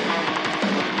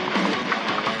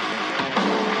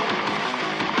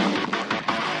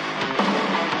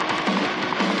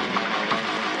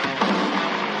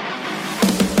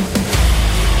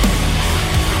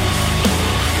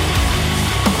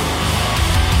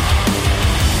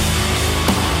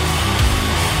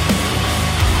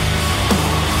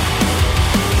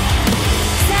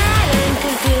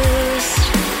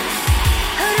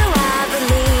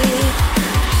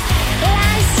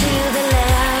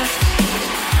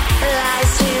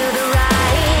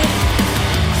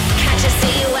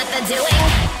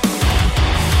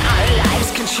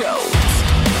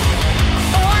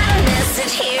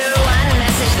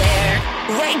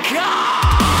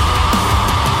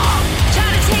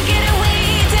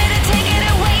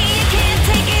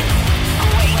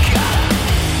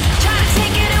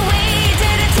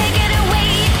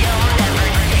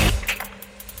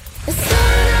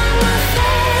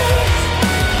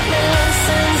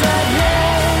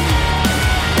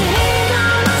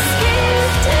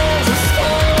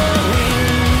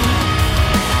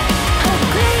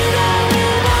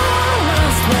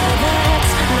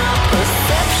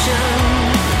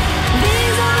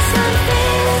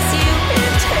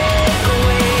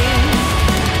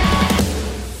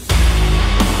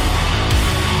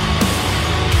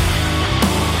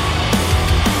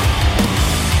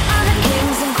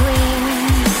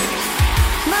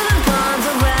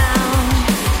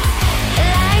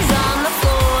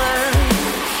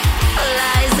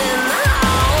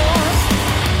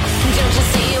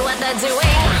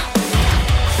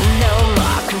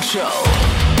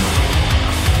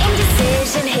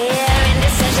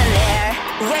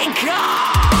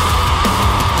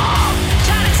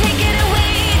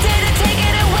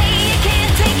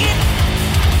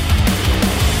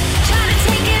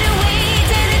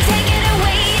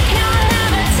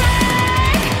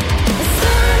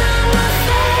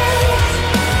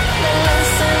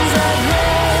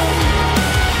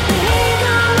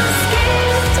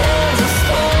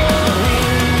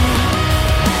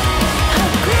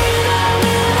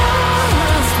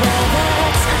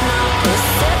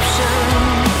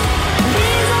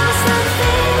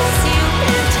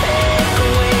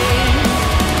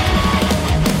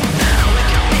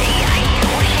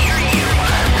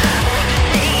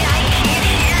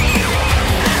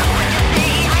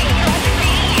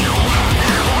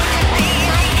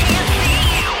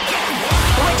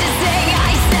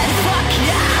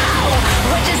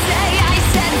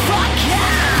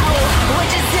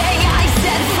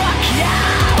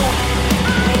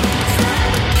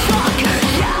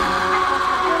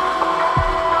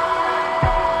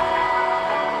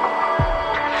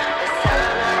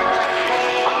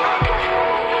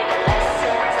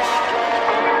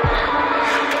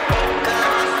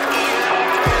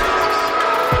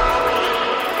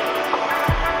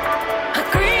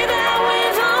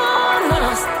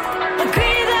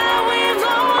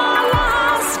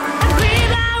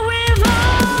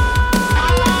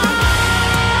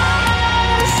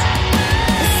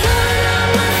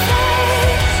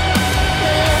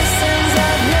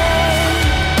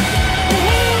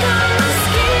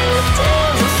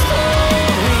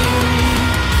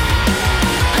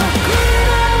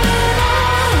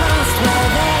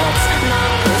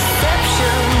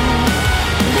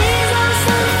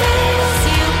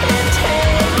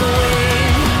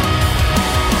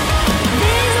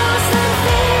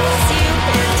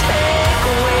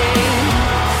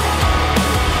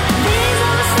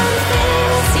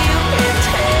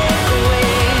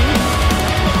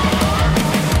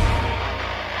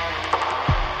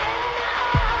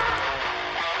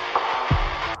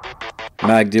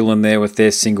 Mag Dylan there with their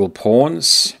single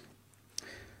Pawns.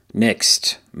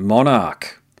 Next,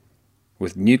 Monarch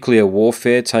with Nuclear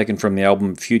Warfare, taken from the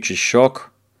album Future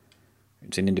Shock.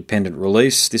 It's an independent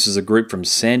release. This is a group from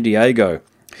San Diego.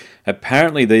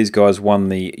 Apparently these guys won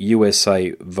the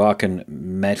USA Wacken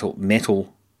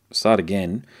Metal. Start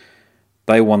again.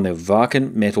 They won the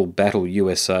Wacken Metal Battle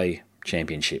USA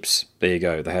Championships. There you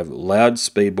go. They have loud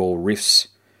speedball riffs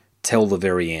till the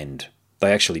very end.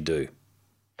 They actually do.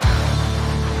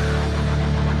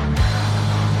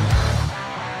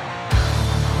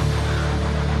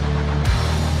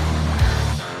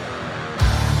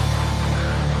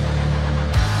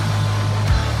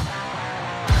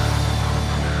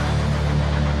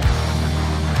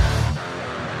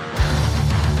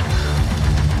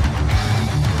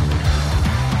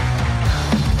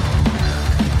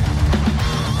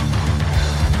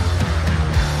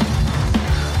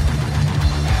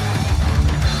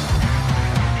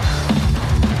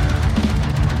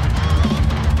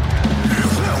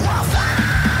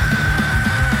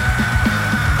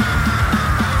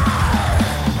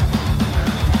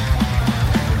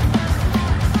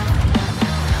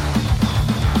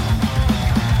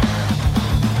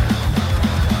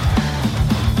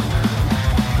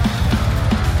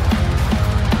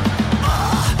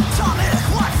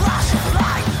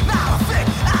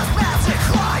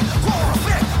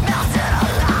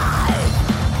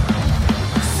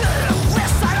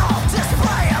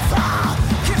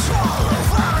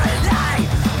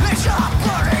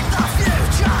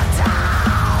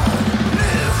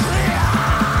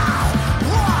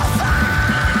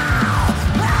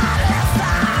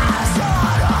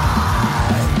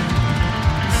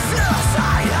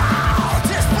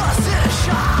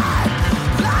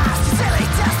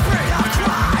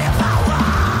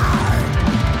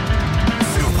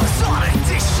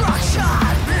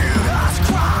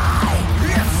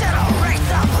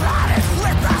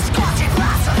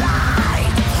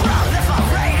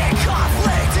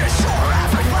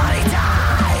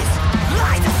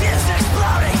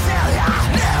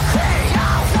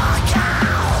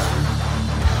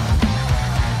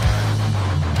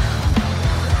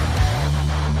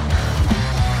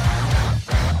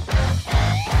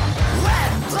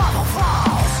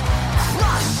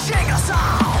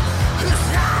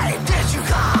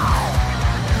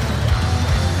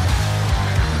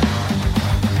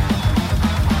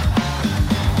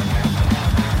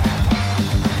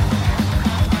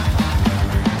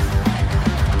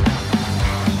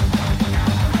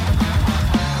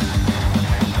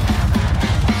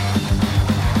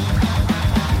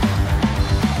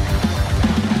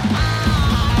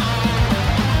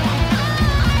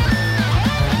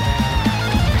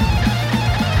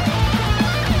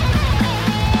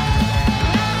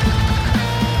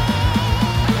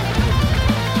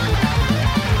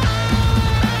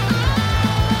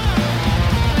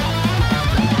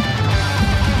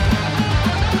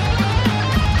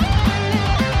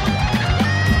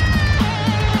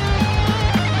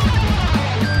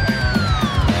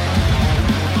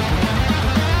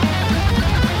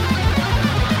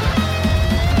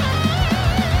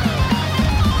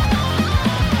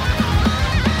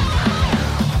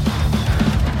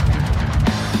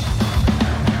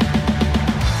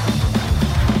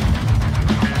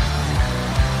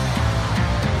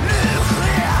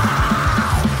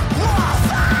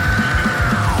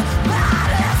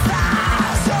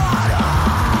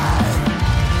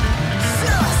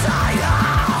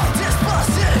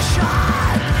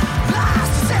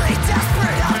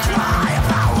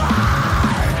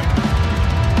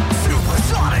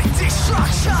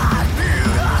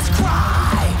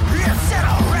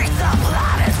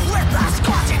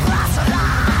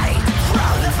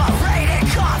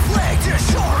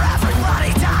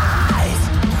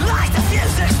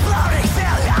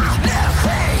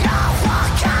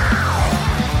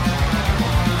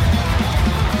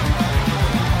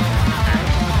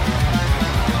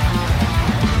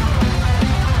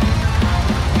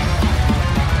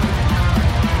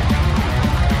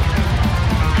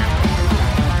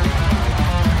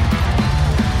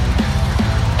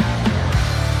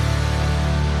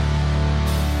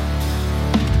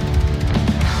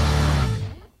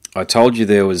 I told you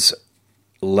there was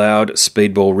loud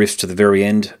speedball riffs to the very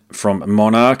end from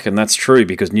Monarch, and that's true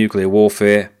because Nuclear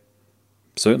Warfare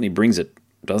certainly brings it,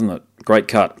 doesn't it? Great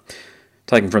cut.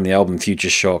 Taken from the album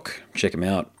Future Shock. Check him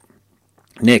out.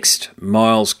 Next,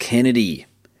 Miles Kennedy.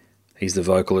 He's the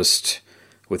vocalist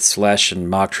with Slash and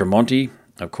Mark Tremonti.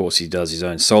 Of course, he does his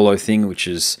own solo thing, which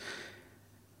is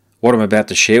what I'm about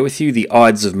to share with you. The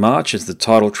Ides of March is the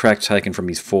title track taken from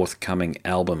his forthcoming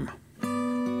album.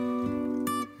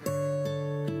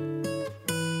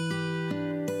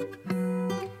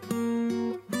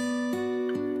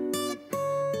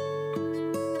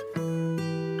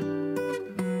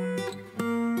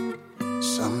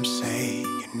 Some say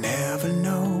you never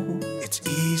know, it's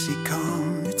easy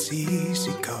come, it's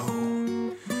easy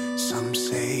go. Some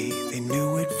say they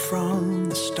knew it from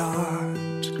the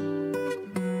start.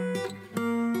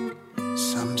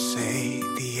 Some say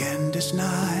the end is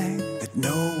nigh, that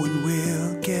no one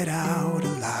will get out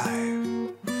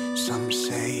alive. Some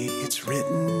say it's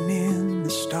written in the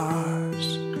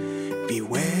stars,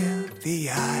 beware the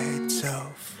Ides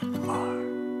of March.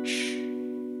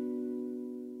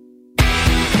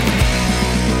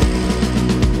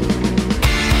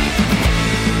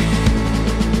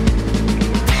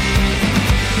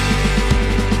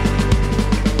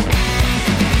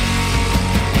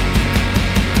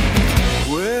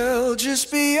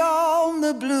 Just beyond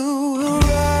the blue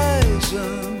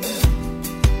horizon,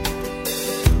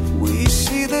 we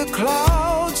see the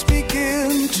clouds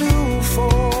begin to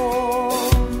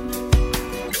form.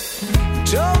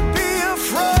 Don't be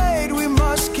afraid, we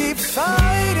must keep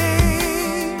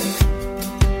fighting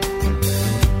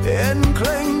and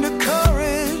cling to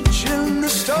courage in the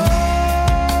storm.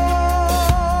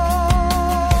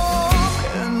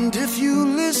 And if you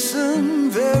listen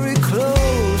very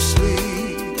closely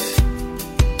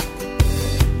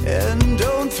and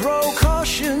don't throw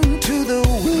caution to the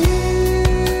wind,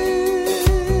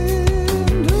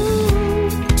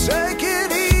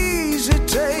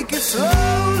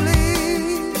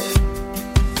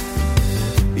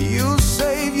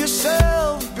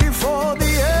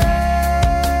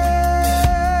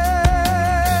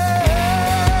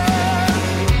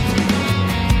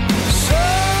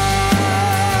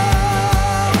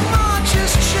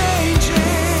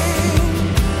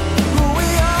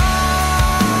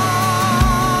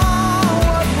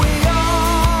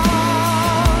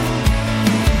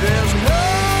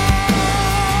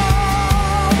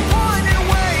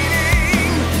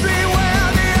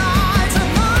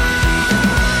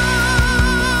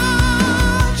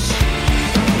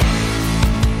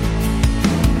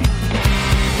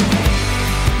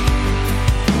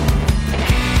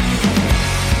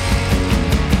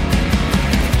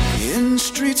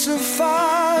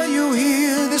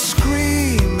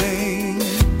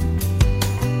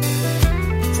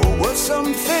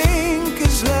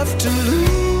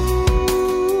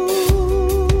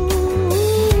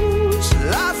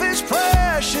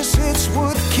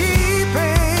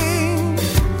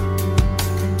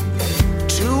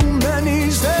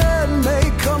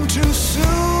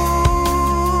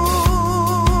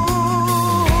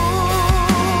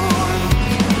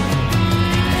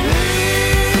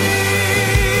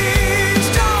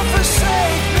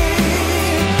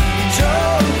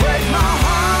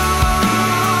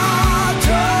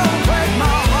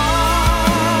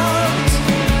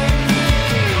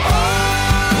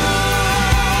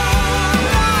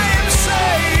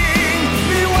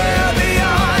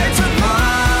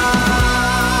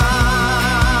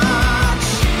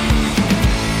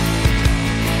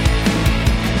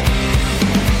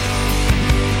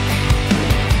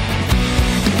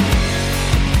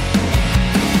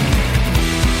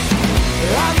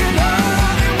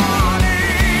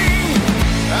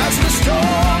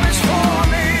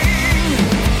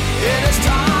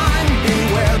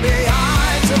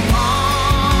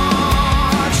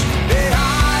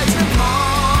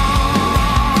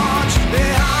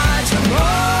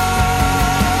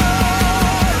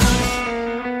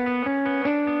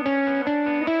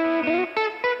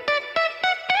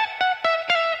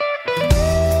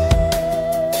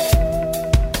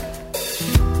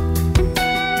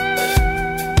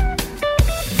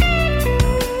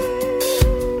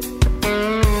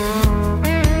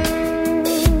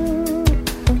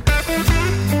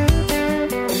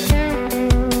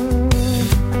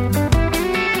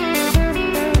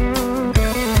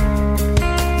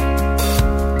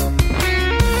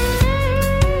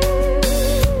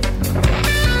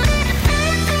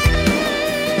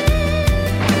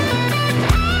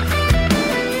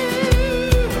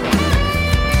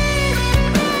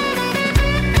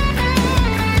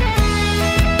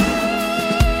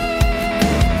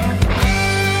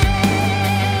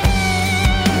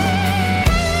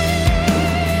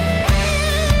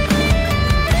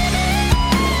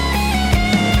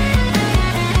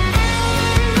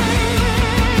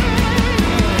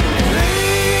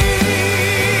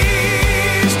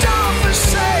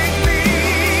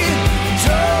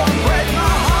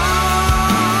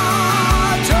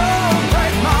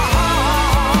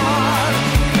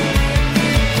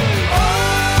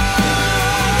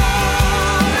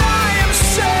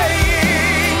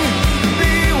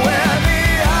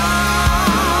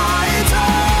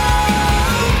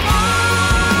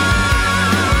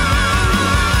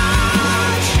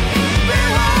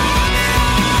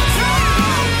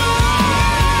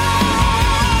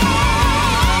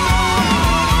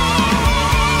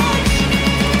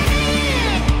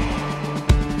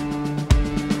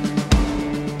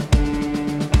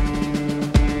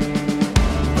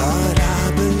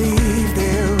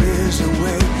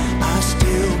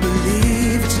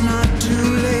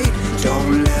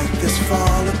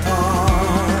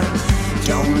 apart.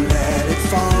 Don't let it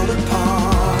fall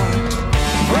apart.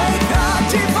 Break the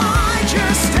divide,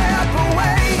 just step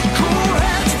away. Cool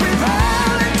heads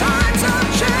prevail in times of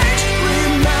change.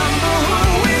 Remember who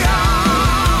we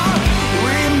are.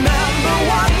 Remember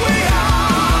what we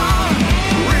are.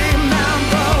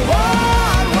 Remember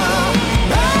what will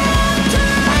meant to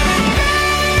be.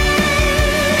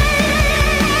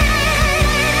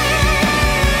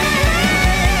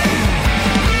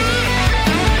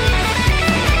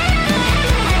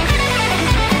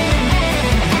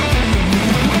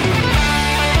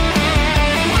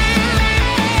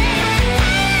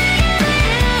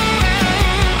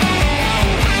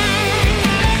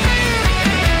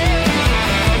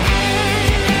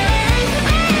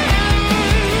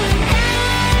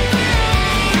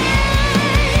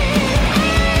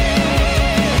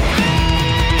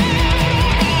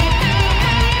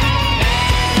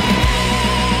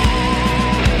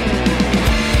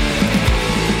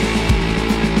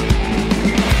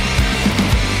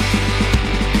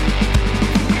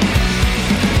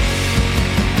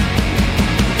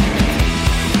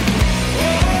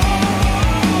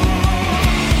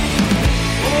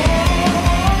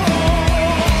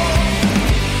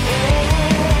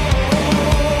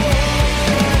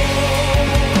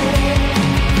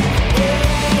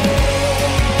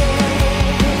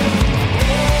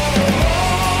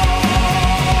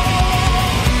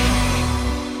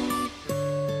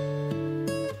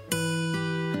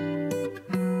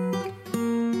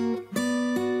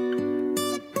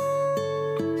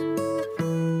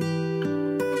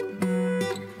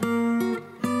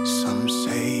 Some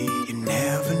say you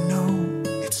never know.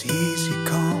 It's easy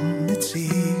come, it's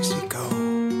easy go.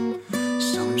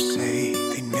 Some say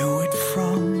they knew it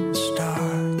from the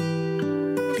start.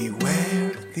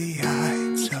 Beware the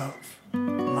Ides of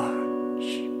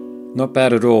March. Not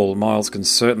bad at all. Miles can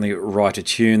certainly write a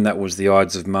tune. That was the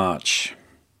Ides of March.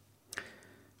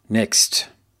 Next,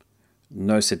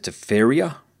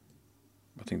 Nosetiferia.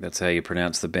 I think that's how you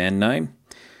pronounce the band name.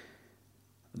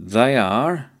 They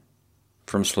are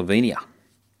from Slovenia.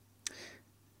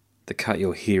 The cut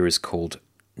you'll hear is called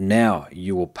Now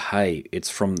You Will Pay. It's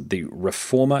from the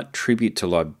Reformer Tribute to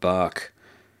Laibach.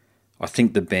 I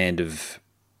think the band have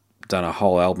done a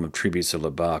whole album of tributes to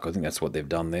Laibach. I think that's what they've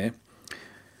done there.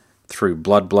 Through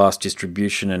Blood Blast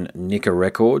Distribution and Nika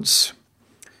Records.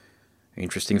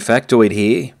 Interesting factoid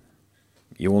here.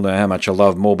 You all know how much I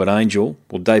love Morbid Angel.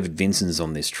 Well, David Vincent's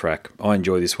on this track. I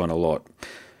enjoy this one a lot.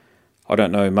 I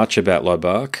don't know much about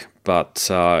Laibach, but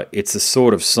it's the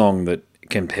sort of song that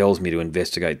compels me to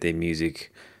investigate their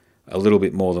music a little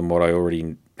bit more than what I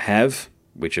already have,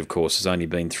 which of course has only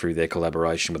been through their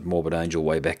collaboration with Morbid Angel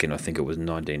way back in, I think it was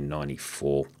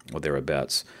 1994 or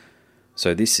thereabouts.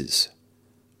 So this is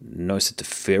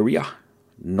Nosetiferia,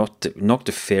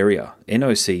 Noctiferia,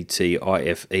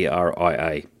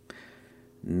 Noctiferia,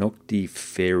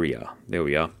 Noctiferia, there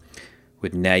we are,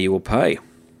 with Now You Will Pay.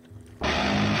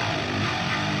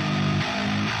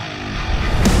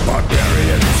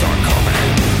 Barbarians are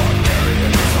coming.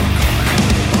 Barbarians are coming.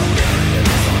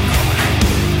 Barbarians are coming.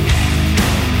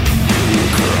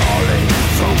 Crawling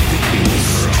from the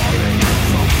east. Crawling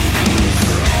from the east.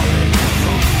 Crawling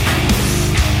from the east.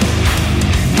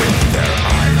 With their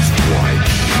eyes wide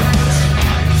shut.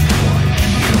 Eyes wide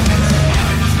shut.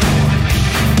 Eyes wide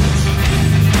shut.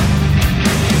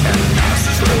 And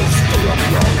nostrils full of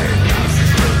longing.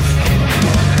 Nostrils full of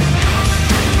longing.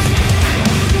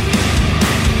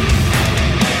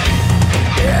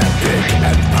 Epic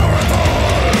and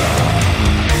powerful,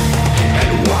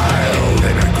 and wild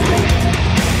in a group.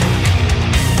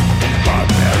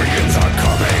 Barbarians are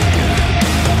coming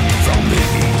from the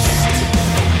east.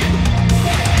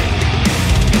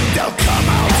 They'll come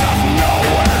out of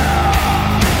nowhere.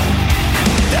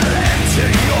 They'll enter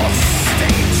your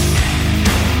state.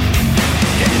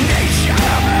 A nation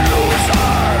of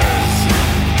losers.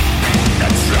 A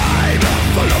tribe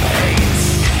full of hate.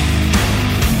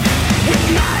 With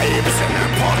knives in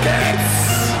their pockets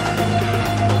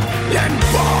and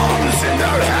bombs in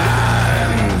their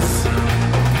hands,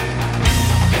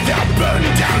 they'll burn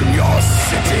down your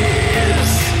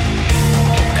cities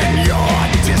and your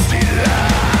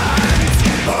Disneyland.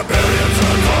 Barbarians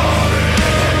are coming.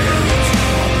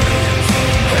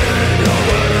 Heading your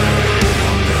way.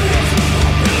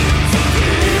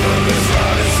 Evil is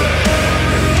rising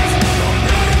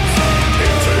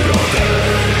into your day.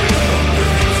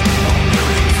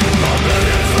 Barbarians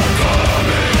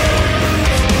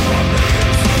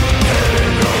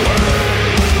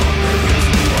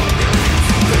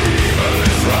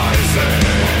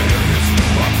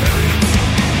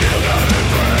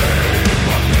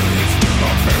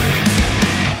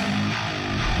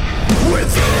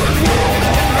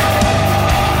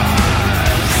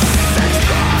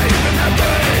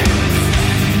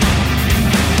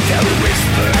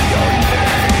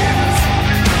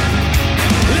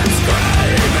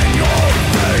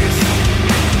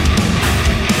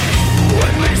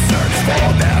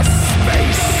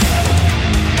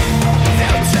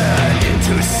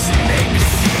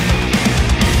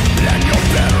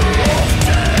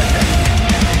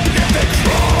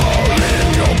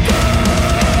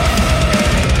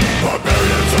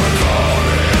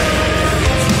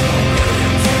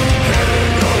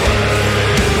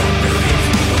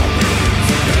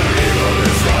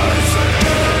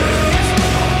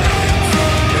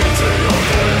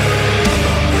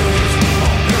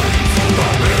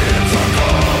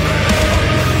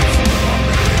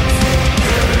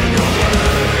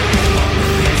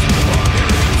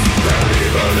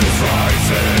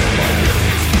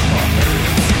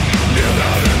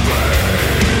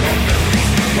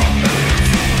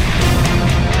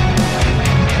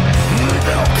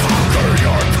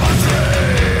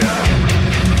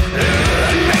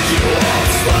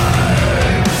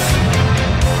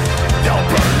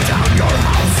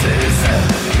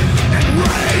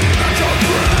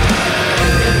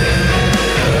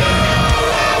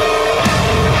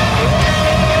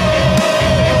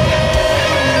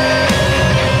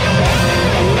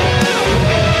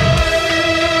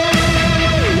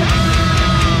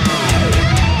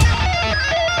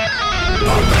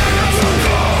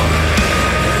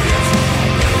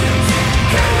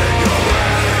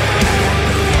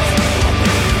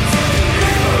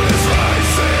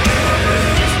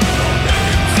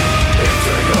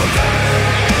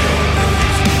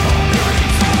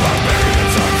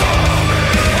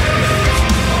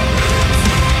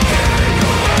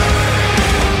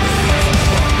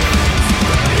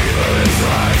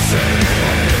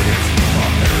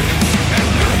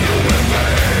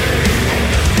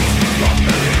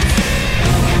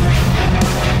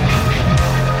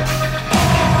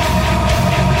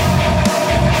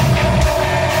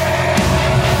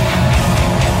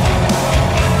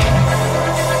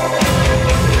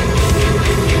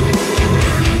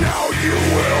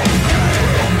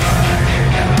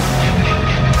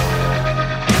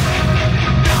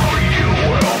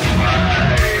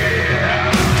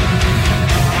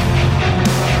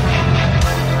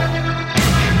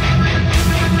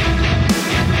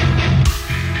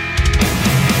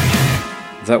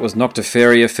That was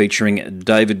Noctiferia featuring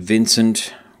David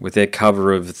Vincent with their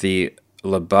cover of the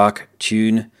Le Barque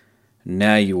tune,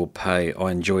 Now You Will Pay.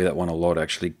 I enjoy that one a lot,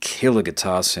 actually. Killer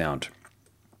guitar sound.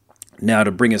 Now,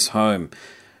 to bring us home,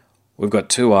 we've got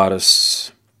two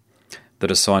artists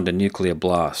that are signed to Nuclear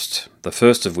Blast. The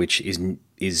first of which is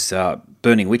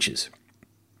Burning Witches.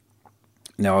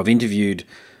 Now, I've interviewed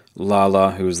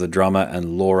Lala, who is the drummer,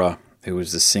 and Laura, who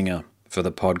is the singer, for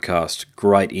the podcast.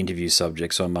 Great interview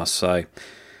subjects, I must say.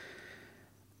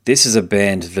 This is a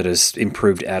band that has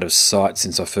improved out of sight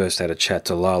since I first had a chat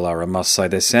to Lala. I must say,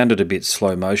 they sounded a bit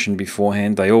slow motion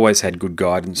beforehand. They always had good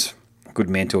guidance, good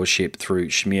mentorship through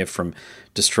Schmier from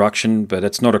Destruction, but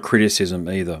it's not a criticism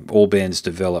either. All bands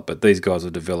develop, but these guys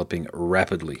are developing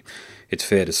rapidly, it's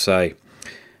fair to say.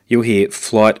 You'll hear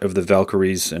Flight of the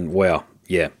Valkyries, and wow,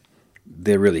 yeah,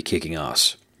 they're really kicking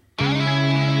ass.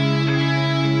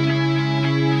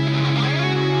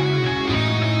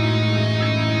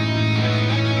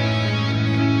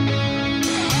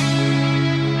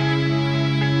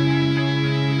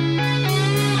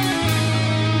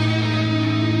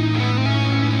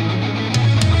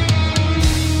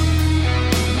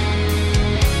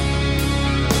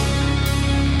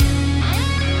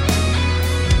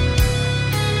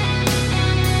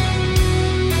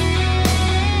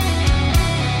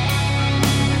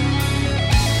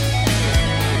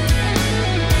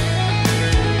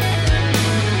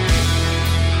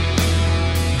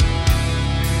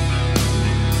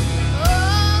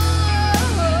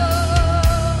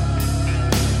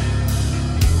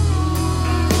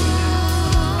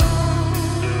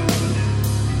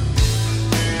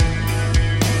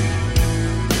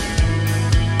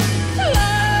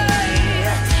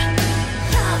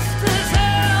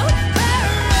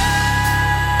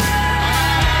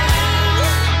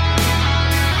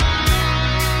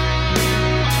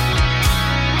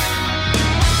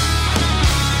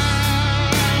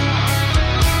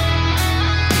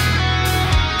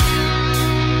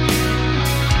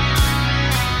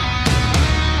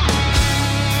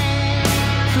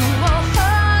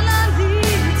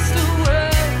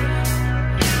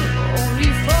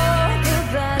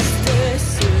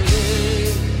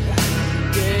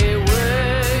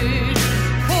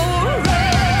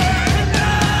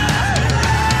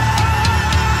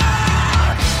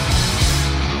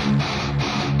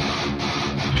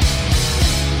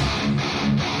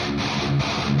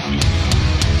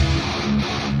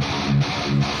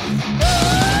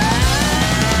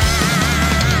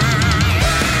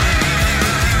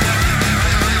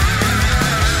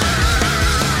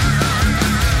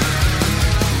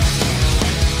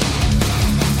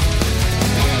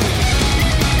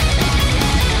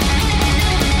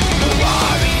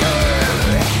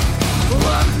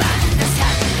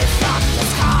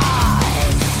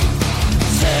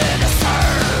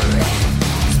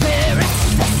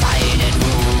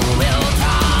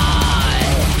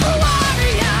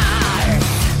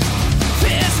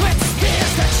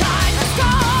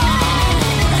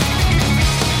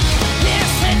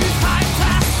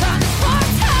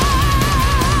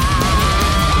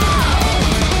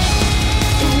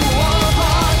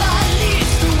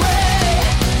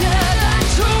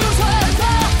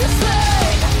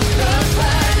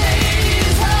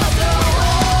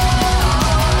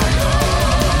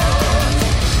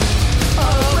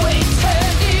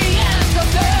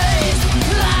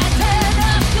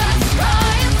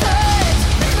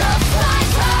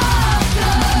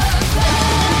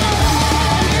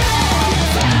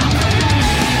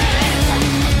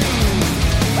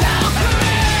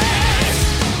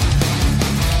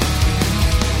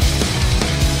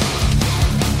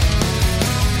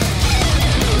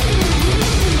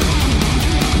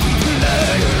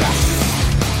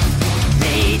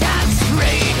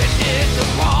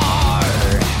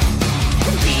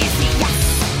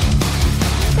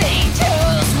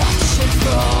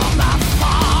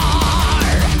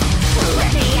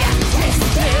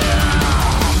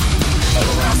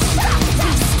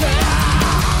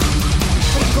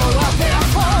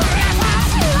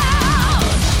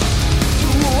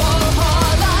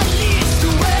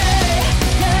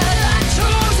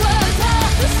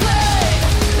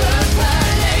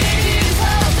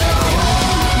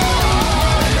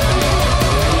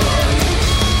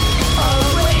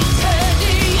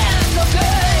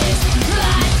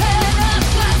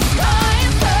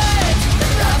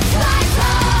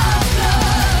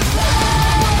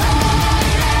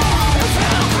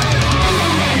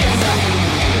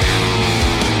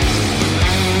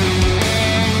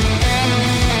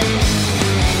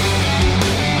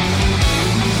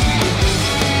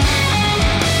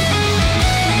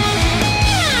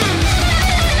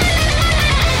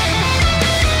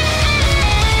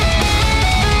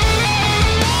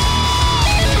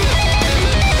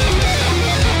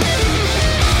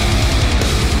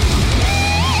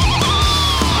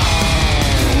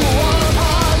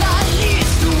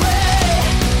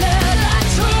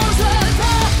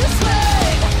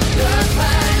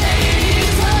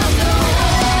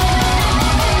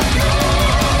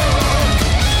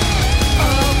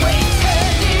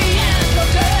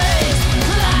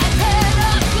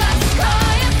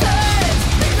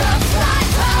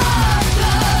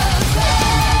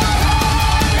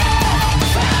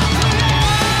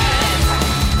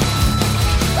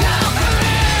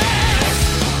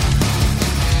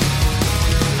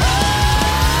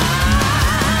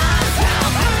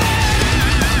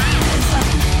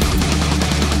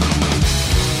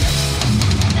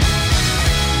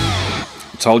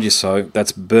 Told You So.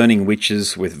 That's Burning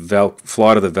Witches with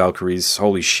Flight of the Valkyries.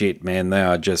 Holy shit, man. They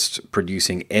are just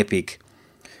producing epic,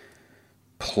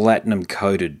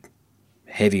 platinum-coated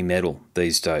heavy metal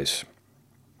these days.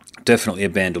 Definitely a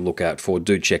band to look out for.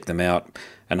 Do check them out.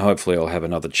 And hopefully I'll have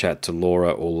another chat to Laura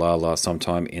or Lala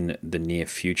sometime in the near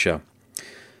future.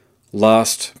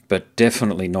 Last, but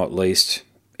definitely not least,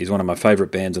 is one of my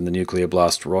favourite bands on the Nuclear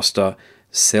Blast roster,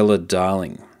 Cellar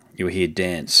Darling. You'll hear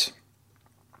Dance.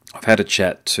 I've had a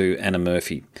chat to Anna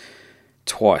Murphy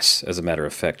twice, as a matter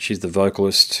of fact. She's the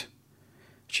vocalist.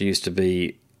 She used to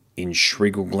be in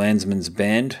Shrigel Glanzman's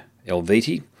band,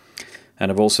 Elviti. And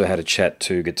I've also had a chat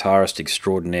to guitarist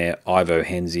extraordinaire Ivo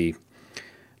Henze.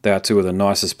 They are two of the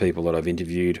nicest people that I've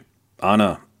interviewed.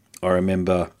 Anna, I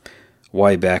remember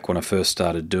way back when I first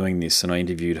started doing this, and I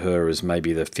interviewed her as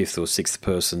maybe the fifth or sixth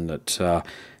person that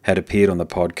had appeared on the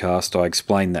podcast. I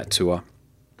explained that to her,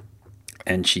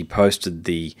 and she posted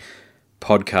the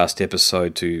podcast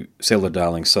episode to Cellar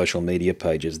Darling's social media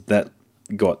pages. That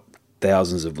got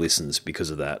thousands of listens because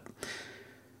of that.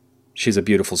 She's a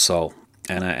beautiful soul,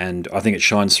 and I think it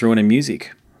shines through in her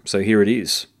music. So here it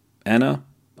is. Anna,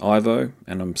 Ivo,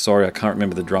 and I'm sorry I can't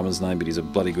remember the drummer's name, but he's a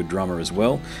bloody good drummer as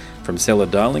well, from Cellar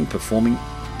Darling, performing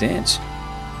Dance.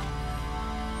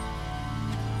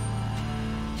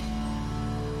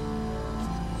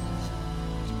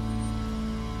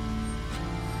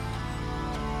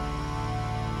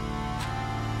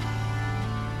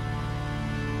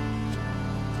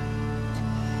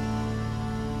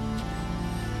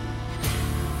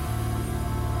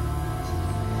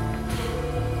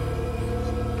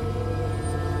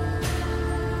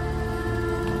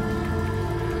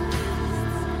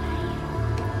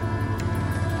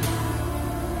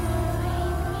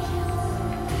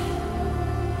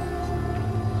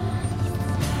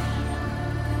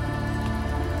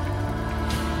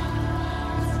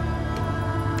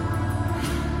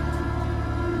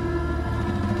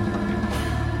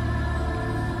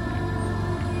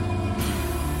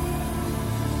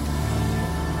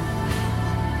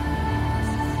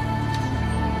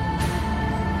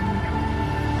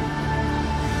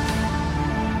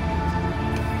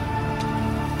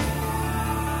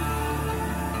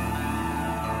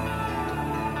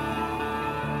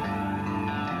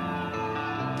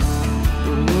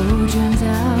 Drowns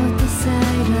out the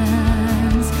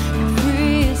silence, and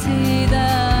free as he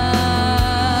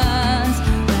lies,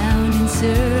 round in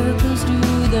circles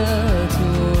through the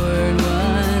torn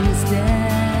one's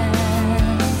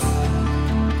dance.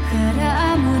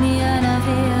 Karamuni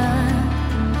anavia,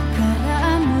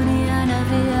 karamuni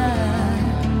anavia,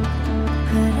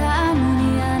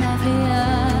 karamuni anavia,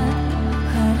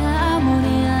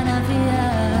 karamuni anavia.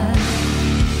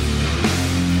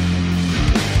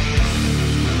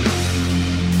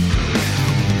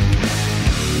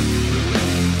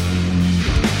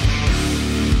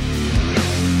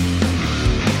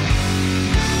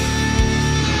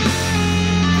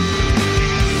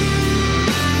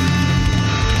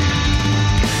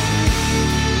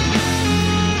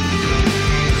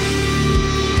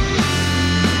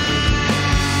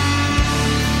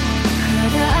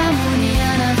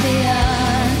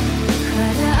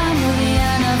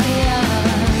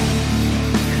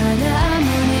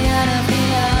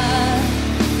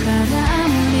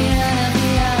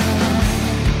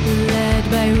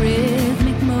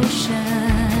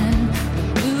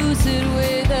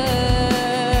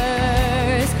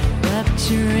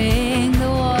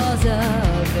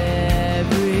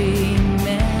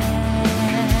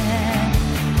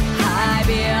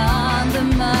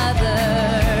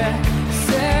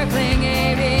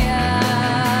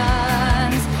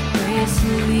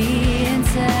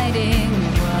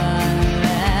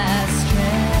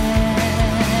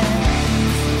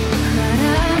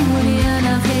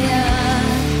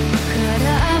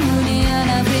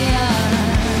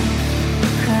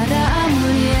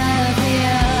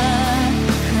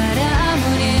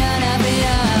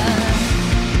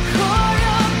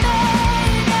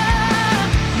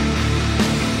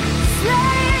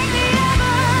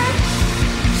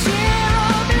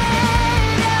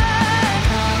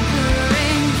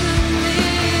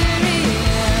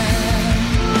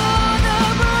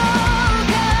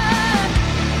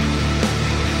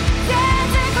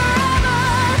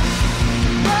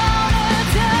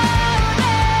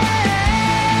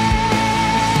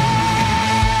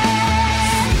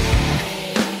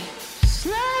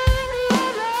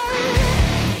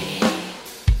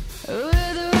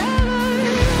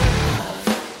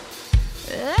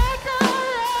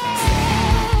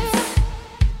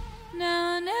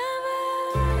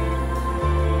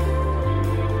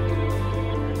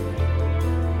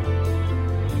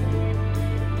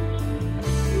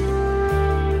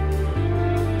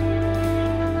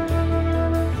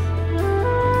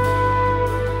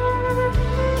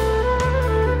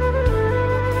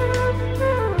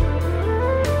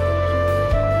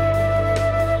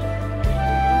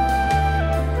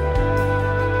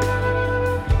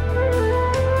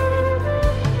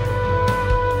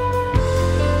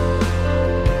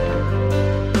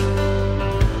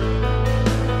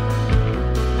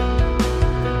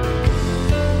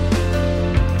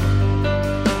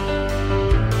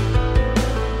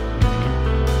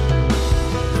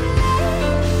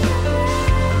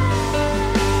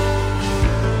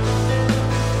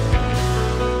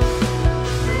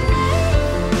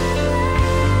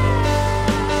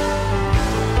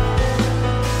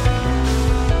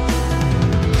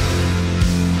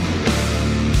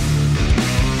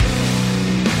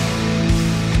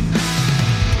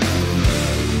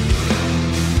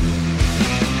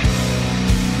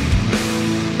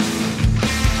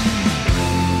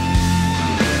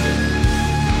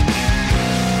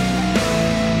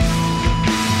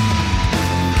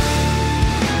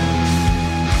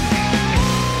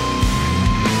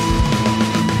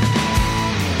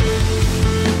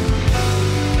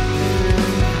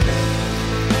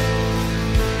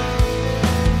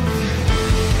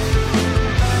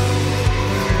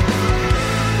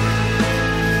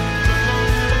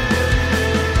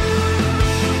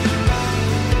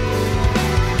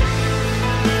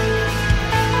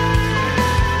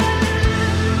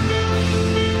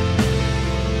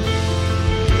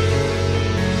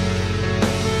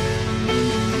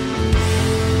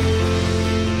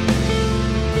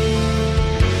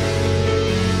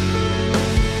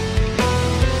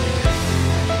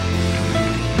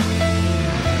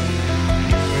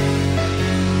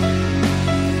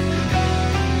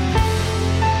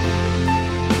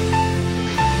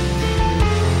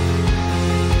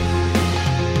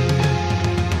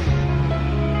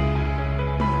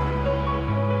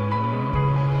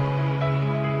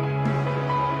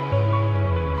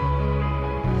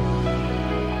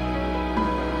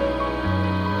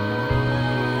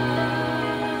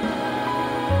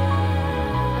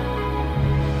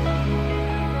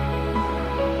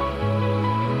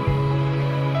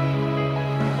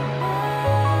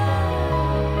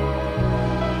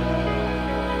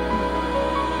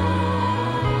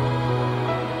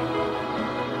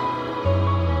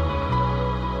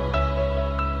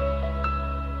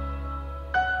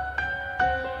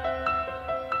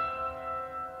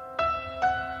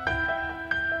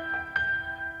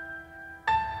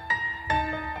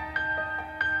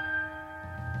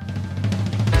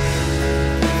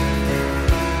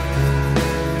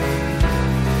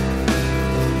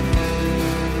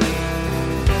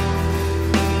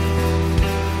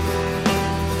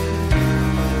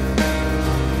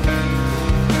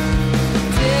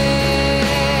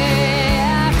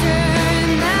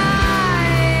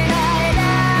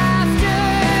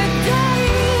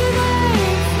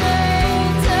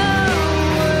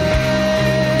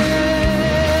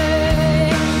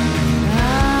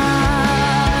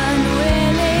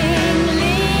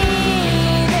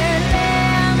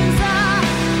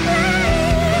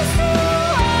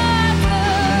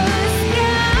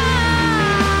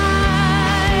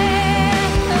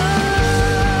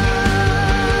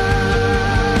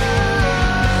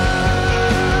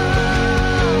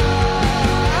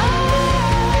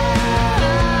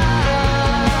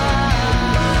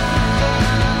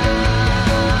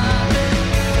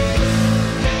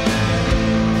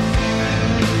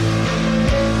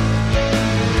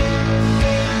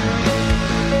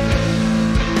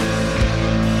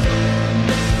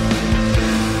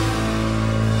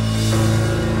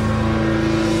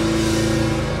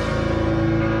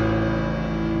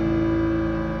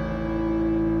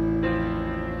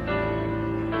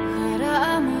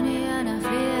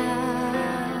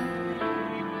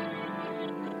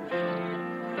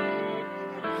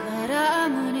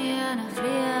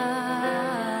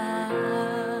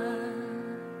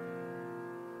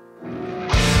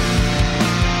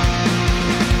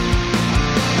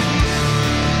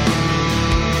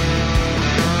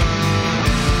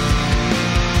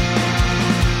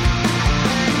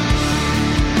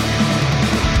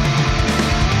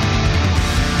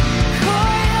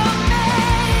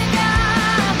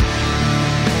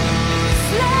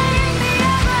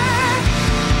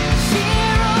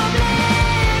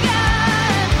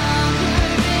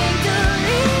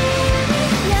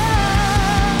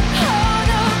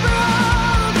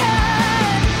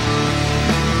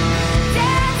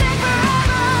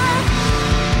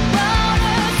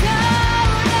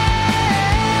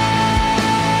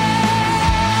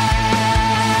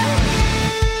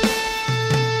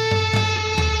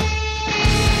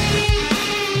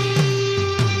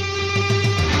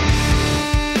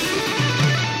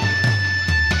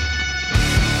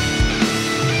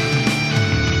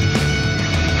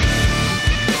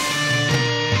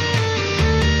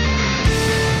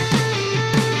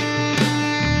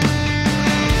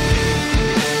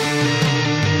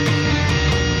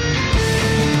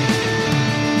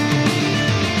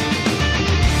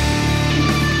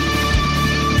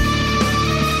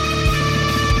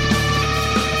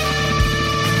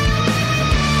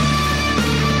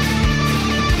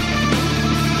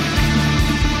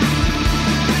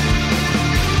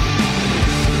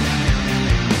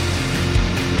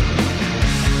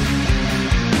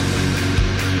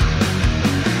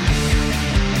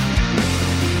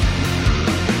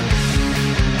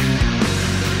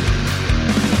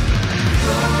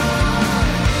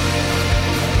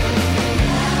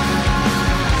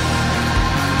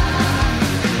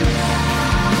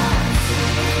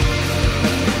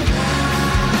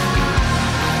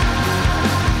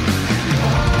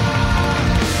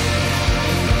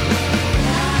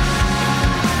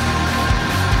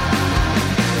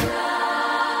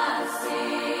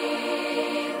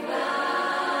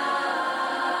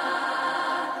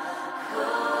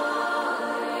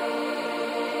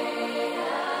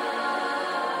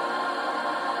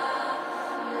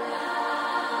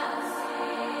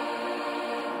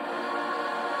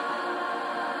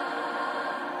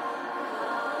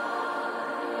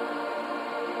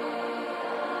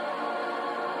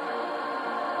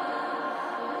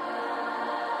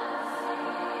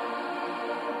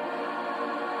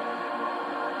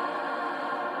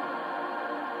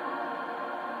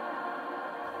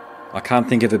 I can't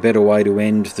think of a better way to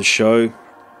end the show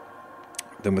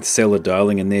than with Cellar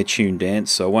Darling and their tune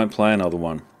Dance, so I won't play another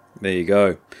one. There you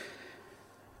go.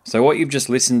 So what you've just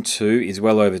listened to is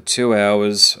well over 2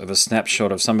 hours of a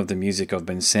snapshot of some of the music I've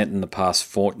been sent in the past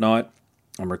fortnight.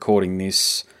 I'm recording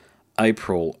this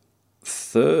April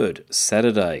 3rd,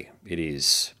 Saturday it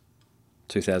is,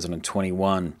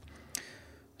 2021.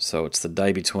 So it's the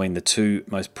day between the two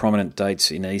most prominent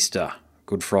dates in Easter,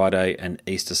 Good Friday and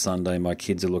Easter Sunday. My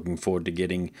kids are looking forward to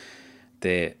getting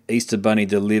their Easter bunny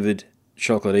delivered,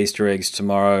 chocolate Easter eggs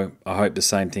tomorrow. I hope the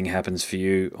same thing happens for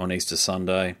you on Easter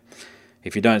Sunday.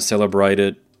 If you don't celebrate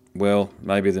it, well,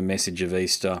 maybe the message of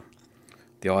Easter,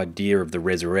 the idea of the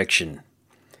resurrection.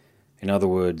 In other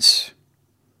words,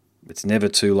 it's never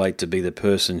too late to be the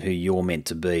person who you're meant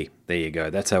to be. There you go.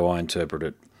 That's how I interpret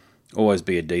it. Always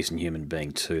be a decent human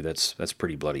being too. That's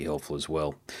pretty bloody helpful as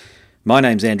well. My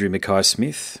name's Andrew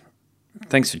Mackay-Smith.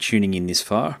 Thanks for tuning in this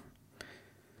far.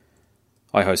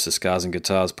 I host the Scars and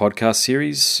Guitars podcast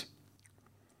series.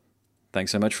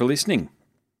 Thanks so much for listening.